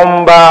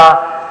kuomba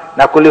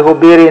na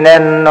kulihubiri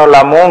neno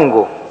la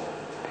Mungu.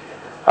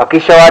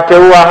 Akisha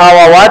wateua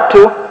hawa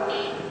watu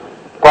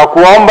kwa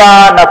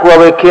kuomba na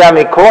kuwawekea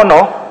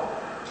mikono,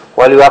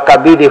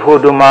 waliwakabidhi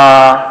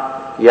huduma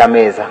ya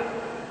meza.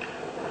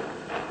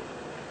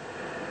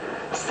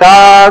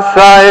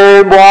 Sasa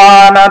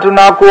Bwana,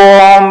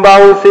 tunakuomba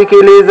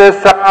usikilize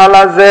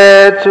sala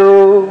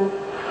zetu.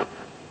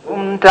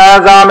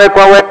 Umtazame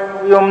kwa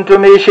huyu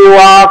mtumishi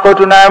wako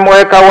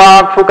tunayemweka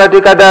wakfu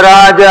katika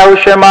daraja ya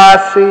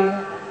ushemasi,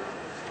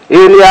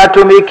 ili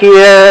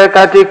atumikie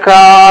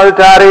katika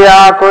altari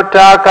yako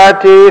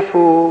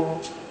takatifu.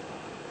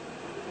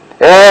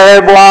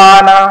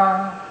 Bwana,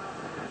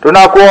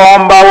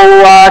 tunakuomba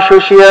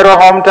uwashushie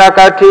Roho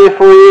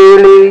Mtakatifu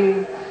ili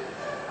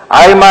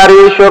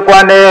aimarishwe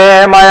kwa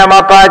neema ya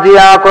mapaji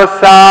yako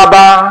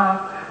 7,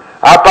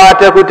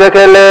 apate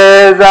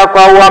kutekeleza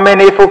kwa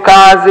uaminifu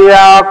kazi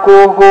ya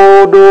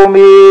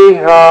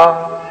kuhudumia.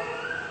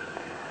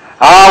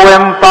 Awe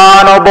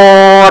mfano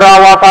bora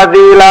wa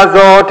fadhila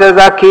zote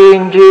za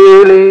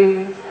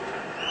kiinjili,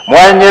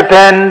 mwenye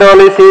pendo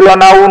lisilo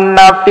na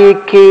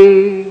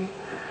unafiki,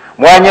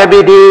 mwenye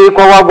bidii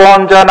kwa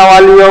wagonjwa na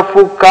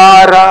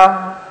waliofukara,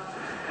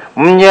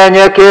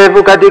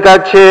 mnyenyekevu katika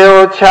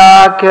cheo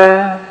chake,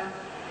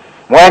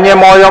 mwenye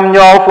moyo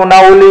mnyofu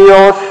na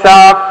ulio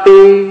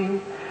safi,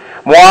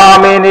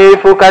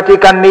 mwaminifu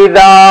katika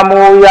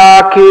nidhamu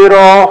ya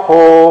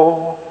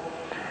kiroho,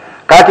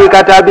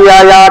 katika tabia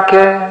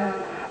yake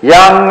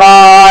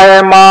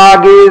yang'ae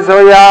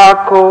maagizo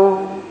yako,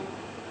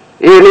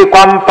 ili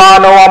kwa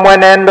mfano wa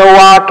mwenendo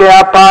wake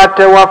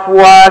apate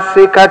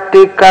wafuasi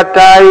katika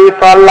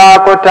taifa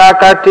lako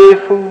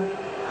takatifu.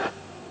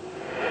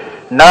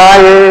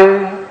 Naye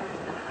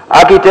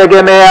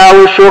akitegemea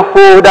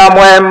ushuhuda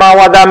mwema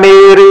wa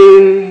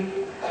dhamiri,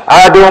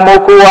 adumu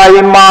kuwa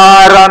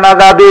imara na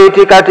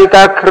dhabiti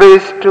katika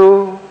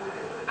Kristo,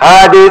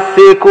 hadi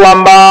siku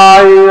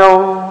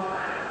ambayo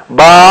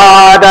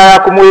baada ya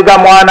kumwiga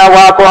mwana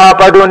wako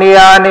hapa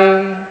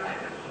duniani,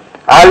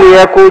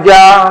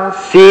 aliyekuja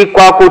si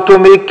kwa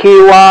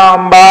kutumikiwa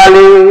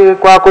bali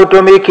kwa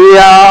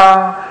kutumikia,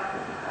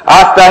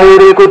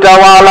 astahili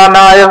kutawala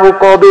naye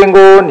huko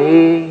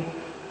mbinguni,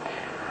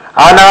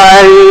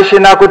 anaishi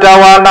na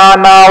kutawala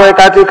nawe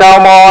katika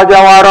umoja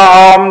wa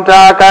Roho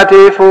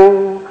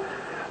Mtakatifu,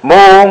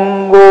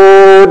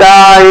 Mungu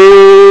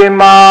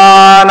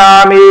daima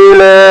na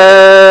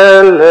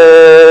milele.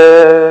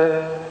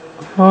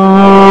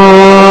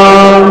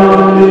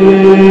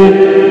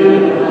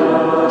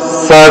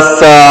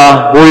 Sasa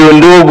huyu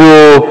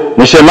ndugu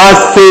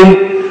mshemasi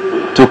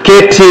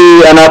tuketi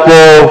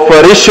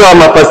anapofarishwa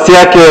mapasi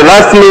yake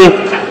rasmi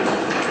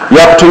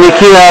ya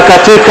kutumikia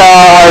katika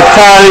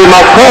altari.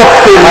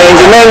 Makofi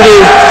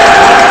mengi.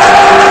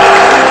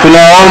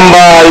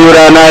 Tunaomba yule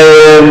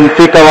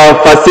anayemfika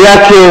mapasi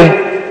yake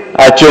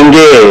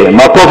achongee.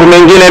 Makofi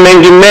mengine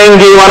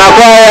mengi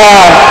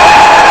wanakwaya.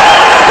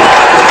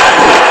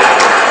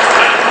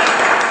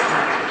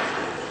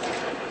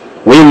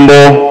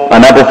 Wimbo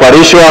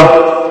anapofarishwa.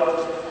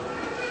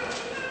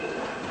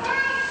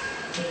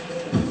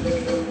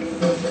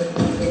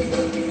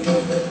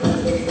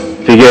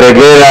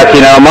 Vigeregere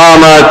akina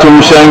mama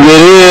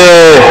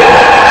tumshangilie.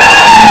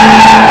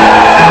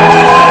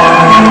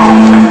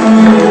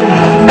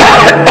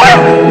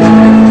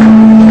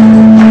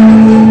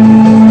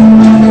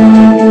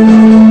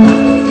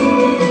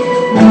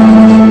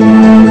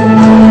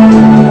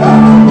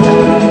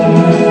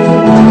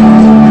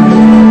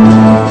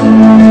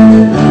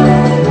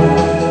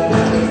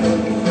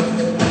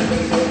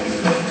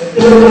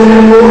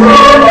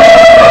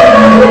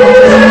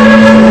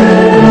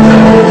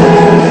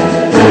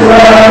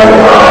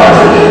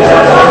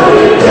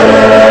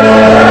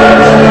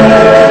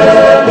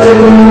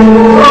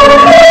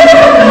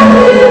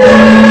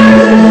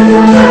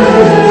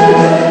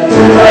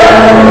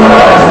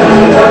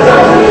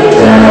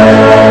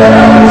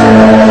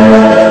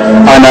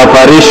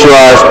 Anafarishwa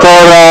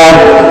stora,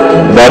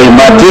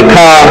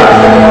 darimatika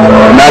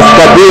na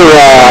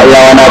skabira ya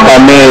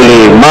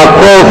wanakameli.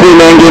 Makofi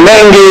mengi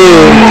mengi.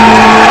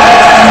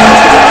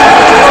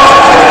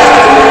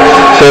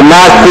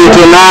 Shemasi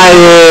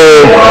tunaye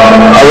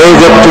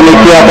aweze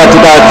kutumikia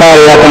katika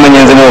altari yake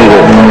Mwenyezi Mungu.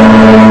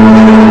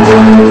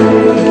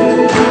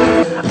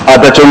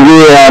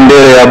 Atachungia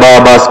mbele ya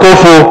baba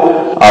askofu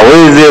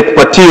aweze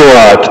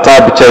kupatiwa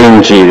kitabu cha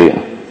Injili.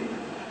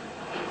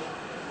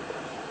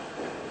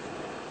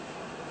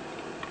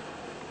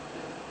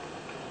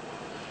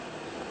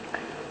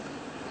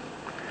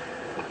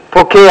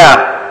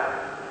 Pokea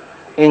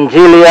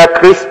Injili ya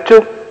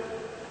Kristo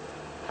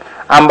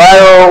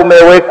ambayo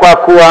umewekwa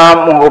kuwa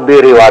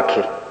mhubiri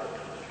wake.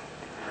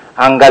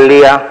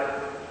 Angalia,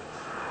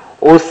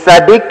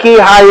 usadiki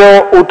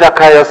hayo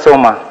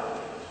utakayosoma.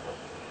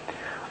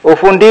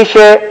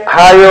 Ufundishe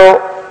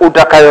hayo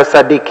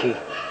utakayosadiki.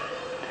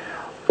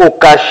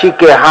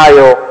 Ukashike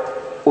hayo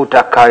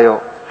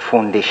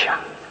utakayofundisha.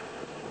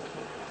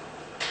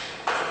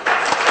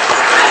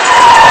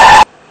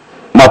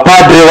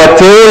 Mapadre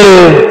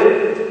wateule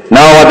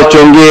nao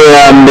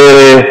watachongea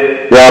mbele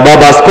ya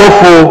baba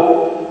askofu,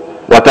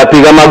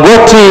 watapiga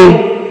magoti,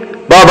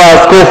 baba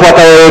askofu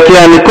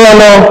atawawekea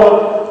mikono,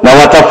 na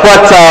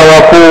watafuata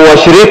wakuu wa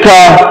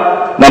shirika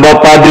na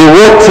mapadri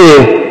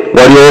wote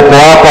waliopo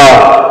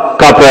hapa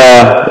kabla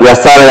ya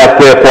sala ya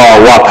kuwekwa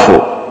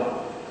wakfu.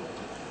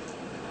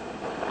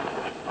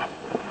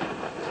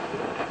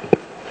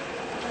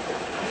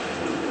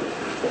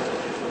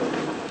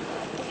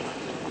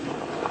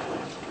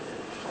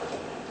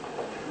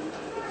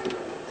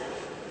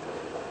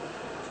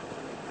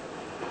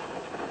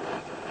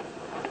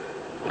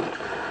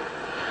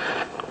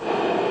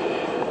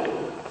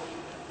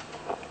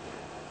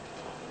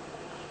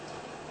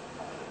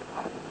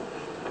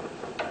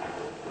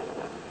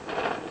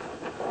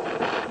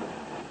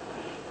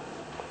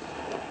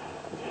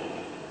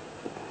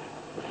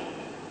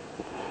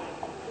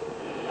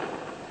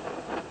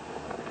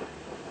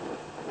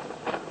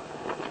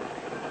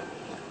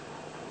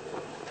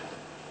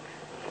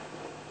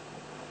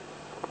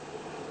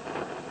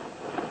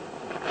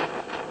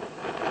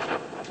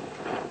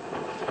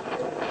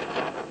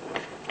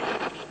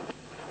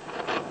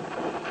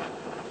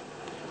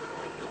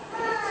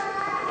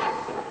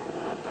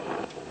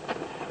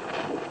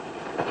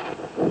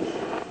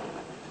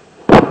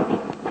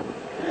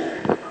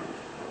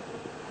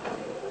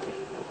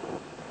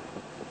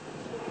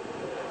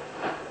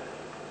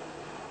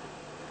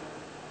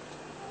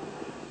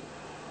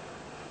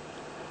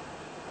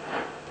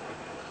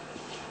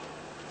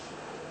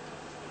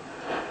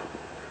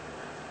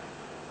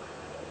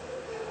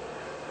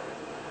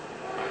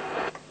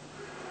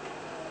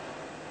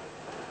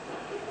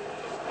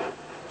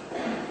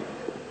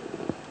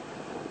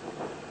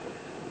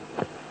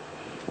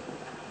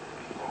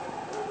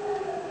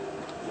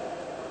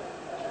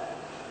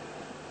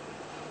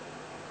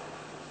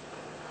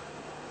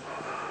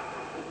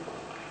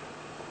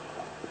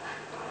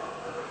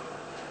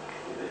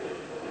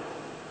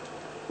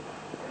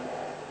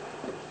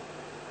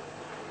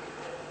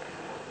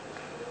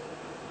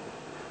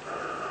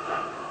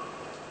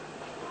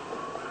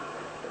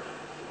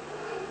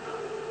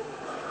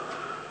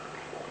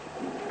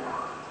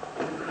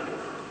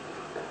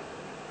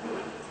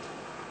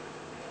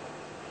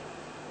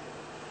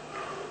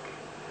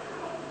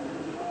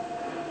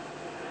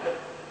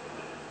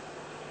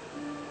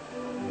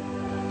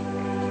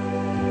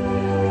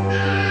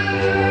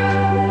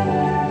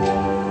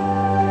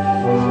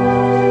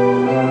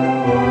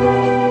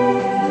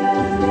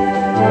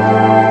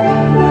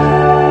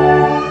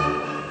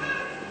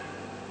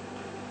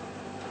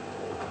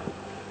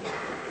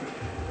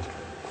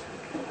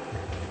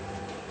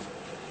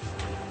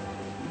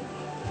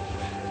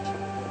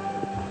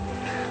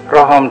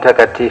 Roho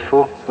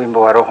Mtakatifu,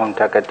 wimbo wa Roho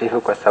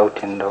Mtakatifu kwa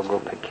sauti ndogo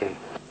pekee.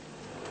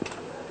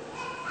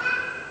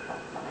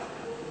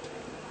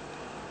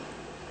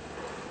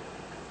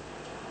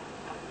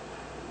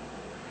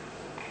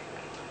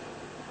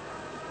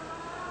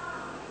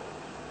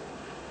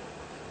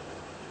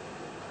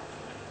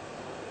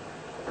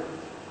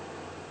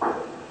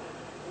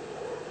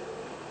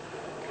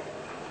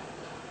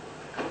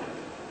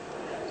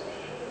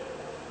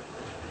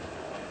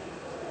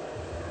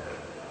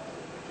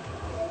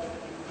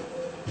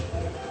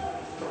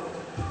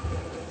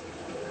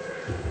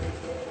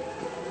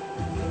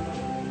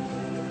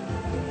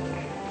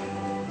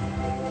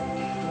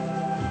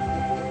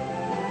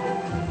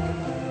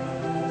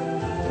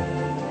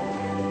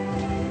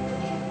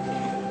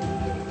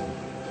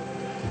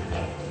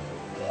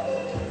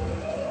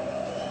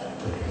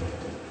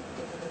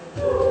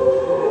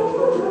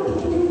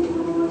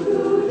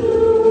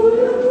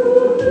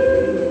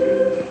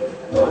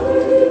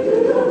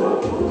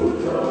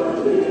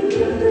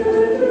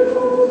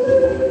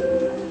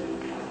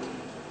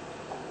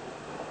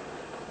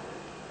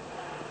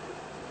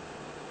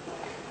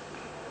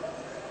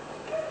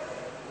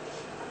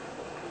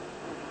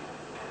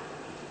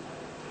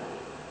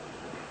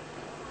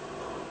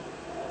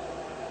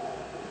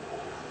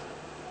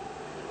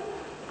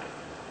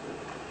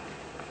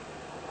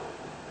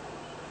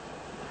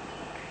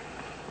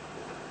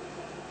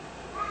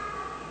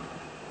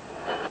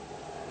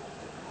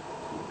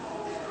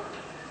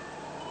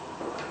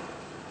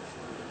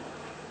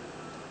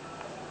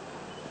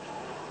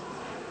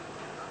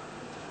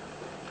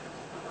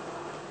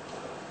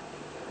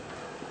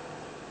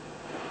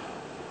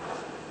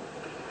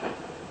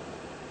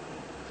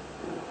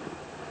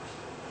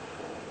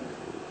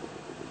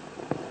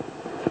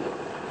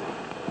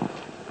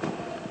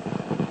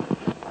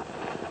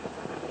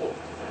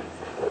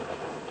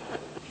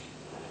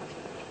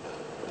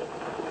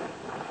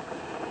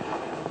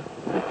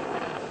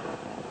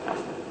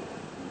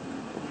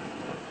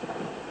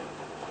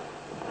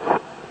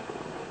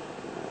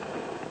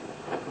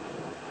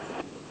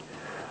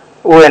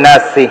 uwe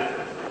nasi.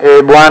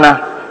 Bwana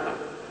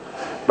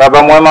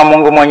Baba mwema,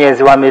 Mungu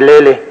mwenyezi wa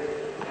milele,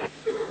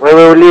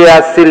 wewe uliye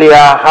asili ya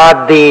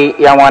hadhi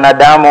ya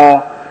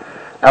mwanadamu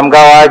na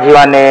mgawaji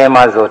wa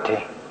neema zote.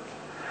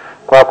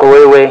 Kwako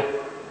wewe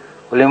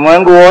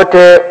ulimwengu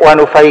wote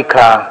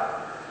wanufaika,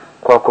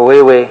 kwako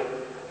wewe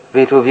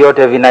vitu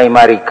vyote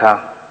vinaimarika.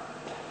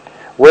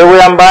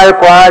 Wewe ambaye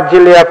kwa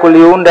ajili ya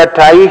kuliunda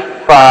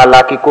taifa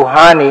la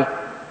kikuhani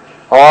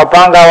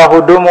wawapanga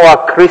wahudumu wa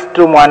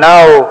Kristo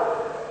mwanao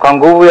kwa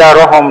nguvu ya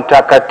Roho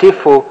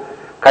Mtakatifu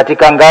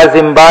katika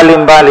ngazi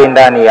mbali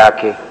ndani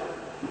yake.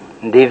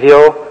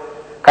 Ndivyo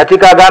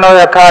katika Agano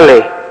ya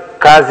Kale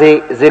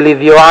kazi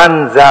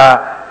zilivyoanza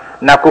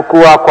na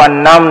kukua kwa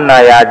namna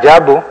ya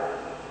ajabu,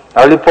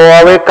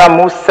 ulipowaweka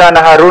Musa na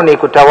Haruni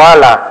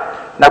kutawala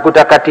na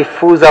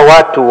kutakatifuza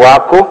watu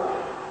wako.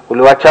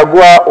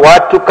 Uliwachagua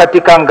watu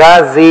katika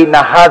ngazi na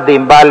hadhi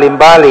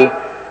mbali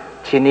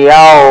chini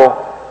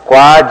yao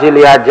kwa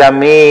ajili ya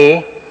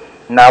jamii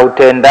na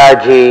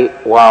utendaji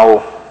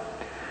wao.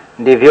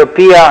 Ndivyo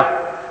pia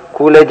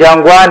kule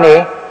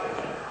jangwani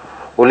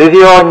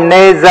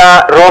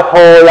ulivyoeneza roho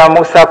ya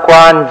Musa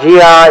kwa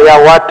njia ya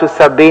watu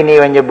 70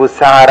 wenye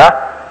busara,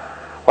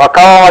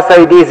 wakawa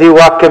wasaidizi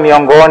wake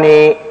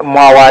miongoni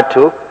mwa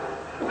watu,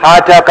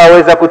 hata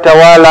akaweza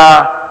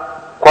kutawala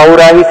kwa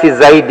urahisi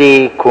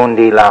zaidi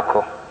kundi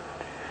lako.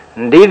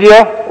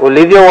 Ndivyo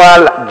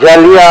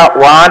ulivyowajalia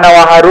wana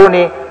wa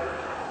Haruni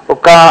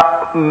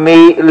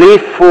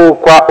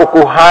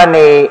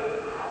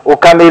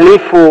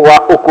ukamilifu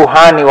wa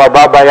ukuhani wa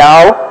baba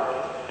yao,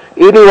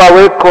 ili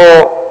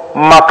waweko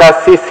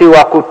makasisi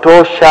wa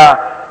kutosha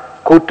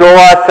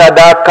kutoa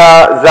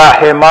sadaka za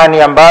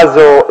hemani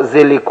ambazo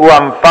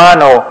zilikuwa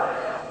mfano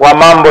wa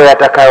mambo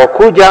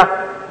yatakayokuja,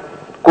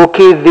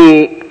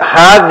 kukidhi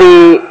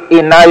hadhi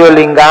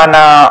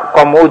inayolingana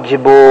kwa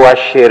mujibu wa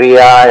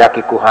sheria ya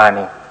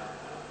kikuhani.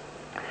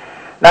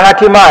 Na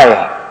hatimaye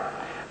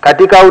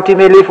katika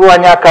utimilifu wa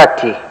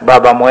nyakati,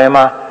 Baba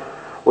mwema,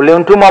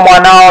 ulimtuma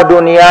mwanao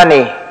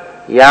duniani,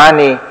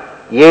 yani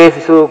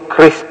Yesu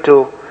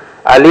Kristo,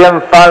 aliye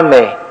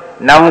mfalme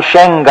na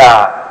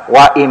mshenga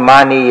wa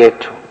imani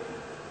yetu.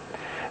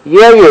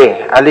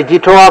 Yeye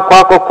alijitoa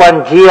kwako kwa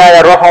njia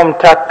ya Roho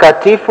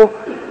Mtakatifu,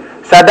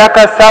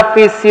 sadaka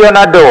safi isiyo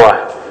na doa,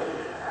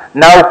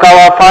 na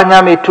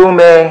ukawafanya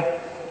mitume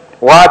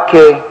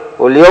wake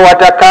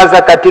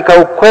uliowatakaza katika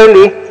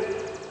ukweli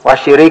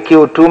washiriki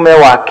utume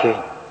wake.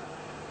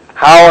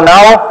 Hao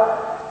nao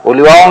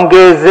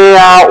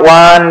uliwaongezea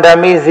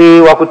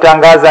waandamizi wa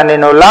kutangaza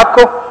neno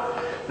lako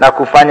na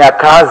kufanya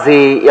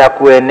kazi ya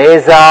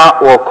kueneza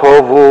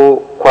wokovu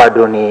kwa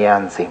dunia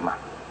nzima.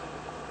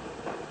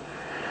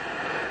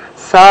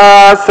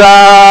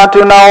 Sasa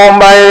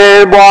tunaomba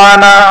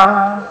Bwana,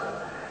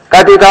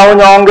 katika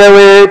unyonge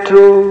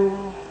wetu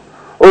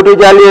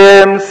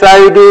utujalie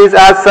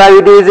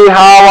asaidizi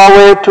hawa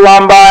wetu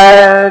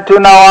ambaye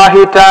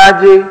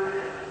tunawahitaji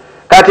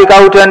katika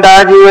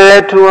utendaji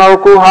wetu wa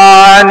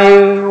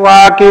ukuhani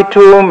wa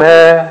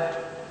kitume.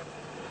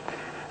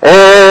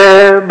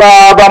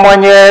 Baba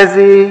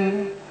mwenyezi,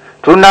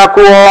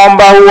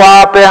 tunakuomba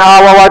uwape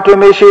hawa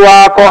watumishi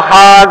wako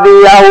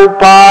hadhi ya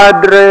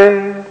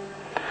upadre.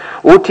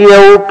 Utie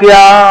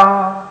upya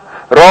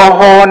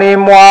rohoni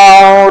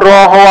mwao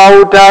roho wa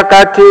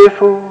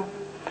utakatifu.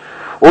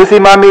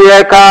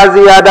 Usimamie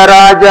kazi ya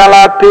daraja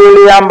la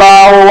pili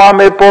ambao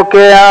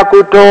wamepokea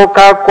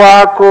kutoka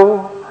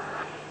kwako.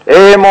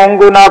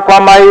 Mungu, na kwa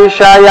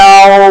maisha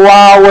yao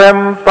wawe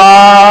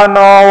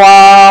mfano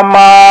wa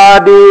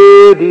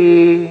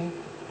maadili,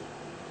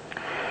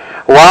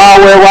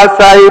 wawe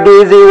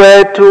wasaidizi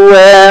wetu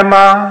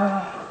wema,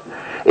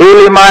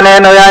 ili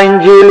maneno ya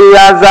Injili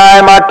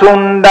yazae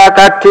matunda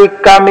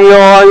katika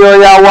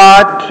mioyo ya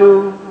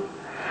watu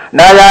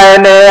na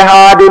yaenee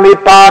hadi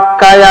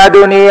mipaka ya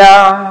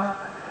dunia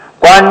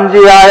kwa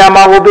njia ya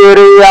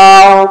mahubiri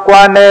yao,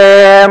 kwa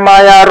neema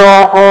ya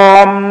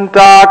Roho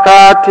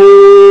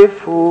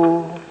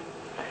Mtakatifu.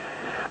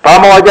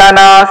 Pamoja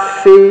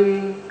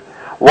nasi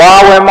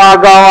wawe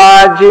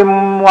magawaji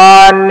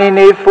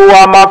mwaminifu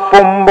wa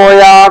mafumbo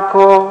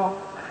yako,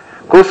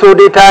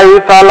 kusudi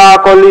taifa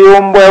lako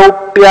liumbwe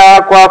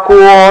upya kwa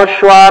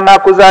kuoshwa na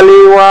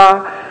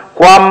kuzaliwa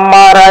kwa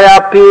mara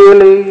ya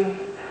pili,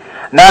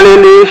 na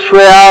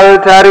lilishwe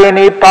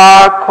altarini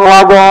pako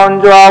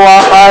wagonjwa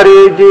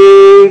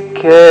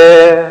wafarijike.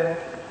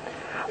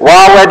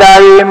 Wawe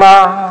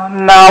daima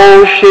na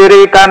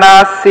ushirika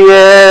nasi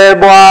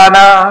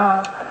Bwana,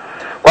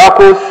 kwa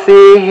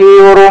kusihi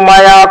huruma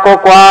yako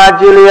kwa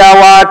ajili ya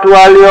watu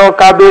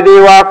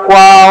waliokabidhiwa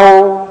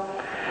kwao,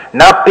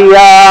 na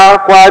pia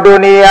kwa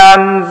dunia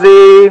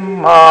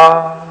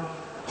nzima.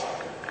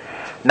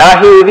 Na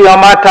hivyo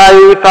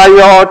mataifa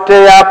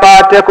yote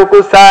yapate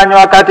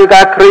kukusanywa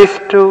katika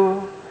Kristo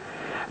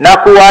na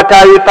kuwa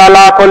taifa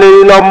lako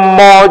lililo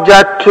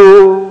mmoja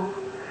tu,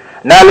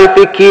 na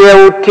lifikie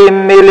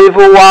utimilivu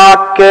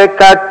wake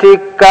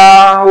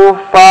katika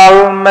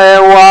ufalme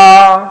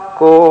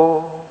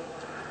wako.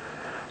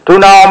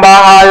 Tunaomba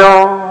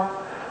hayo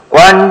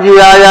kwa kwa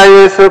njia ya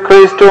Yesu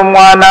Kristo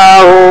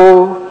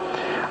mwanao,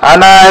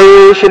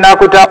 anaishi na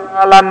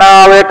kutawala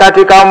nawe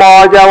katika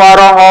umoja wa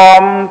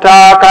Roho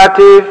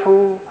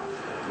Mtakatifu,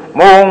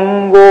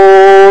 Mungu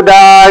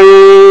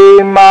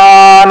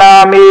daima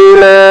na milele.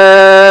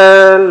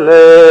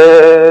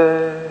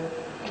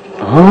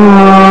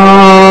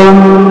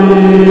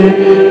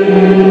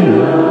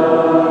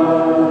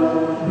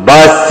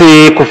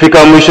 Basi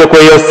kufika mwisho kwa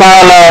hiyo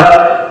sala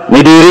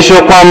ni dhihirisho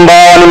kwamba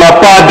ni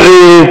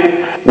mapadri.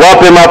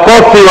 Wape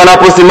makofi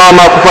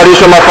wanaposimama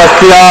kufarishwa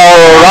mafasi yao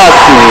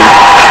rasmi.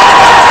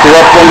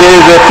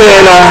 Tuwapongeze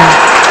tena.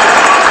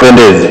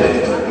 Pendeze.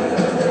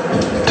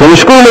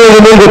 Tumshukuru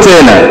Mungu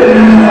tena.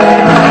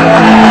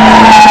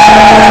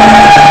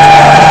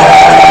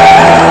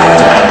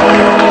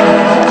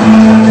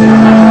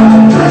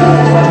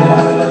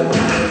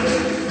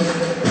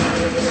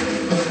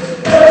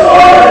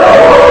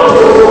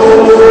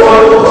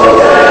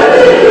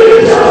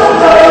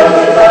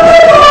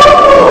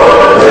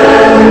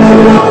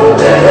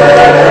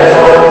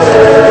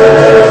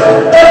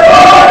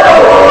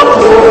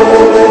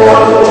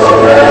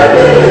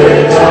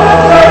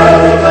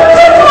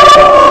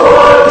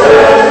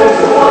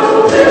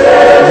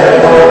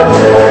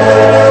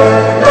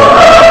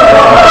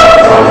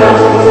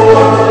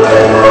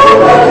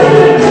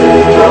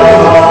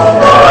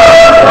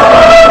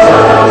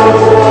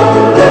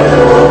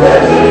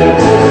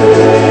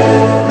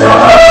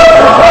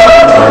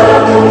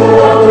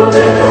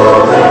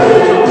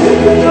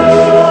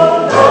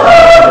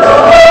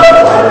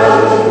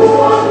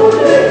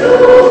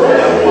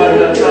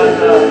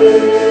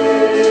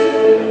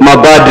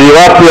 Mabadri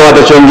wapya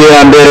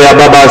watachongea mbele ya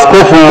baba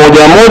askofu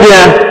mmoja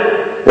mmoja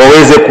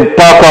waweze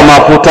kupakwa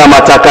mafuta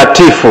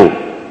matakatifu.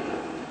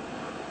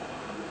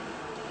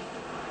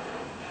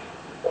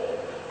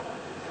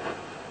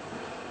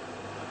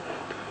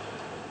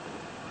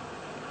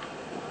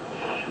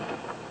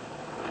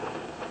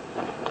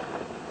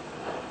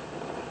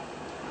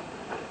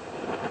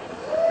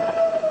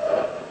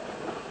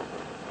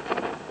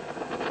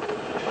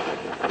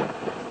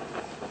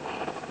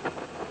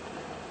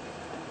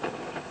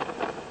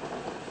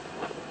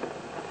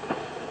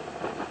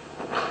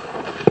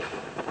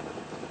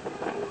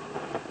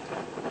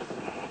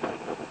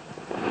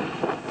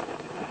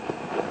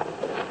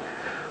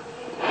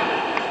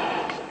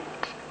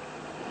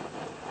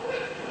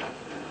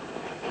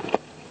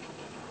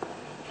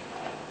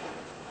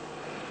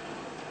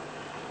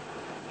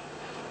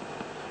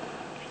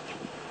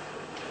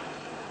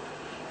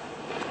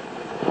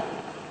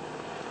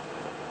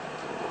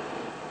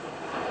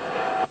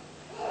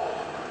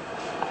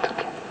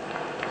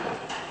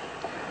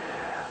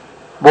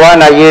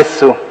 Bwana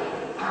Yesu,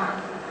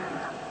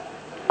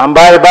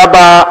 ambaye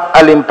Baba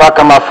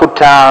alimpaka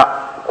mafuta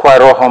kwa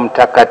Roho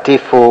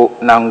Mtakatifu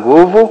na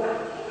nguvu,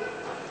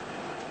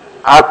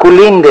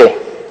 akulinde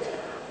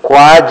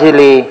kwa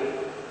ajili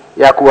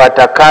ya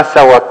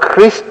kuwatakasa wa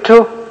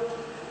Kristo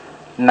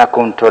na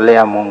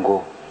kumtolea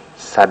Mungu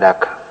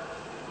sadaka.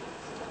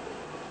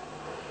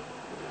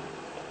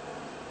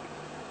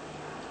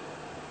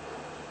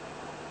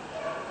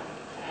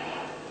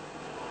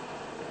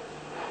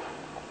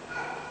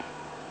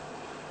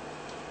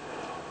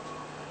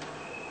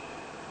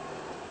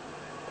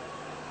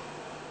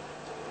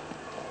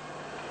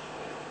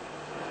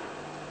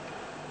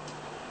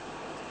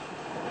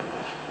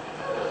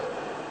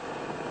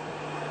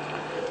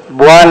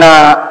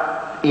 Bwana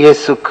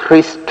Yesu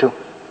Kristo,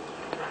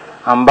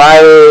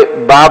 ambaye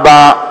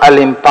Baba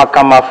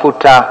alimpaka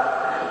mafuta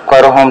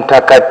kwa Roho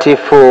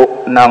Mtakatifu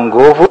na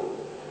nguvu,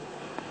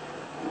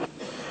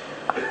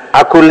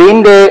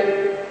 akulinde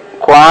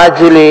kwa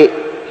ajili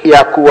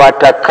ya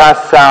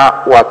kuwatakasa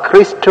wa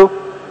Kristo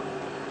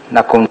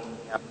na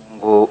kumtolea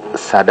Mungu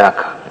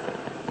sadaka.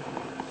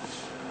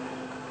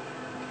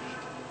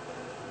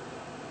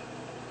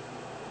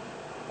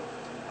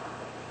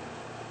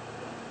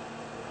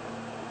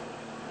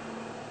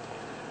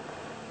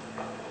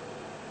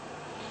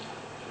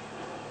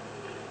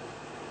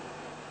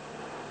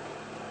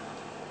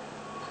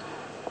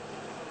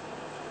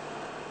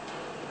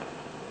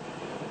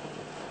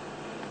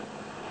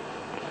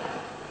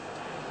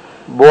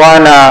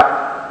 Bwana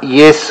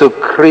Yesu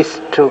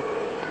Kristo,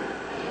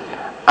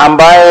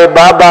 ambaye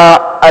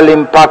Baba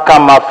alimpaka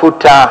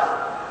mafuta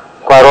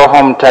kwa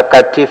Roho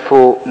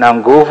Mtakatifu na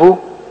nguvu,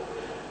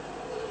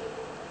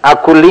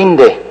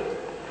 akulinde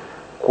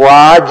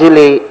kwa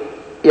ajili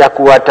ya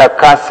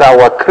kuwatakasa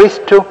wa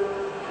Kristo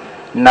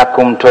na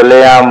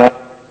kumtolea Mungu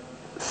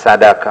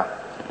sadaka.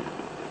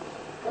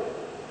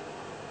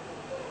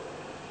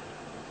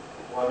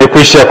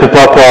 Nimekwisha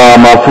kupakwa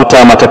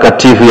mafuta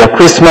matakatifu ya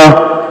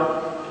Krisma,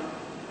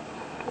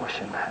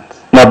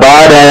 na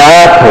baada ya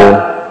hapo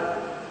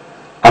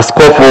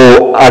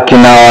askofu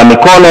akinawa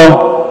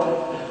mikono,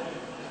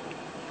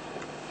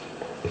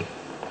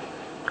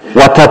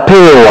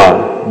 watapewa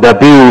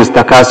dhabihu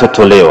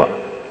zitakazotolewa.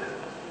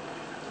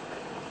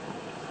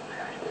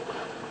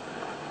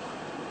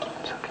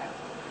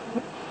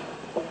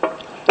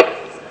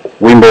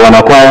 Wimbo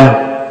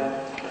wanakwaya.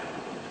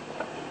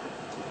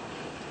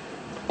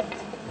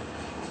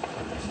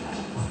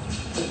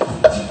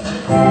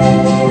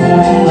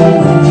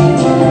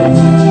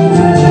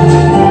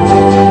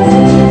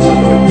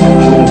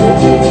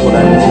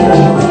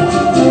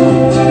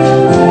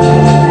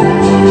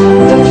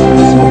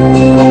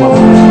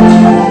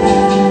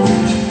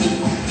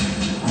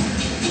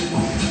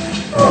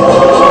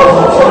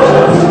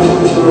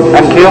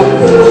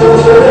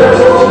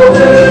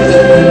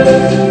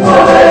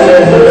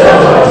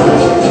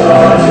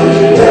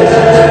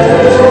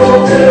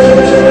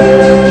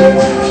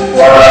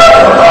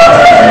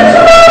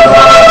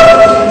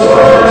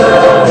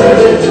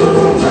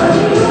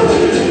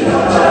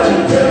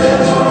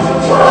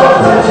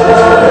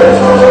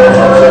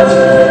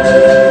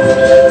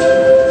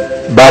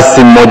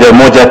 basi mmoja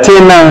mmoja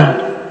tena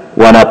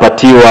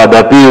wanapatiwa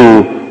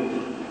dhabihu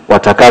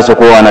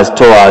watakazokuwa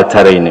wanazitoa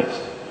altarini.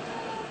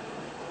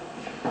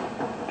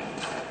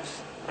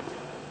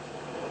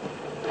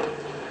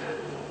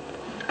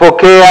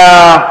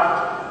 Pokea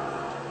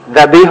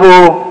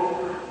dhabihu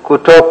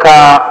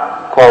kutoka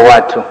kwa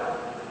watu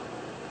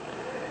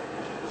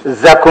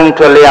za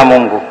kumtolea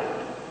Mungu.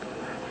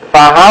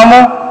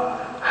 Fahamu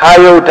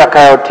hayo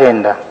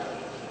utakayotenda.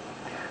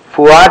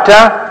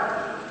 Fuata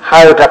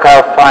hayo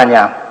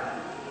utakayofanya.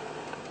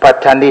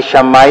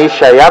 Patanisha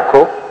maisha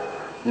yako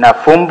na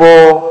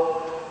fumbo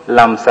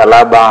la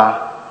msalaba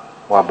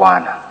wa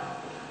Bwana.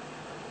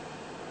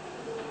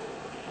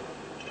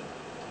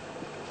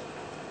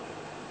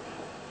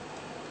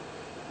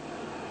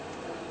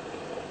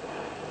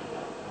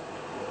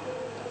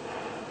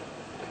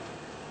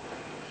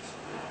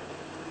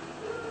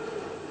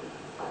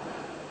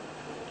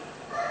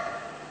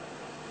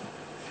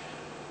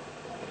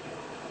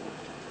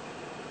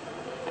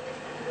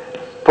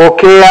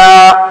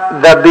 Pokea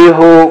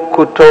dhabihu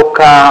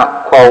kutoka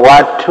kwa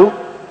watu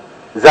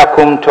za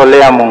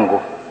kumtolea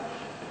Mungu.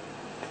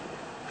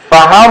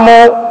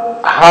 Fahamu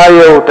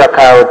hayo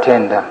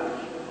utakayotenda.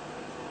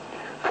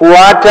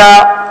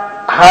 Fuata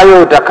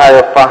hayo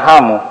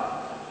utakayofahamu.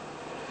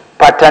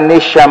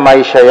 Patanisha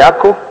maisha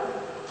yako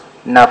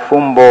na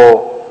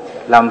fumbo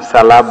la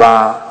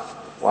msalaba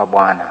wa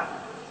Bwana.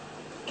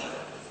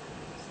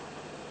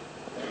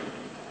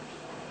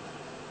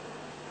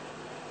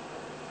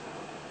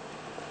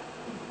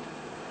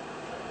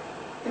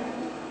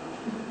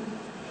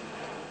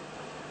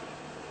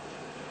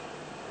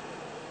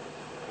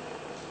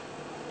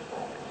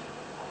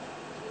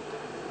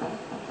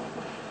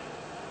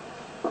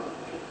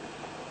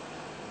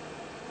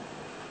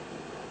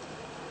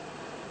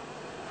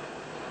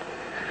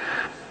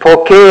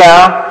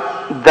 Pokea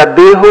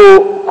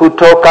dhabihu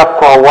kutoka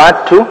kwa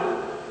watu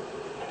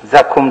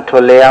za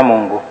kumtolea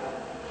Mungu.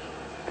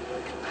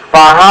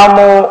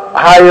 Fahamu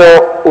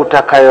hayo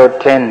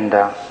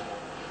utakayotenda.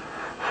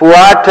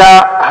 Fuata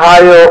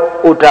hayo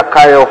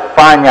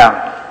utakayofanya.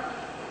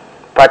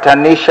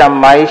 Patanisha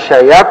maisha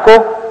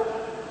yako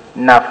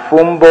na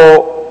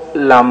fumbo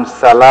la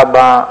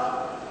msalaba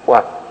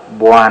wa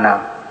Bwana.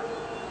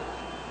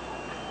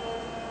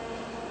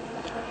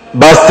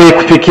 Basi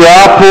kufikia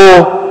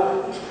hapo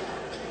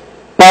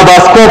Baba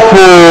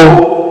Askofu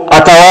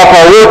atawapa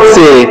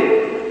wote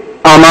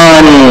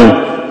amani.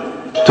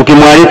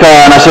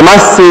 Tukimwalika na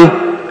shemasi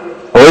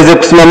waweze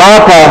kusimama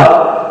hapa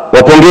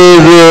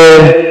wapongeze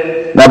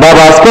na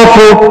Baba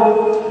Askofu.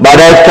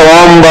 Baadaye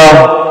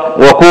tutawaomba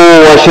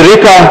wakuu wa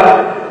shirika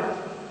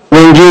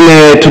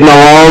wengine,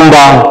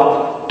 tunawaomba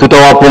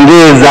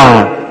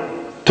tutawapongeza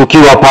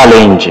tukiwa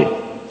pale nje.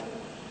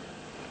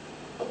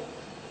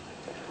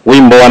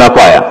 Wimbo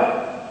wanakwaya.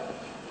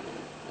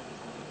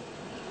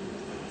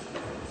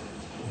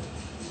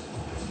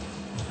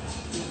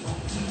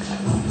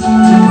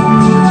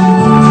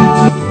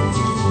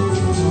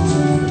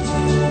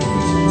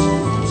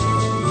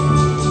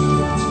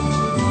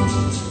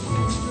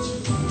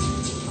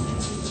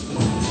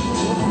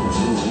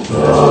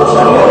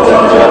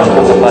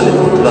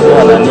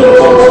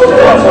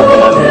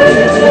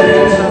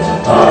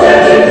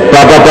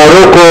 Baba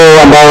Paroko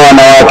ambao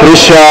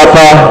wanawakilisha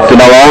hapa,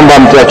 tunawaomba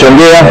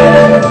mtuachongea.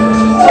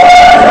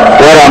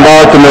 Wale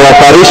ambao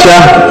tumewafarisha,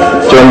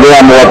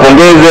 chongea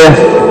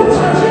muwapongeze.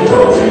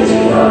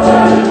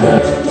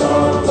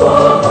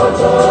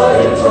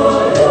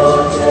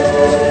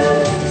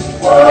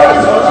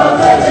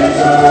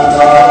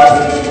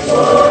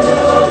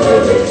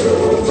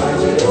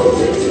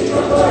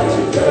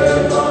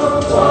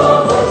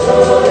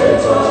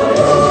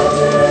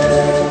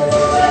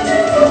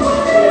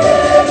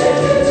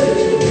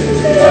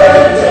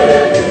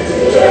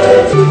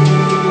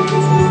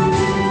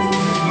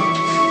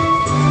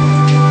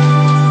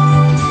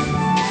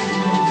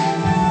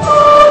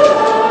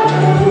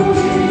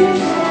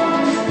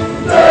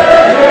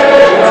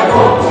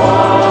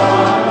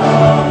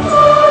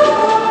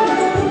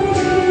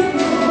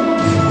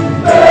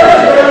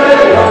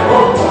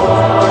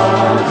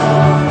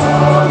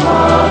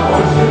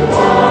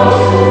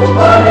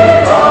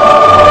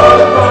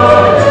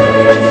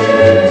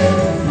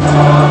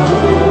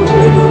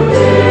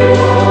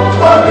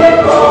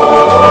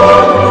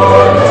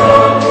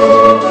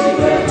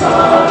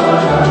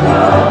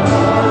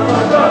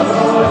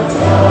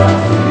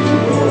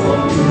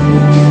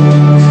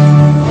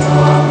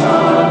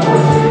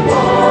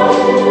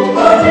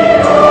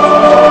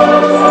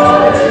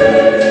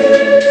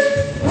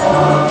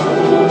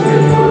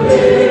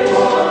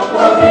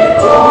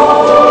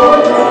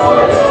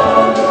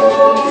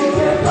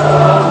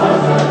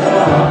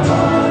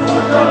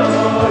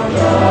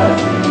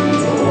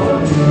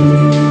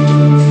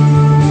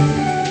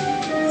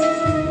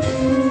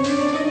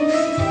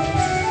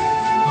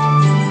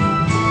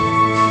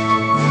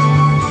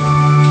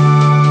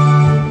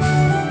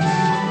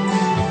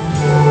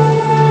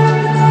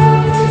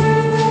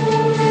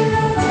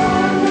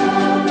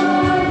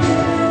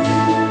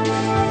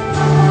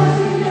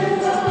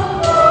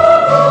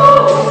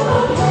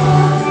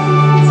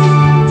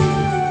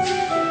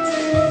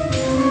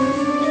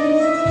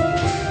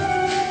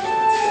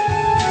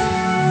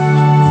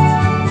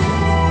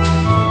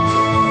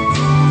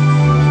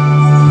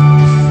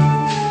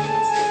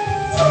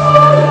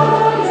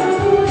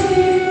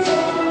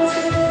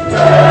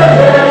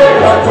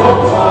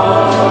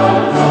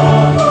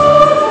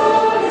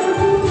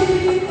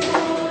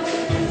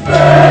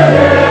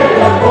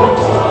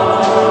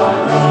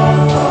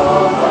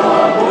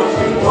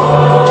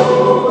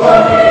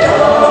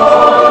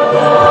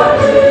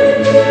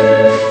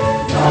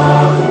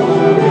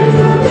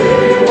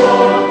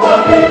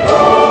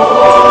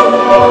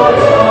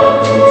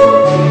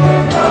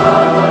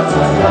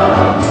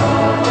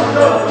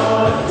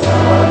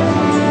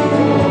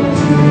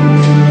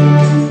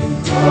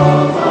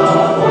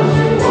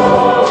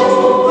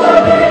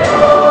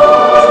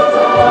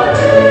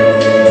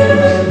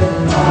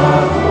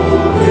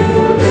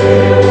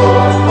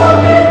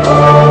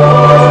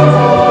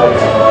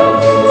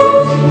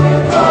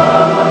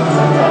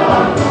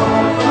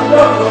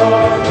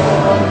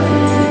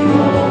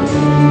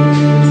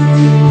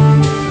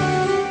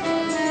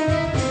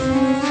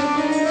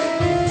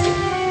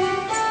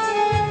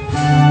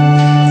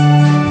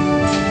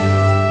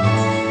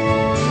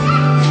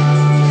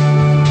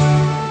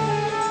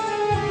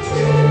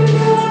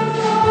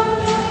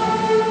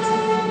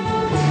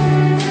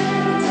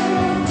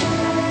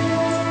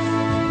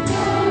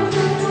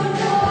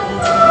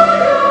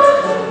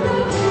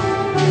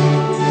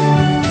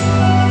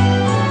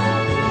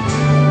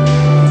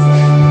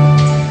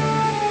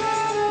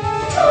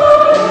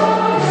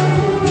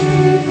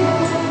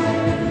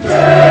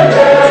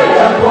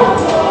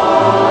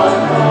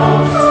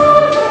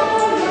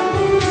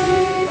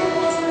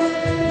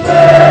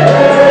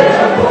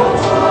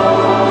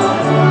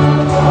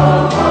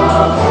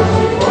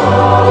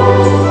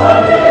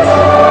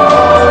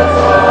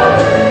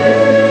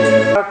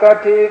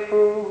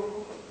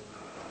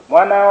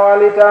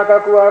 ulitaka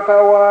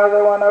kuwakawaza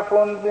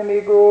wanafunzi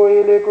miguu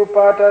ili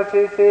kupata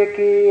sisi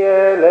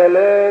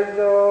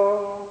kielelezo.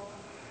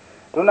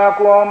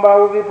 Tunakuomba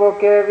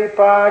uvipokee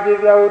vipaji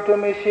vya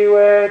utumishi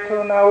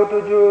wetu na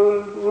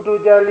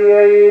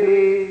utujalie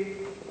ili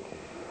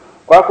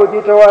kwa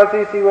kujitoa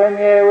sisi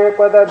wenyewe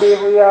kwa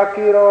dhabihu ya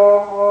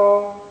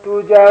kiroho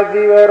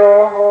tujaziwe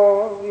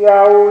roho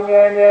ya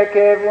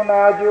unyenyekevu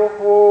na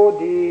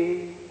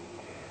juhudi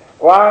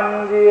kwa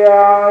njia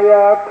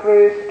ya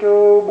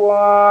Kristo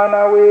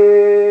Bwana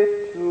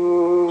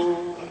wetu.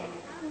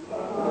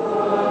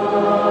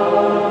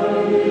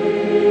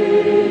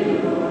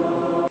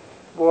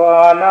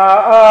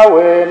 Bwana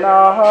awe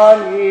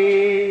nanyi.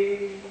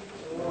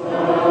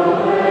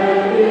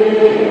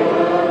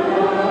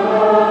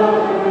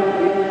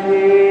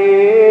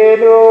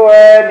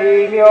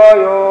 Inueni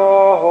mioyo.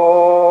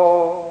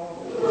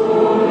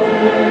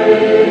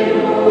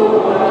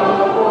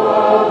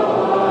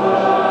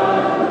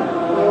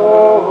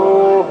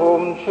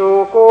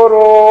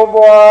 Mshukuru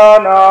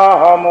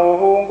Bwana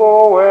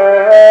Mungu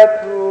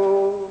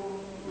wetu.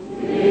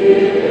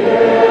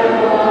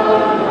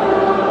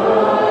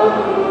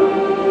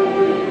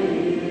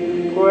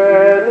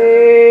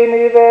 Kweli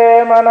ni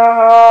vema na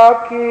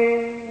haki,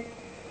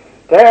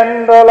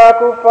 tendo la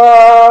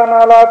kufaa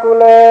na la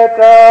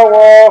kuleta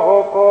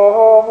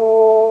wokovu.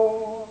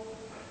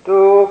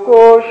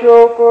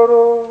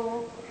 Tukushukuru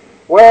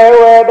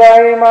wewe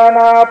daima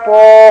na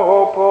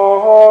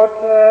popote,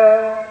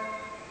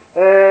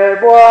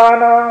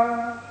 Bwana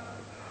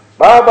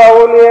Baba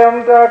uliye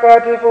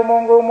mtakatifu,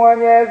 Mungu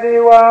mwenyezi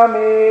wa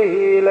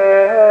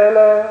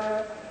milele,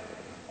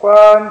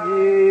 kwa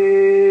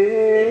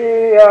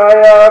njia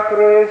ya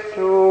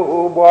Kristo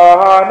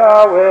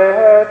Bwana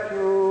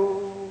wetu.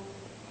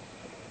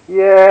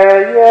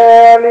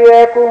 Yeye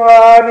aliye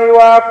kuhani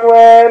wa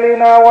kweli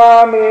na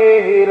wa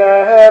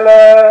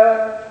milele,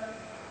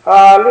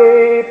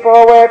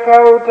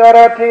 alipoweka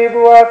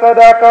utaratibu wa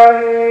sadaka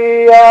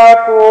hii ya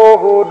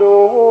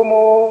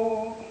kuhudumu,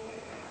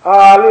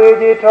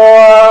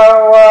 alijitoa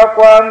wa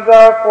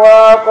kwanza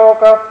kwako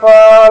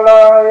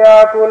kafara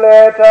ya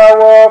kuleta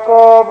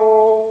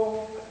wokovu.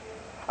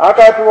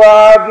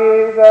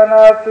 Akatuagiza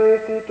na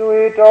sisi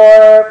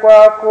tuitoe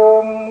kwa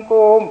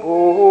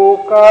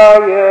kumkumbuka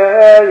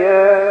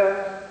yeye.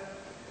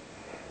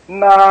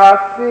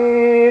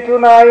 Nasi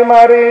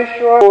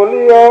tunaimarishwa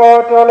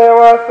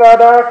uliotolewa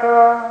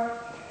sadaka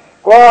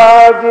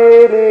kwa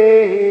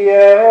ajili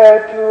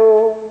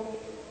yetu,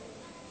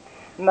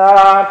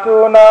 na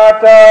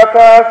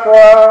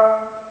tunatakaswa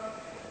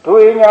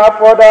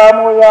tuinyapo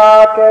damu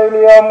yake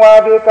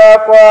iliyomwagika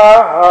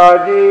kwa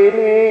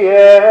ajili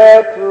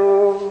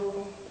yetu.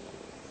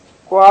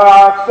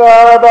 Kwa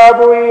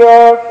sababu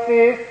hiyo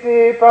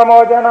sisi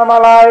pamoja na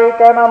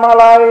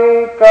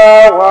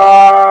malaika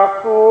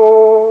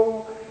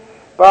wakuu,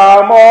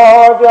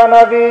 pamoja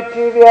na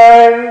viti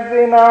vya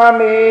enzi na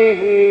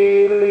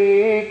miliki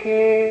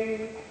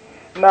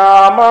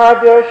na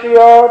majeshi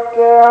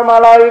yote ya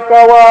malaika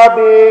wa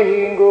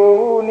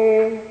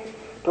mbinguni,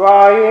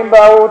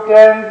 twaimba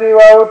utenzi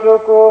wa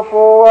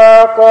utukufu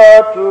wako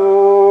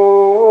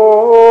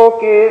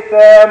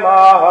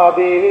tukisema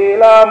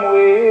bila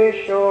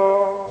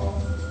mwisho.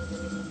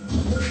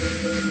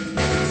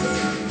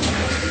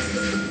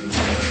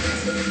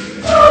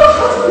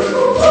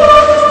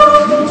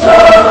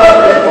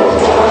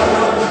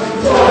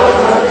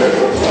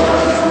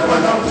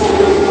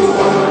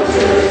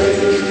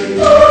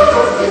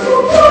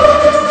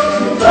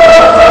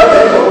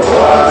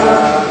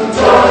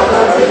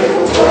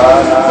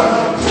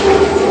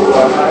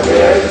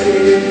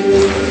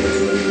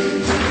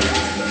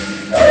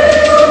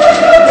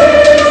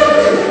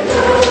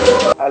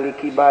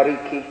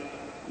 Alikibariki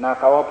na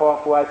akawapa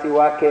wafuasi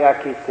wake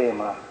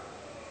akisema,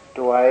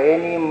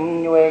 "Twaeni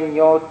mnywe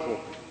nyote,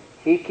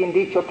 hiki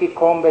ndicho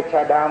kikombe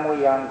cha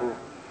damu yangu,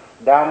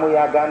 damu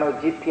ya agano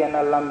jipya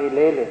na la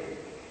milele,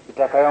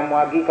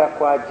 itakayomwagika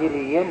kwa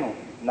ajili yenu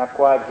na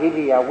kwa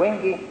ajili ya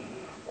wengi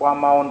kwa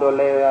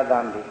maondoleo ya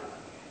dhambi.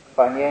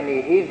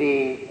 Fanyeni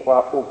hivi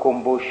kwa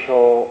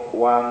ukumbusho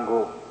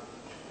wangu."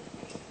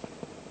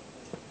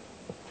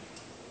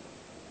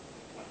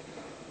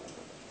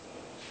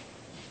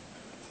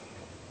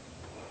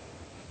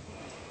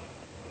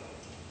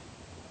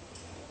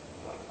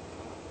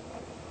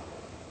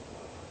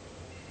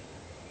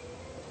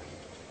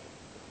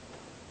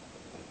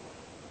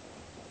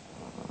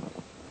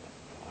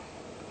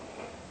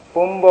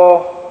 Fumbo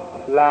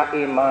la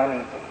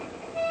imani.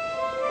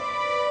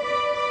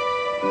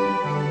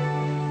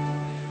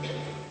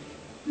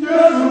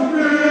 Yesu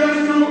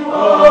Kristo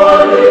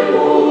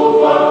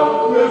alikufa,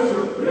 Yesu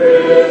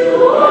Kristo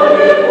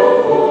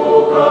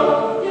alifufuka,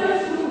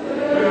 Yesu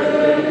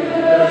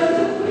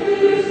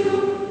Kristo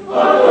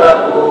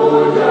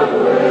atakuja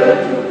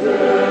kwetu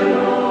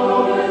tena,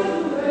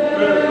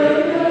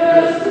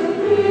 Yesu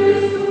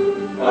Kristo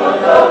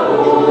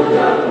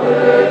atakuja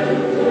kwetu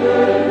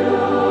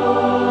tena.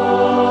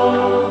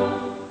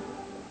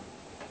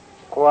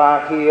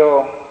 Kwa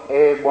hiyo,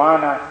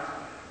 Bwana,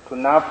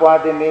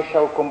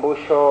 tunapoadhimisha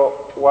ukumbusho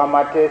wa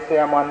mateso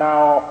ya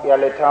mwanao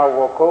yaletao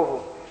wokovu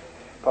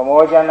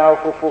pamoja na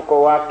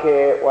ufufuko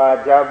wake wa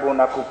ajabu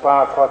na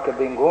kupaa kwake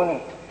mbinguni,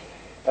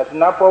 na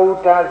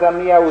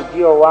tunapoutazamia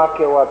ujio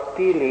wake wa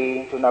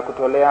pili,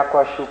 tunakutolea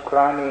kwa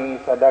shukrani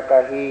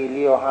sadaka hii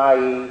iliyo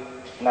hai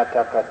na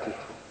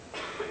takatifu.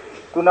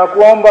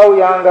 Tunakuomba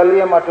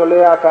uyaangalie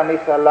matoleo ya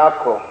kanisa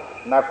lako,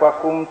 na kwa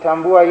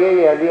kumtambua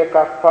yeye aliye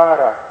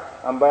kafara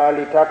ambaye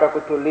alitaka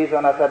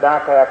kutulizwa na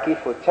sadaka ya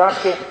kifo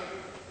chake,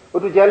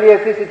 utujalie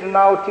sisi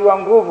tunaotiwa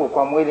nguvu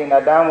kwa mwili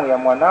na damu ya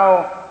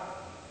mwanao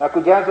na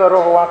kujazwa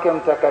Roho wake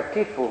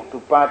Mtakatifu,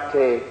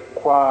 tupate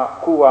kwa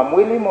kuwa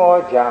mwili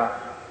moja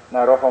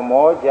na roho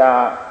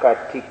moja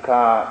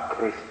katika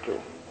Kristo.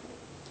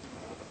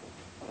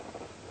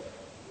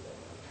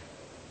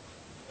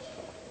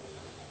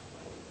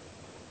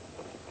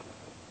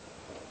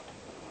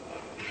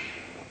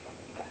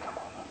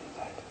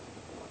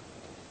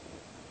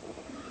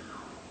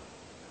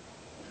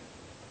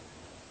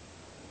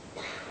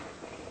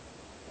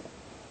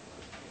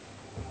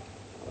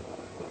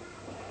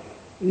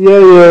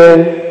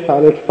 Yeye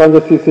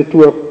alitufanya sisi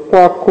tuwe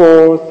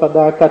kwako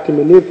sadaka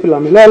timilifu la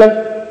milele,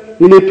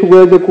 ili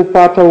tuweze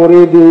kupata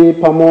urithi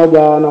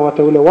pamoja na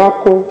wateule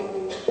wako,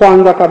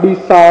 kwanza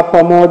kabisa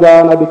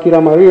pamoja na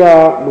Bikira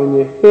Maria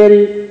mwenye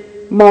heri,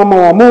 mama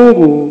wa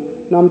Mungu,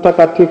 na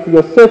Mtakatifu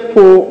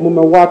Yosefu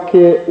mume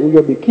wake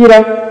huyo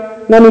bikira,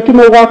 na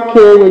mitume wake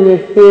wenye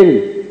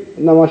heri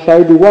na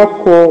mashahidi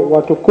wako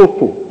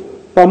watukufu,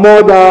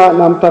 pamoja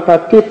na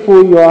Mtakatifu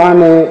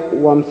Yohane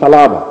wa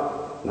msalaba,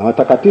 na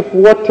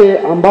watakatifu wote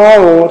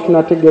ambao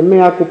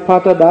tunategemea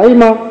kupata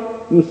daima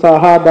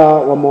msaada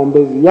wa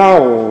maombezi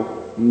yao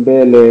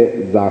mbele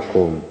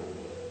zako.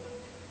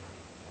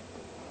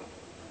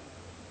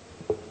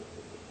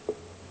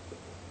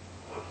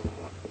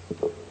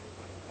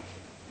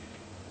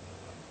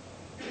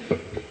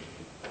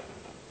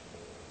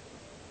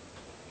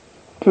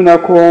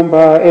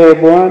 Tunakuomba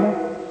Bwana,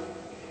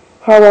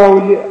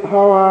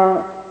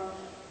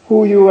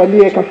 huyu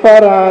aliye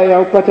kafara ya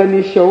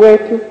upatanisho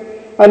wetu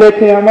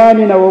alete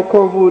amani na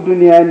wokovu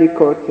duniani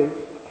kote.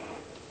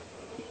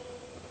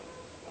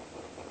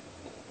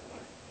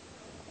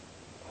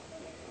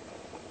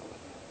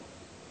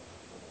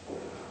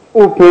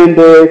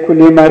 Upende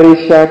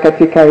kulimarisha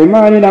katika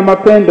imani na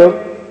mapendo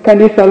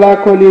kanisa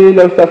lako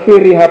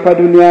lililosafiri hapa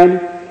duniani,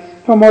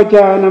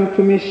 pamoja na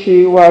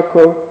mtumishi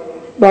wako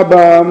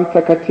Baba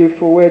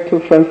Mtakatifu wetu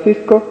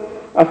Francisco,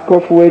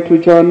 askofu wetu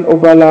John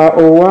Obala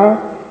Owa,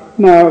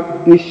 na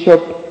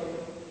bishop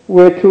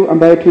wetu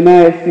ambaye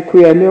tunaye siku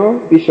ya leo,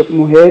 Bishop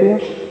Muheria,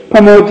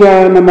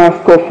 pamoja na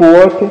maaskofu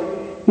wote,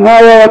 na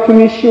hawa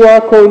watumishi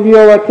wako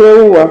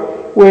uliowateua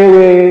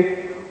wewe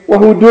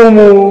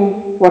wahudumu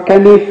wa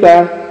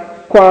kanisa,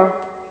 kwa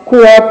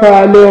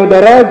kuwapa leo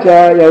daraja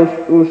ya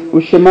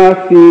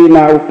ushemasi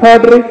na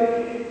upadre,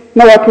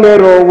 na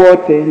waklero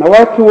wote na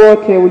watu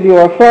wote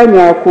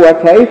uliowafanya kuwa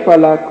taifa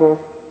lako.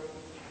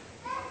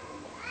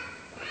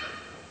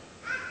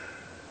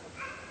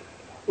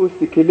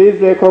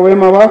 Usikilize kwa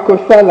wema wako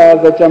sala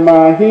za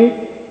jamaa hii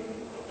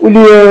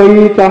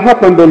ulioita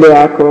hapa mbele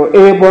yako.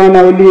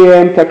 Bwana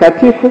uliye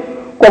mtakatifu,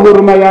 kwa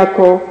huruma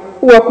yako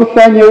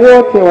uwakusanye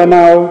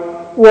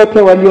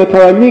wote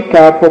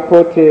waliotawanyika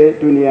popote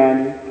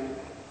duniani.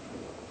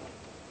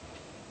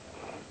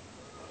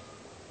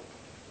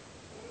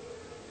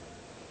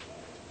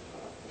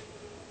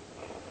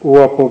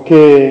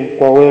 Uwapokee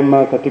kwa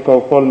wema katika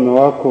ufalme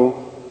wako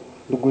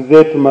ndugu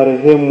zetu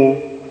marehemu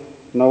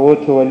na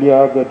wote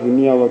walioaga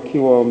dunia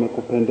wakiwa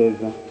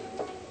wamekupendeza.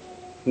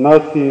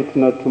 Nasi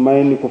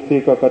tunatumaini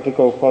kufika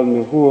katika ufalme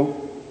huo,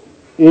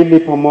 ili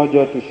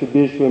pamoja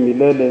tushibishwe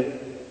milele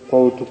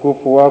kwa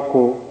utukufu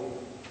wako,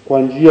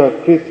 kwa njia ya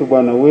Kristo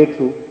Bwana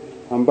wetu,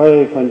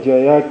 ambaye kwa njia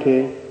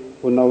yake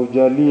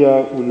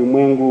unaujalia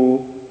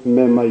ulimwengu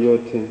mema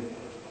yote.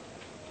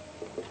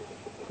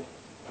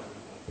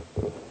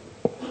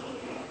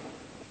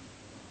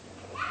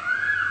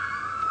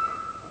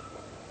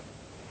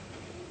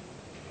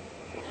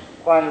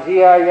 Kwa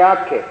njia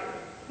yake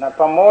na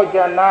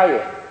pamoja naye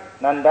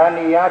na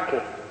ndani yake,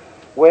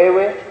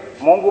 wewe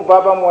Mungu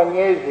Baba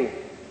Mwenyezi,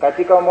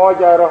 katika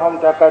umoja wa Roho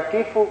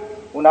Mtakatifu,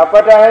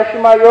 unapata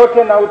heshima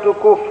yote na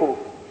utukufu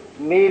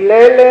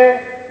milele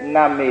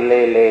na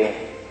milele.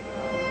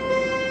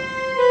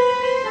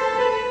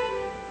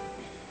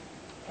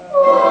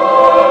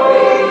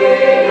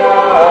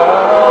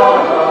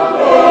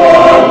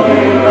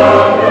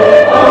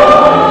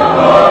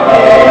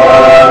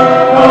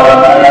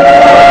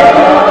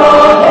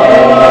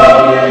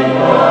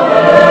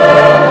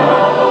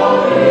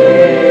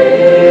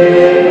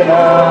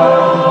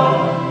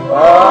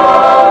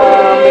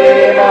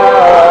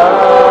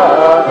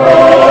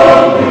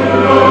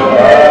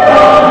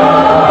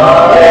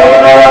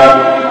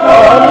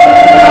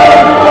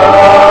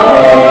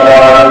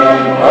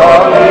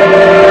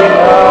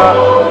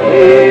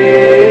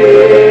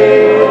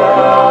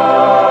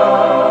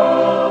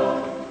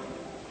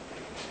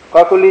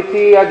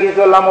 Kulitii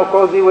agizo la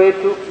Mwokozi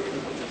wetu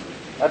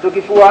na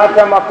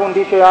tukifuata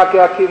mafundisho yake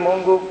ya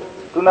kimungu,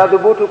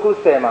 tunadhubutu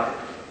kusema: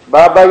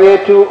 Baba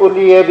yetu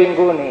uliye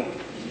mbinguni,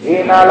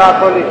 jina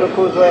lako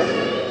litukuzwe,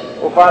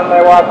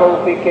 ufalme wako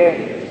ufike,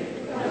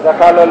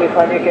 utakalo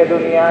lifanyike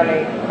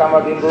duniani kama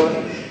mbinguni.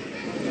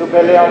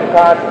 Tupe leo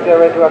mkate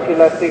wetu wa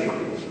kila siku,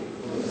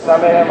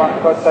 samehe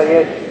makosa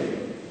yetu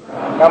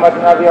kama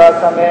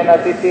tunavyowasamehe na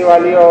sisi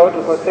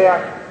waliotukosea,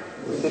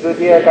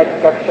 usitujie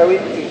katika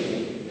kishawishi.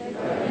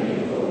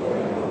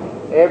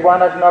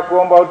 Bwana,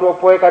 tunakuomba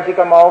utuopoe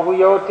katika maovu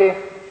yote,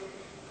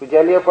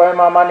 tujalie kwa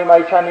wema amani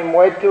maishani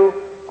mwetu,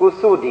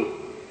 kusudi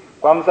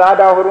kwa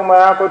msaada wa huruma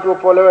yako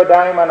tuopolewe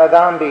daima na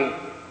dhambi,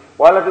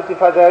 wala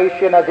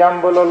tusifadhaishwe na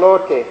jambo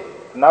lolote,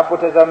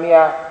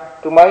 tunapotazamia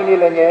tumaini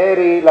lenye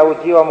heri la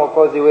ujio wa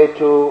Mwokozi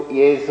wetu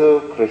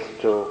Yesu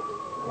Kristo.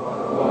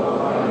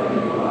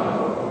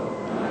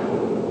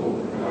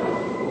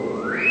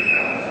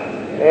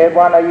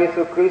 Bwana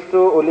Yesu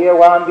Kristo,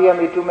 uliyewaambia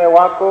mitume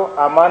wako,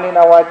 amani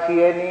na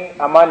waachieni,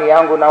 amani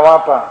yangu na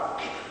wapa,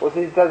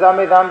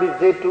 usitazame dhambi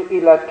zetu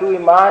ila tu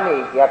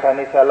imani ya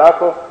kanisa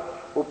lako,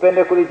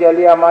 upende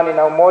kulijalia amani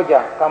na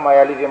umoja kama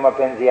yalivyo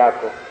mapenzi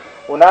yako,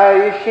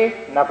 unayeishi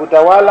na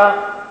kutawala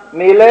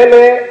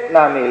milele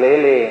na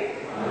milele.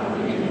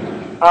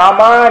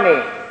 Amani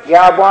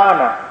ya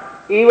Bwana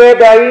iwe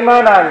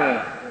daima nanyi.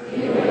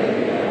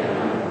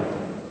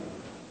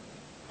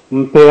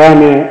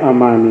 Mpeane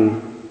amani.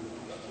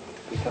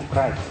 Peace of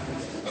Christ.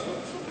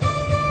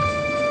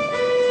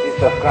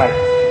 Peace of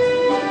Christ.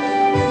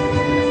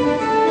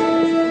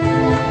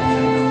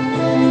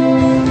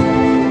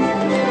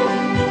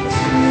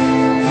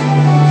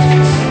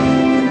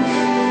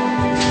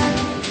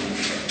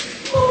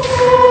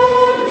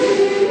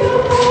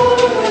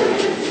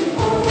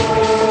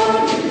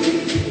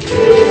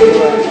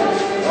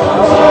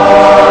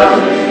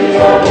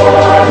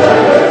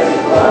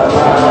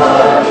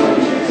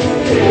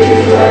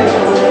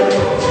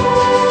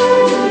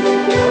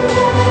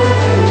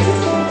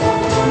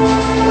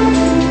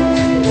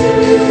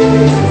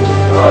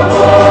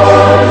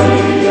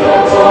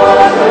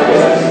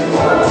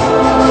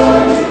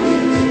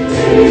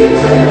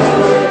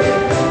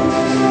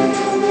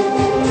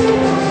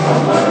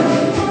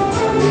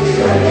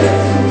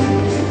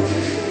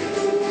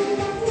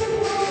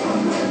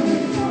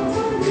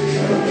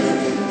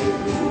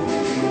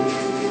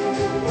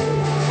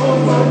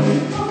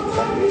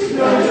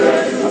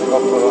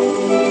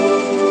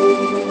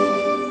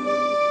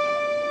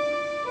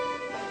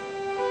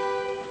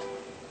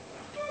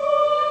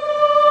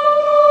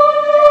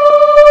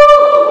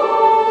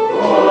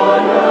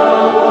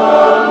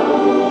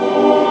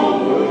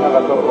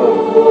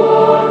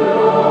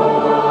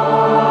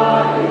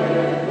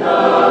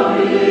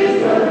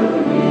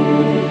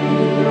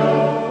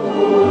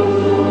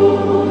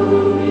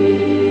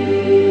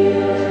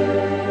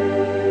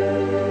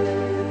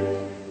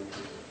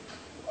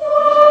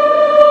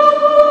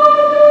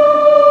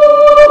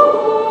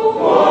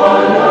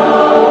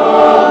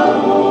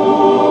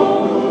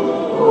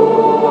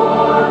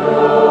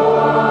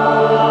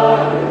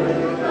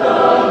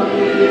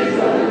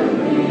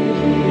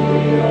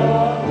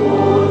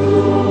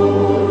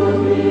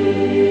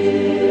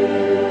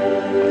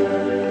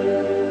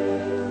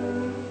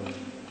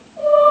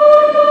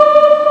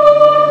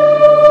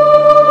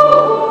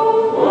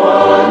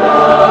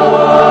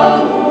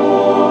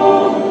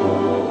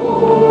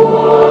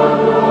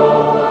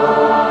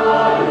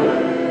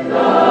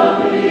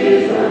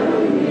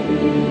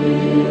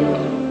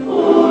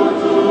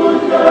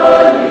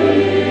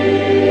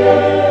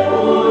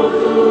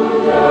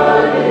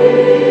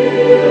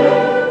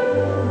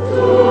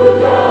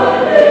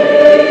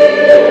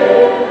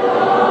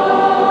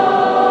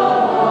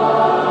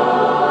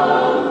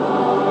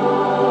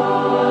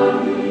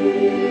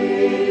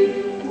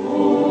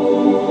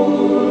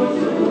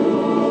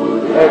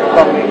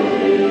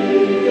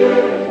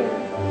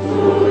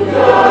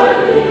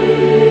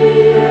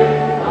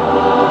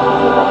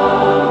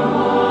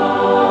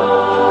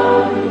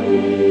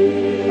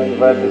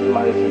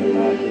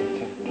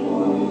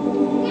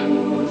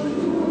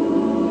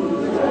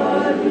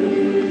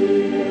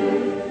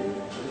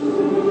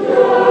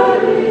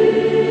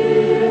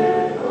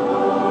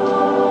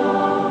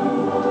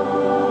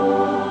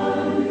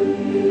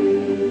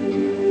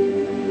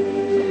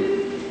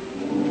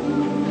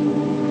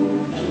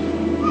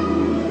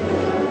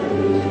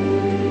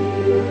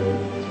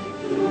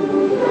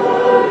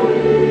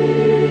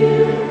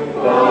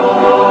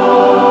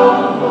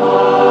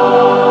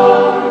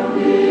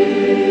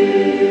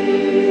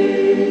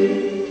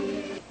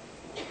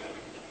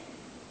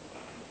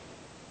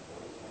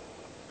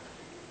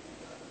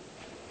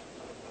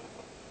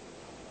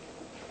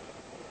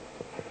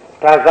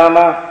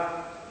 Tazama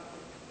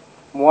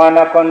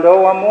mwana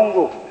kondoo wa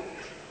Mungu,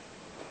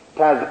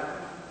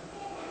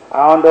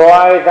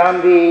 aondoaye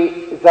dhambi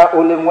za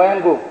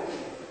ulimwengu.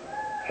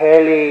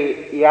 Heri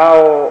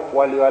yao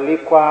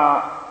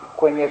walioalikwa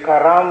kwenye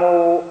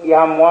karamu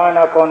ya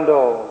mwana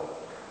kondoo.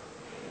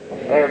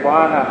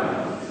 Bwana,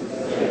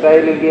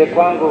 sistahili ingie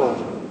kwangu,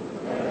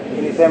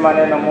 nisema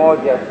neno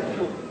moja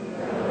tu.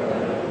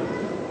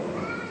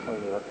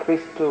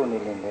 Kristo,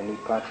 nilinde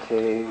nipate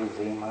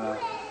uzima wa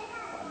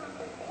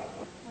milele.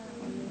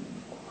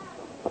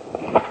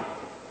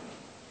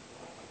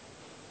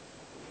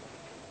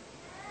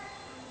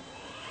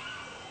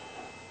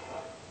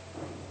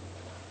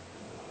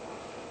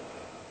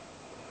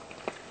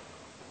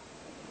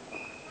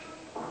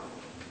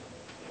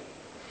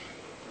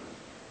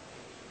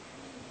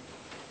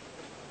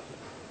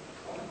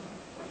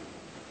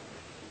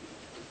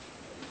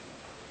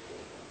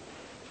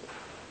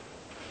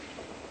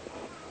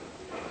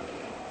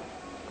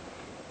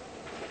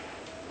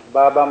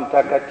 Baba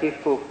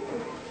mtakatifu,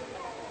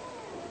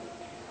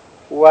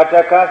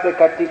 watakase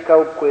katika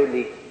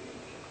ukweli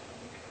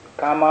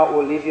kama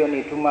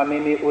ulivyonituma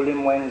mimi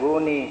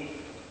ulimwenguni,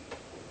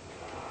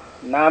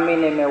 nami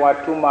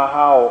nimewatuma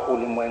hao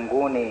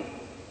ulimwenguni,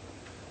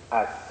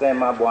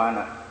 asema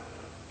Bwana.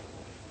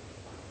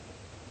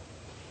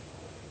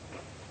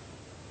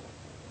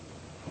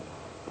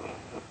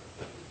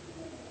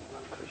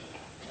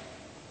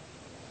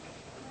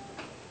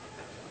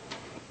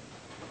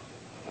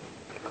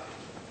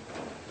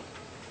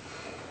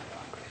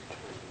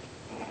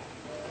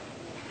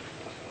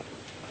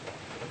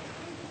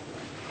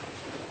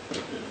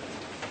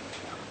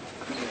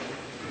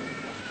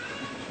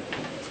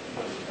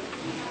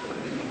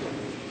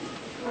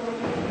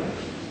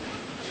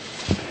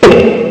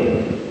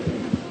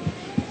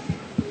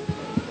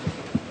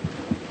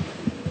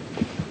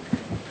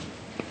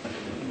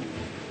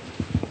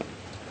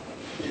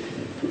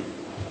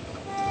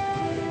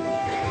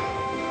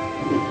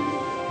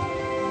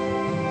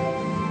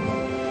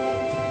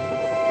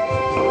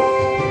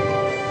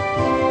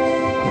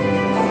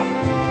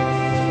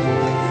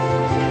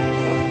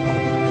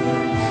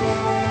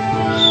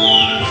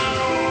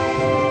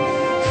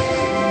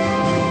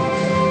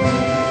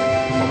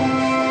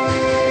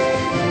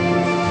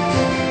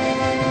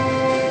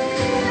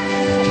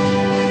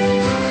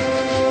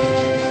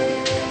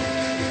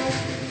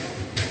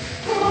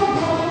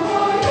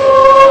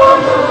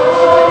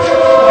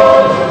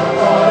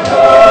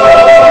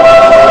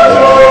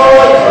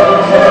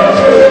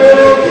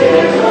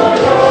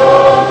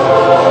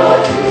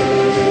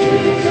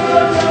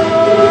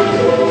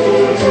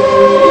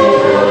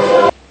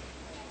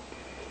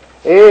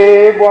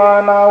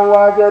 Bwana,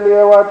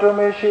 wajalie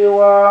watumishi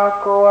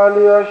wako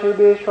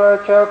walioshibishwa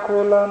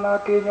chakula na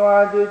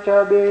kinywaji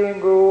cha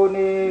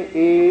mbinguni,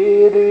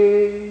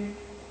 ili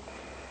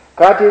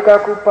katika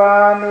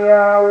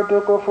kupania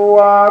utukufu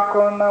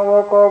wako na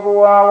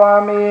wokovu wa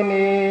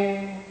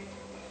waamini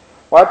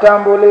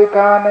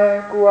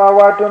watambulikane kuwa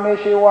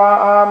watumishi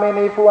wa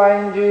aminifu wa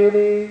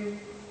Injili,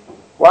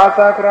 wa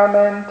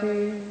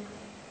sakramenti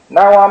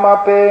na wa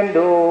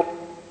mapendo,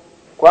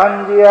 kwa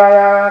njia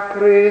ya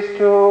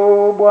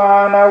Kristo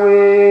Bwana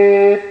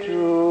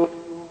wetu.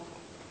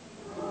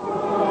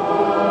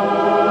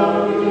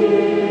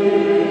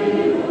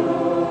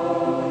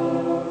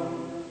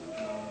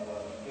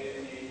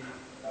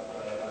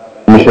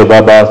 Mwisho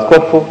Baba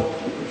Askofu,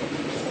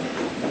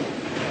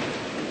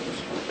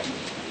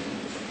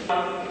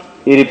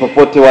 ili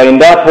popote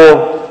waendapo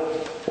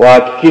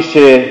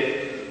wahakikishe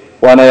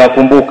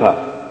wanayakumbuka.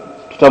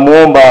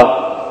 Tutamuomba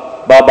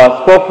Baba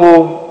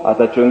Askofu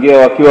atachongea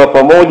wakiwa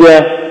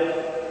pamoja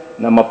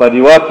na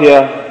mapadri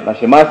wapya na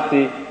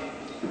shemasi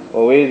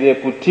waweze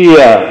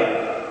kutia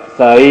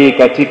sahihi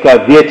katika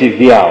vyeti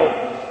vyao.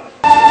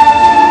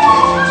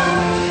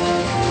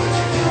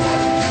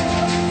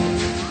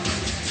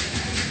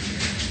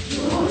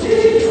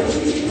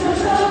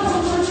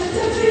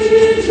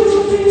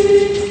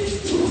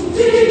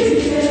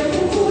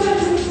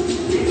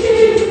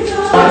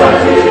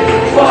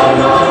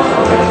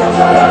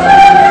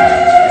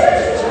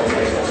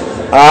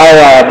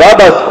 Haya,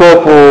 Baba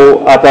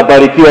Askofu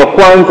atabarikiwa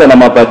kwanza na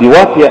mapadri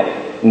wapya,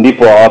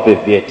 ndipo awape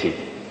vyeti.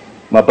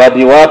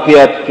 Mapadri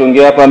wapya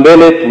tuchongea hapa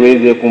mbele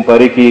tuweze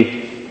kumbariki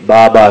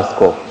Baba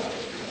Askofu.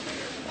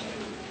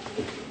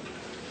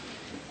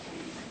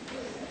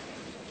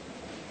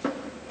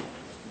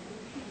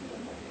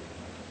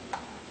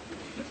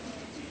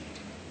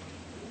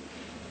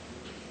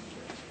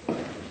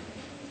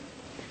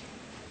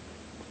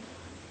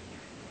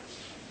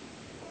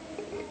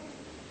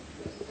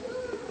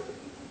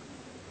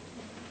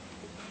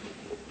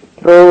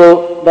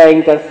 Through the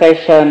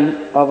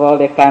intercession of all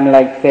the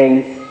Carmelite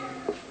saints,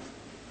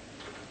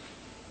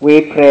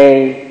 we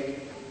pray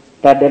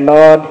that the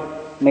Lord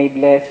may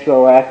bless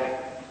your work.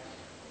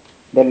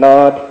 The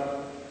Lord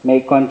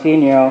may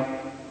continue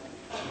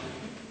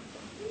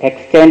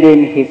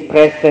extending his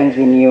presence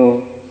in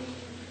you,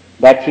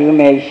 that you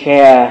may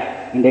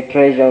share in the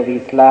treasure of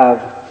his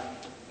love,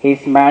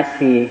 his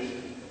mercy,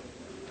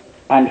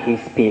 and his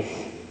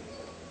peace.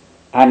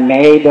 And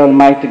may the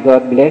Almighty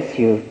God bless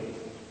you,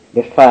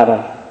 the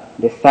Father,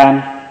 the Son,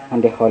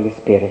 and the Holy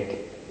Spirit.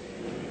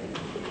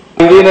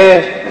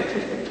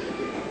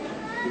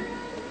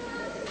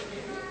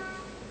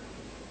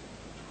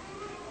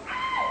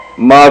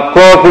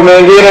 Makofi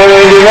mengine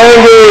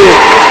mengi.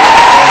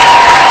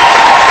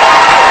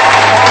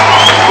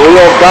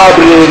 Huyo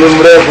padri ni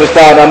mrefu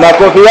sana.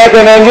 Makofi yake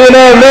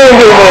mengine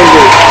mengi.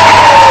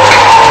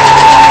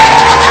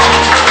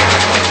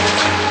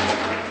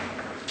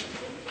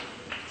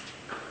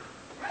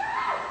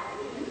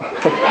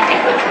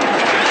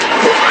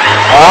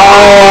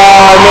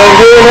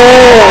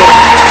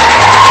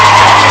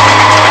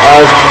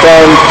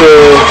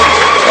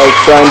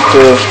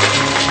 Asante.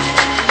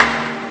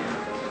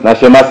 Na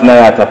shemasi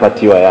naye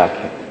atapatiwa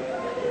yake.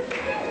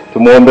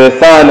 Tumuombe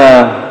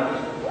sana.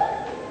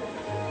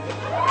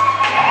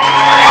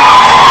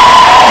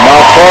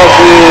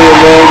 Makofi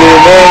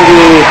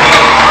mengi.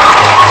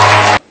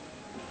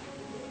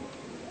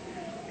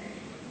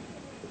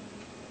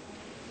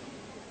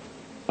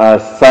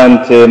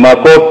 Asante,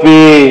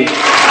 makofi.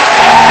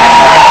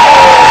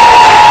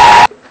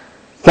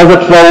 Sasa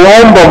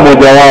tunaomba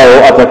mmoja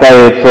wao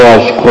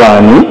atakayetoa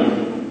shukrani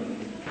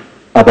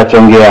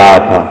atachongea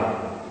hapa,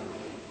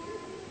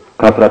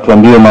 kabla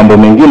tuambie mambo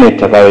mengine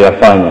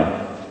tutakayoyafanya.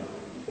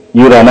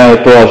 Yule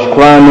anayetoa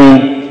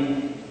shukrani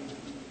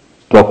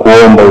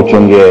twakuomba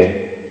uchongee.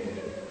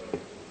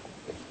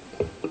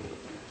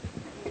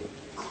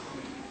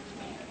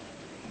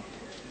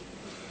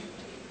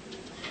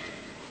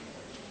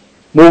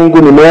 Mungu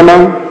ni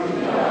mwema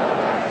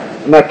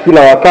na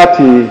kila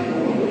wakati.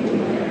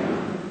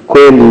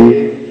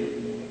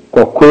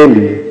 Kwa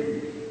kweli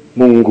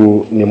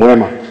Mungu ni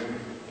mwema.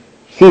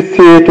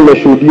 Sisi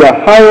tumeshuhudia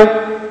hayo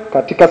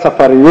katika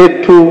safari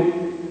yetu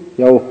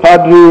ya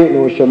upadri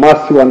na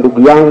ushemasi wa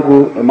ndugu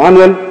yangu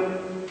Emmanuel,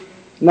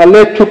 na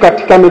letu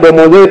katika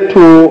midomo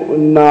yetu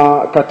na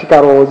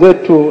katika roho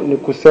zetu ni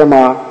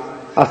kusema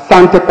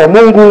asante kwa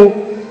Mungu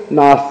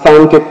na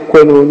asante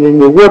kwenu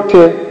nyinyi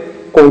wote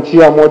kwa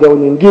njia moja au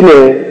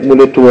nyingine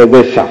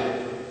mlituwezesha.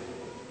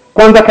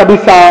 Kwanza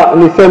kabisa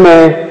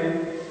niseme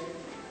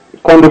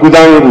kwa ndugu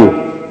zangu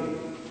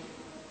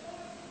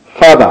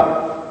Father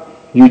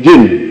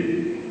Eugene,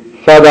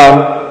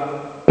 Father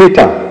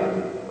Peter,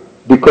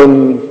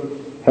 Deacon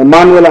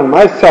Emmanuel and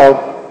myself,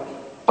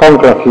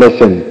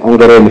 congratulations,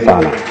 hongereni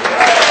sana.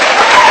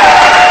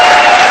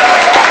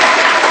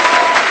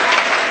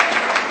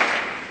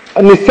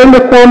 Niseme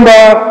kwamba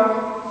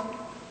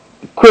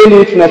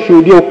kweli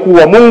tunashuhudia ukuu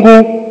wa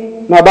Mungu,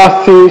 na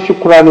basi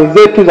shukrani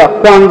zetu za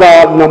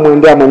kwanza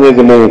zinamwendea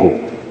Mwenyezi Mungu.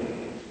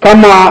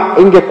 Kama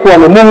ingekuwa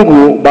ni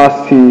Mungu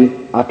basi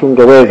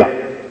hatungeweza,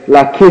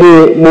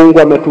 lakini Mungu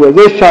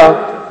ametuwezesha,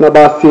 na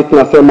basi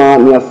tunasema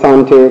ni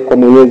asante kwa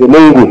Mwenyezi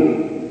Mungu.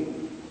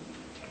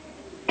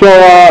 To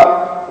our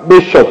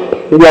Bishop,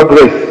 Your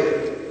Grace,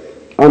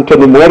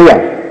 Anthony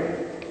Moria,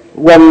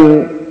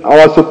 when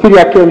our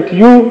superior came to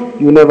you,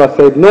 you never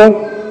said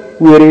no.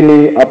 We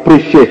really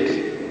appreciate.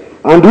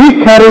 And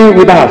we carry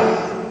with us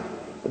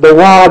the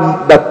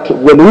words that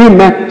when we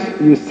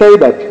met, you say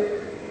that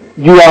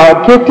you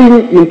are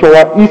getting into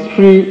our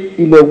history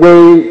in a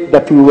way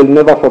that we will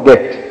never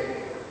forget.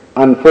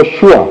 And for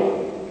sure,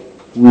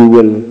 we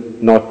will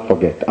not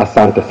forget.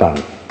 Asante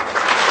sana.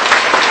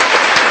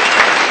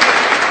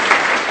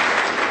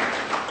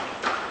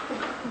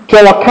 To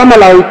our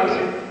Carmelite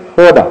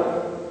order,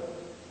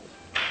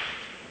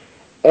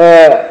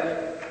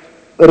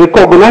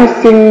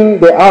 recognizing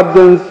the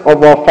absence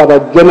of our Father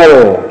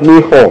General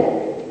Niho,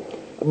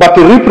 but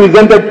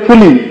represented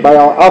fully by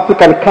our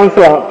African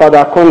Councillor,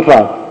 Father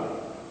Conrad,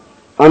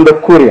 and the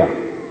Courier,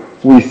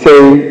 we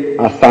say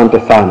asante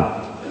sana.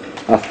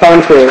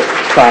 Asante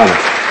sana.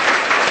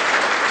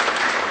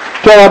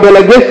 To our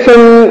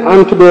delegation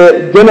and to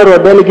the General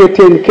Delegate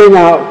in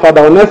Kenya,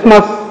 Father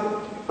Onesimus,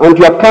 and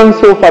your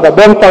Council, Father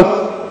Boniface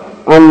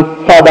and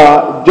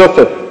Father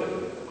Joseph,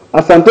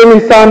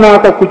 asanteni sana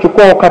kwa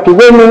kuchukua wakati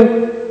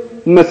wenu.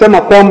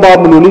 Mmesema kwamba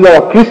mliuliza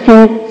wa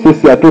Kristo,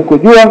 sisi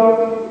hatukujua,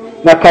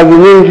 na kazi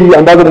nyingi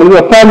ambazo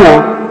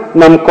mlizofanya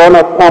na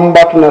mkaona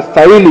kwamba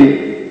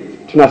tunastahili,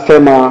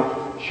 tunasema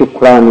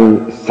shukrani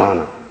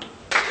sana.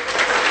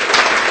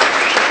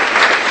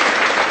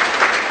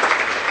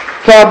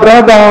 To our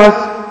brothers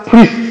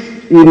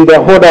priests in the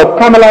order of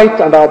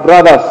Carmelite and our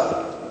brothers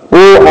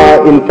who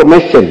are in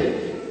formation,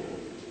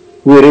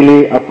 we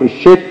really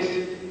appreciate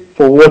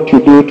for what you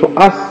do to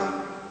us,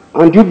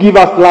 and you give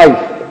us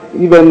life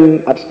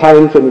even at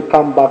times when we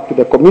come back to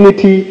the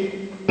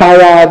community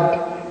tired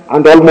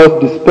and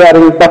almost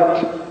despairing,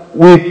 but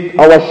with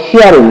our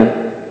sharing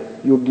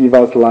you give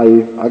us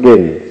life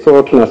again.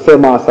 So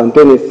tunasema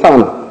asanteni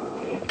sana.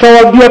 To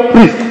our dear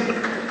priests,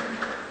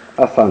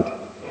 asante.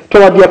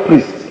 To our dear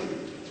priests,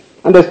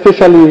 and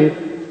especially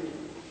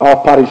our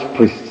parish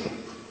priests,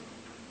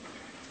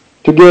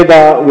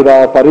 together with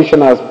our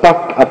parishioners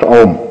back at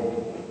home,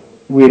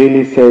 we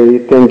really say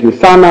thank you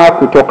sana.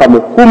 Kutoka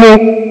Mukumu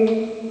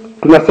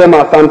tunasema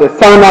asante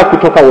sana,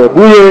 kutoka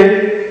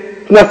Webuye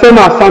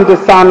tunasema asante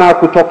sana,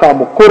 kutoka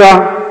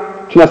Mukura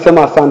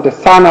tunasema asante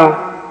sana,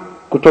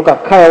 kutoka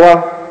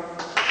Kayawa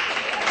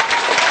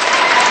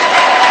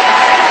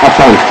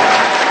asante.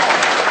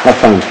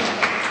 Asante.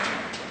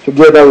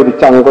 Together with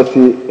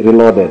Changosi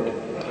Reloaded.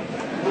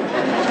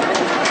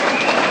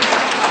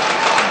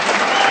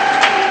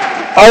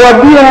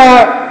 Our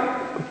dear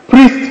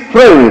priest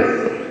friends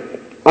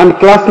and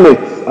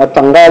classmates at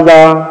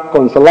Tangaza,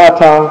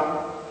 Consolata,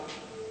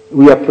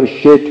 we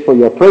appreciate for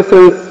your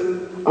presence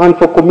and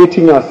for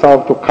committing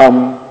yourself to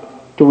come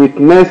to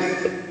witness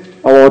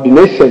our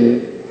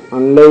ordination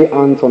and lay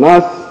hands on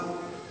us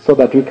so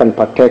that we can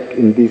partake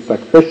in this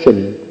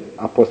succession,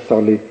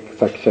 apostolic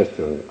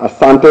succession.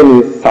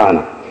 Asanteni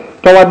sana.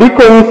 To our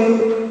deacons,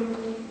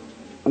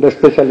 and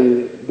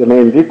especially the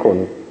main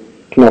deacon,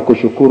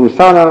 tunakushukuru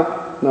sana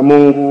na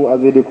Mungu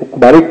azidi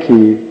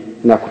kukubariki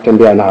na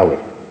kutembea nawe.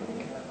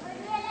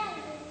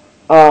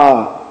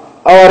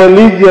 Our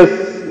religious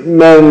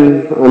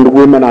men and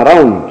women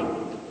around,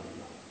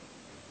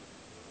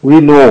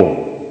 we know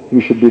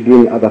you should be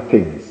doing other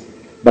things,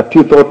 but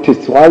you thought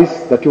it's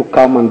wise that you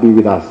come and be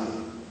with us.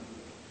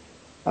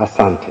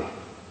 Asante.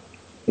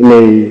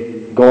 May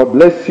God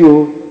bless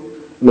you.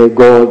 May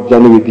God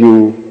journey with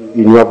you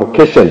in your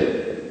vocation.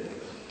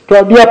 To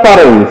our dear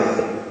parents,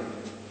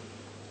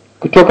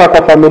 kutoka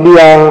kwa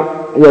familia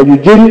ya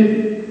Eugene,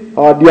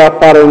 our dear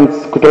parents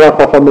kutoka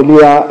kwa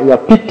familia ya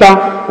Peter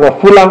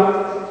Wafula,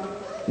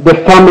 the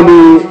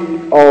family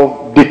of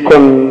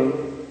Deacon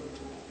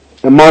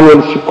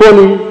Emmanuel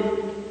Shikoni,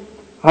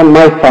 and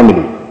my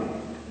family.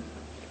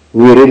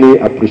 We really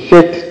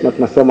appreciate na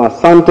tunasema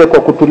asante kwa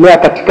kutulea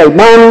katika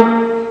imani,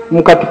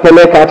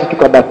 mkatupeleka hata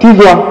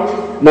tukabatizwa,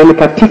 na ni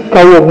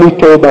katika huo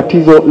mwito wa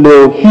ubatizo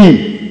leo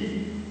hii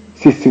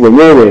sisi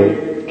wenyewe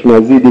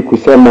tunazidi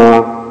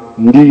kusema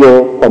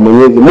ndio kwa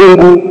Mwenyezi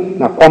Mungu,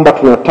 na kwamba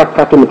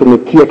tunataka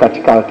tumtumikie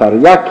katika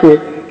altari yake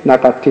na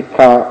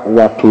katika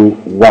watu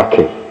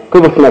wake.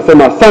 Kwa hivyo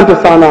tunasema asante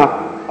sana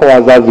kwa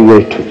wazazi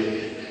wetu.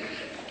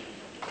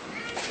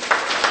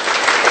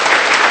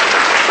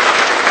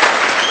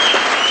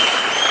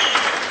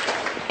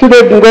 To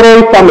the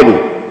Ngoroi family.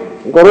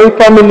 Ngoroi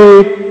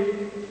family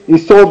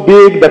is so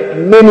big that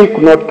many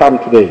could not come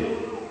today.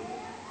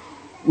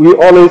 We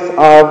always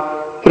have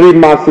 3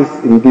 masses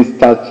in this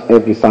church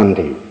every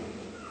Sunday.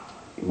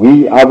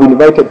 We have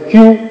invited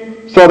few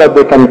so that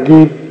they can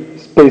give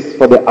space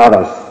for the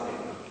others.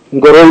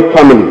 Ngoroi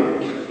family,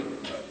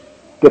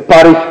 the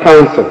parish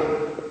council,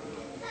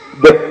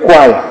 the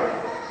choir,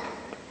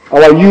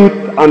 our youth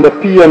and the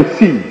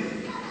PMC,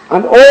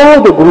 and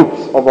all the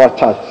groups of our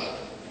church.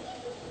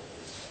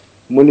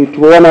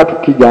 Mulituona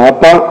tukija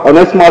hapa,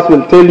 Onesimus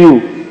will tell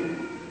you,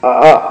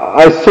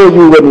 I saw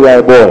you when you were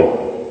a boy,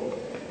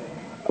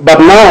 but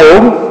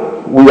now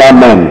we are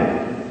men.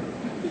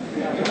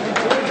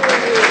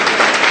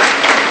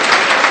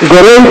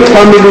 Ngoroi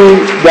family,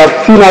 they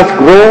have seen us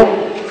grow,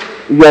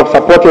 you have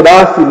supported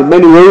us in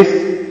many ways,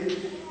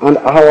 and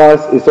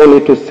ours is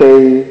only to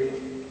say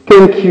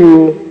thank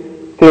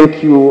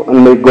you,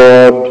 and may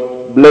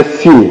God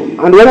bless you.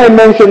 And when I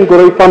mention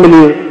Ngoroi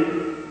family,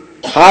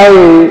 I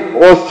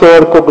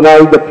also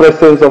recognize the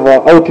presence of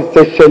our outer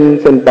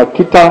sessions and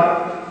Bakita,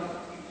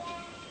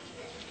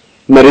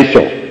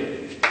 Marisho.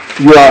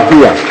 You are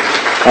here.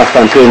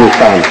 Asanteni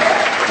sana.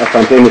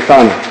 Asanteni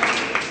sana.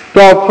 To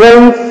our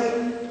friends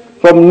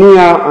from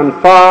near and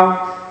far,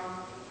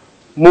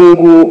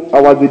 Mungu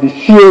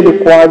awazidishie, ni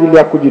kwa ajili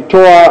ya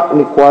kujitoa,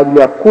 ni kwa ajili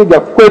ya kuja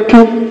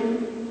kwetu.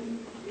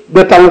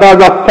 The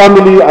Tangaza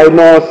family, I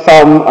know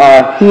some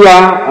are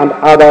here and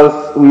others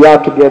we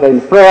are together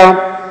in prayer.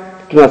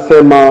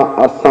 Tunasema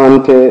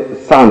asante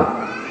sana.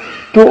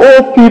 To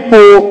all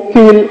people,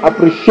 feel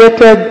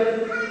appreciated,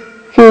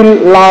 feel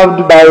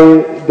loved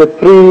by the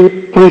 3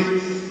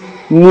 priests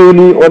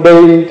newly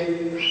ordained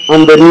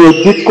and the new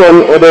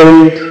deacon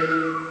ordained,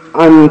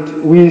 and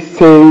we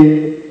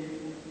say,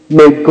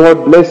 may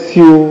God bless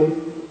you,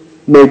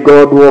 may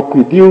God walk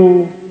with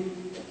you,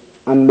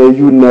 and may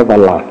you never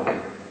lack.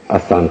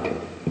 Asante.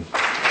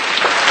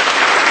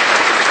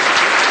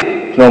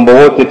 Tunaomba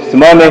wote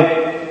tusimame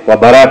kwa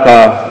baraka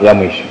ya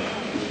mwisho.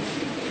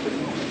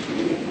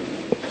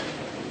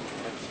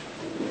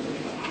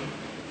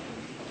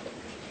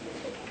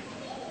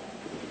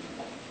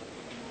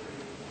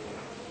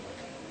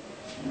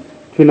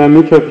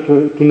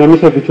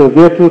 Tunamisha vichwa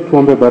vyetu,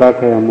 tuombe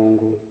baraka ya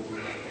Mungu.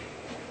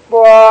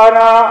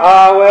 Bwana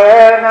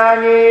awe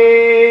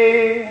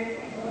nanyi.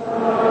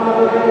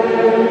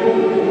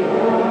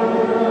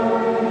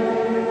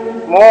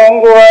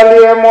 Mungu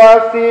aliye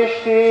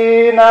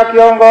mwasisi na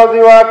kiongozi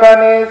wa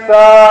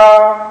kanisa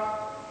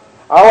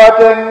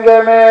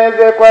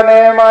awatengemeze kwa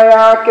neema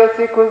yake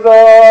siku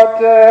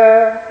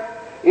zote,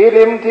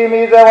 ili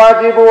mtimize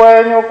wajibu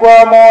wenu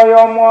kwa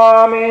moyo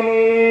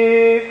mwaminifu.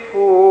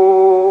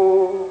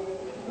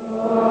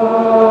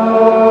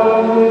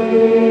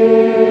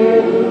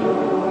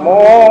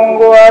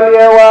 Mungu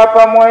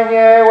aliyewapa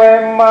mwenyewe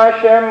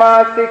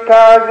mashemasi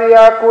kazi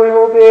ya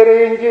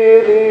kuihubiri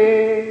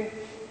Injili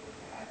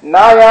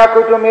na ya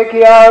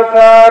kutumikia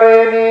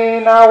altarini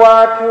na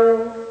watu,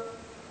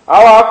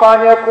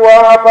 awafanye kuwa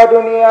hapa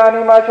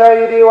duniani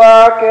mashahidi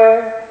wake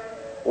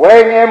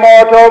wenye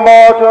moto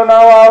moto na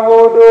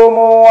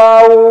wahudumu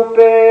wa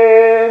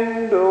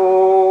upendo.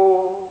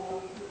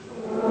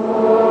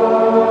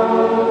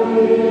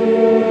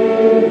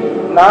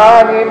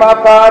 Nanyi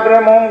mapadre,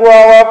 Mungu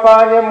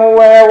awafanye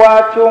muwe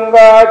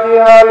wachungaji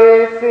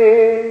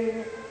halisi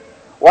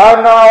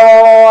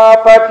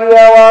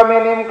wanaowapatia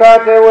waamini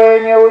mkate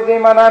wenye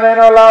uzima na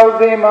neno la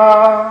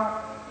uzima,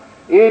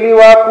 ili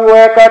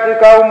wakuwe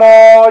katika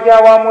umoja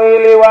wa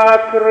mwili wa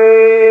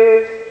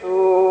Kristo.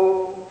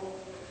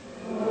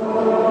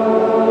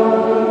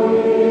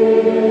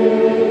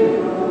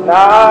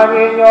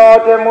 nanyi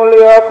nyote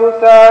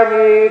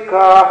mliokusanyika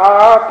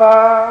hapa,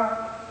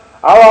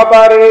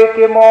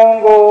 awabariki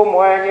Mungu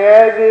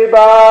Mwenyezi,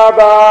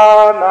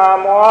 Baba na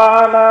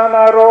Mwana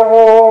na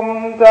Roho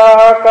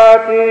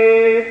Mtakatifu.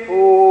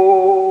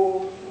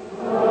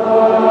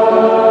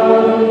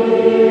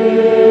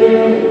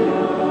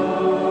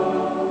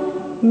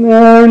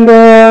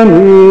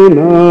 Nendeni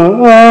na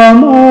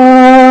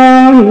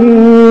amani.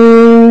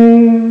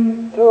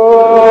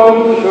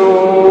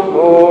 Tumshukuru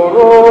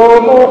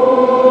Mungu.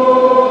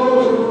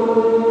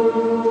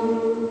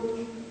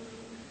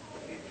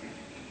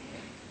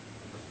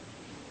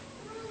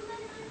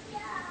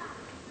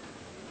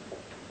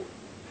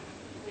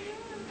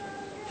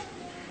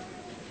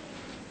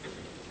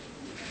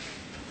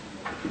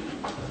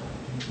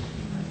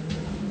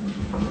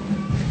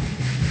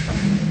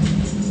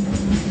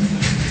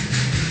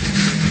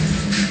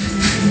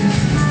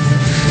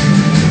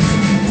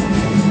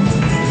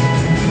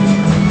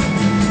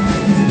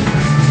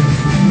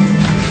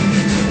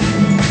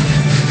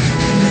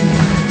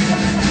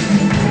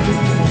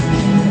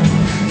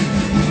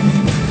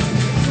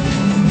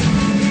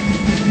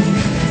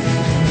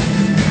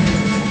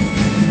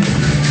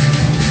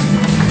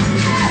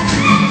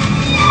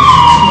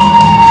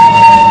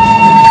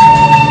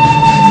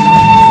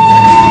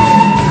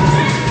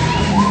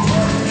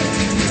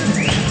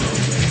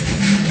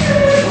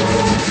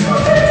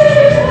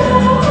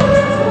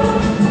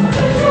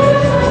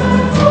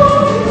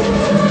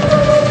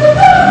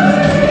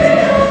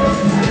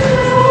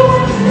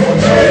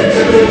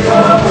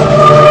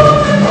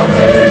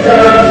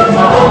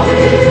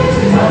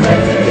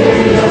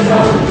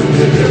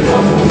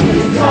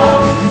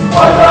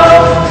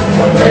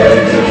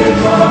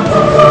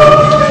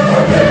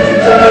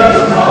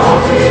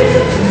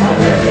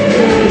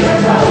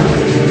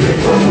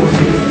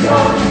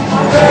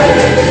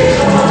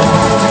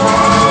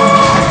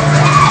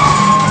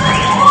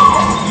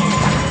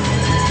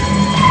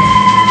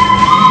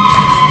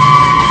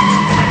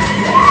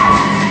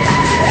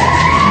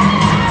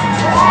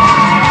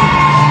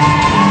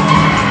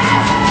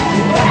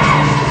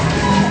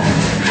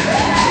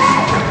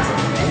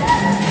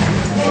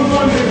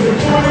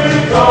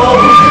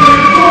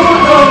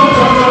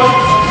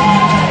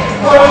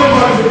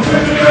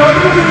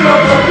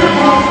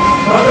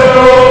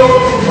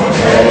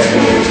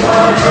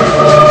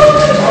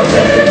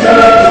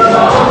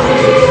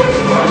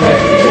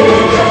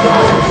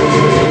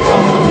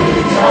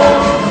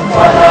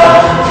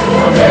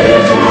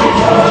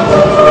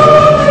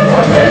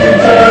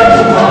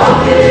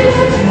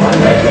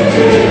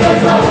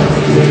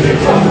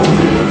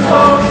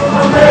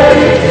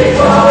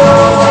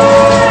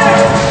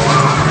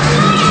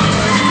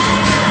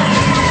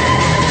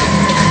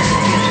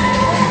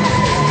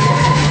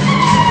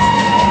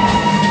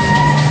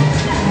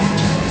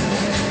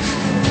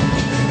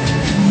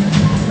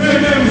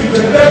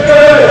 Amen.